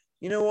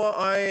 You know what?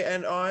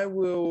 I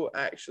will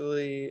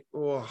actually.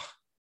 Oh,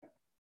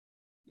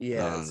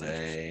 yeah. That's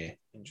interesting.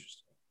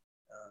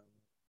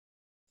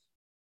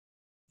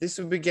 This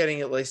would be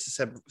getting at least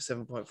a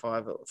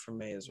 7.5 from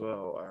me as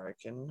well, I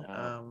reckon.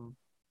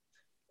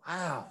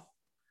 Wow.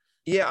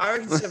 Yeah, I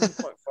reckon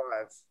 7.5.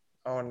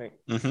 I want to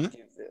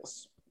give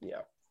this.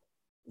 Yeah.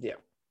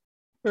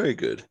 Very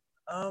good.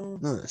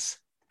 Nice.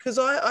 Because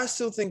I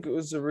still think it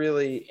was a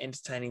really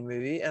entertaining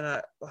movie, and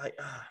I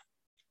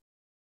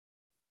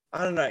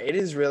don't know. It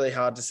is really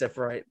hard to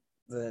separate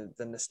the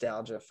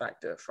nostalgia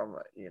factor from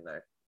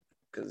it,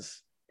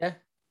 because but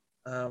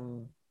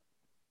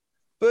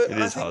it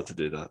is hard to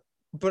do that.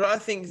 But I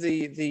think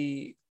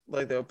the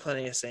there were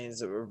plenty of scenes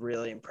that were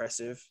really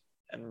impressive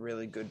and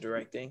really good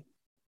directing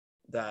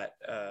that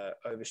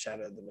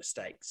overshadowed the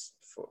mistakes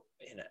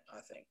in it,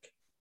 I think.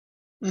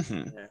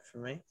 Mm-hmm. For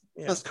me.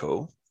 Yeah. That's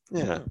cool.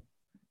 Yeah.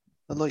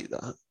 I like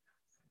that.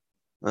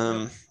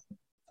 I'll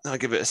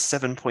give it a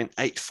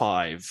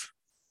 7.85.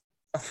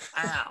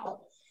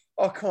 Ow.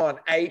 Oh, come on.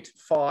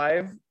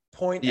 8.5.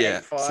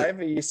 Yeah.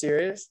 Are you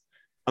serious?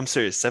 I'm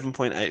serious.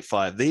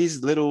 7.85.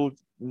 These little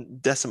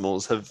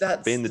decimals have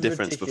been the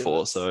difference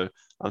before, so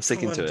I'm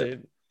sticking to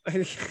it.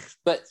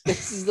 But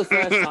this is the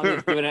first time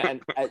you've given it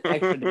an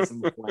extra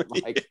decimal point.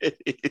 Like.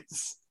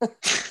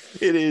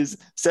 It is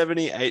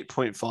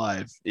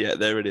 78.5. Yeah,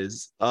 there it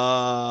is.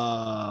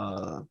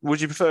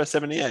 Would you prefer a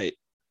 78?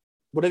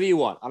 Whatever you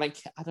want. I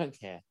don't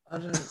care.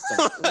 Well,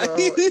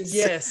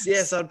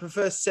 yes, I'd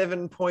prefer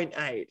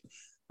 7.8.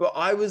 But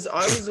I was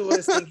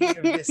always thinking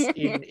of this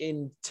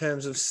in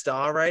terms of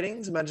star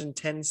ratings. Imagine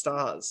 10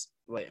 stars,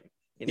 Liam.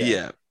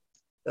 Yeah.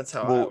 That's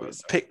how I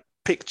always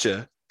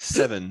picture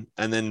 7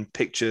 and then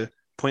picture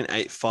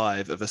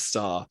 0.85 of a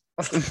star.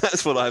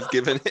 That's what I've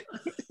given it.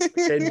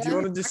 Okay, do you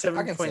want to do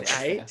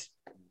 7.8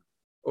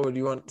 or do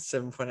you want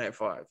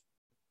 7.85?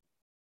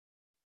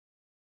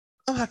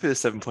 I'm happy with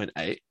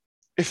 7.8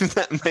 if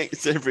that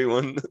makes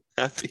everyone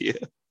happier.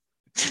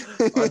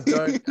 I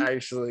don't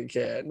actually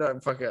care. No,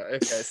 fuck it.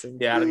 Okay, so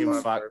I don't give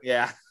a fuck.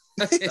 Yeah.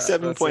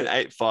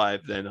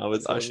 7.85 then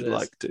I should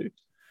like to.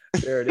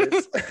 There it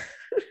is.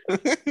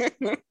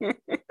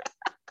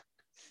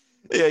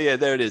 Yeah,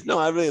 there it is. No,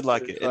 I really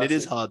like it. And it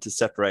is hard to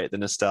separate the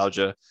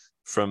nostalgia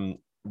from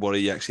what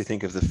you actually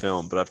think of the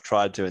film, but I've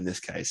tried to in this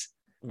case.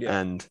 Yeah.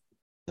 And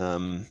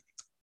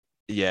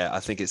I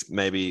think it's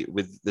maybe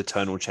with the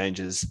tonal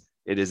changes,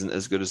 it isn't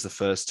as good as the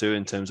first two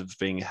in terms of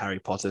being a Harry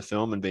Potter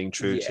film and being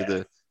true to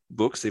the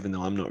books, even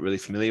though I'm not really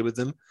familiar with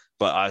them.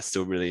 But I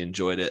still really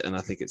enjoyed it, and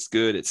I think it's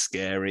good. It's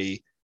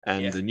scary,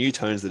 and the new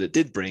tones that it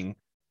did bring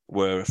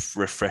were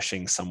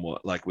refreshing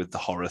somewhat, like with the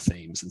horror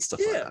themes and stuff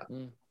like that.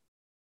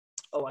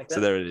 I like that.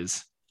 So there it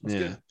is. That's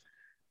good.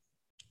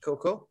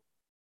 Cool.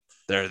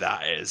 There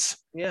that is.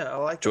 Yeah, I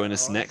like. Join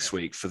us next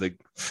week for the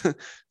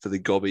for the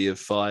Gobby of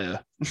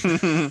Fire.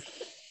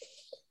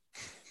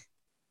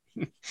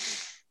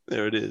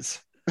 There it is.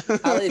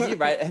 Ali,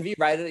 have you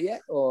rated it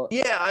yet? Or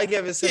yeah, I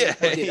gave it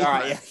 7. Yeah. All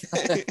right,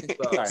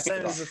 well,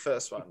 same as the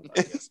first one,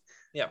 I guess.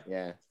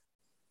 Yeah.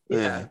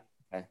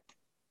 Okay.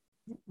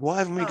 Why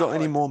haven't we got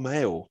any more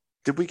mail?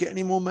 Did we get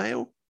any more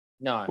mail?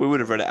 No. We would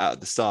have read it out at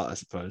the start, I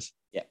suppose.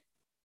 Yeah.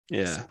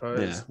 Yeah.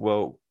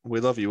 Well, we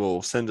love you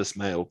all. Send us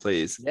mail,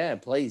 please. Yeah,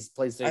 please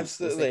do.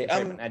 Absolutely.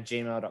 At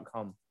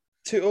gmail.com.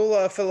 To all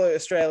our fellow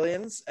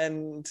Australians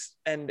and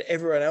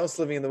everyone else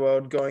living in the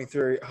world going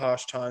through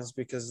harsh times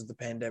because of the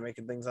pandemic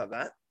and things like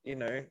that,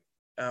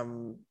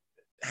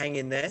 hang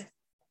in there.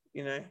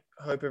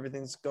 Hope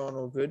everything's going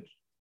all good.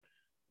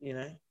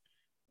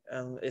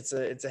 It's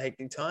a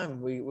hectic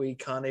time. We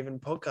can't even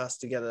podcast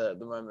together at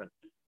the moment.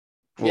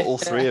 Well, all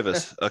three of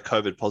us are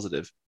COVID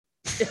positive.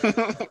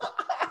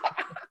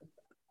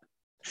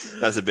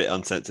 That's a bit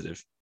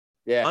unsensitive.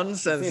 Yeah,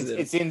 unsensitive.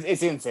 It's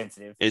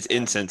insensitive. It's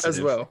insensitive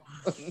as well.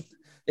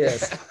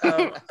 Yes.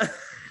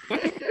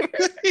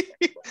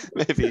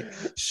 Maybe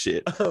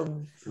shit.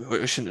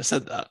 We shouldn't have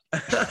said that.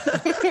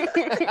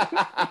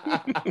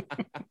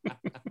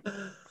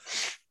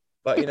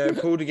 But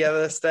pull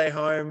together, stay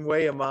home, wear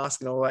your mask,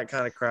 and all that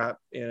kind of crap.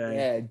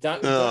 Yeah,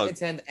 don't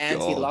attend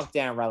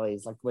anti-lockdown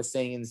rallies like we're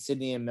seeing in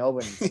Sydney and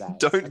Melbourne today.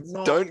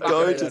 don't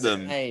go to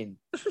them.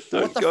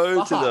 Don't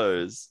go to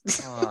those.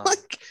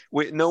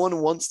 No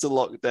one wants to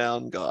lock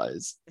down,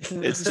 guys.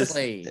 It's just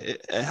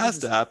it has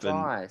to happen.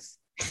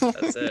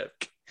 That's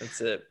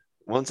it.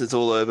 Once it's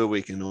all over,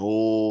 we can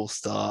all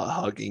start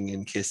hugging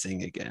and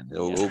kissing again.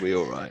 It'll all be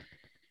all right.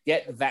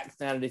 Get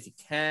vaccinated if you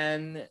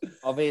can.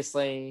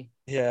 Obviously.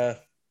 Yeah.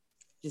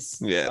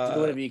 Just do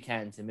whatever you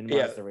can to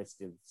minimize the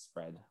risk of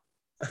spread.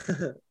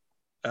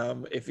 I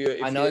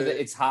know that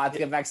it's hard to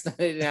get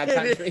vaccinated in our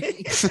country.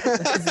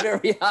 It's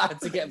very hard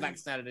to get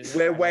vaccinated.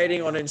 We're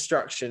waiting on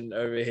instruction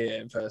over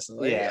here,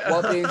 personally. Yeah.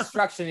 Well, the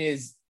instruction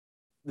is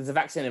there's a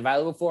vaccine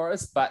available for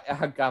us, but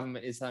our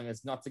government is telling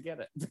us not to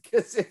get it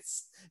because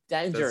it's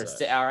dangerous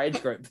to our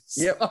age group.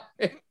 Yep.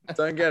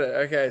 Don't get it.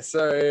 Okay.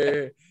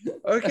 So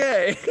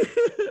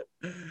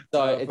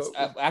it's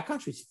our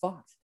country's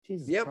fucked.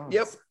 Jesus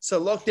Yep.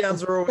 So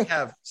lockdowns are all we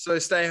have. So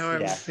stay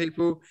home,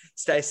 people.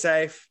 Stay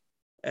safe,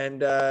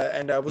 and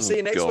we'll see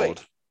you next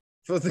week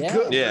for the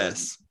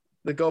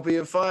the Gobby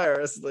of Fire,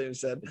 as Liam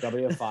said. The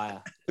Gobby of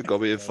Fire. The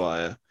Gobby of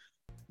Fire.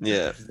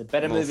 Yeah. The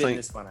better movie than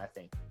this one, I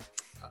think.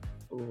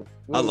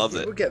 I loved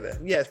it. We'll get there.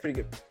 Yeah, it's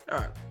pretty good. All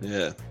right.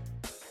 Yeah.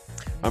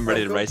 I'm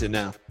ready to rate it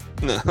now.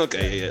 No,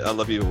 okay. Yeah. I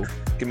love you all.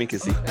 Give me a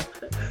kissy.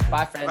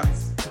 Bye,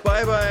 friends.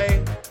 Bye.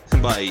 Bye.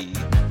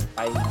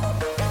 Bye.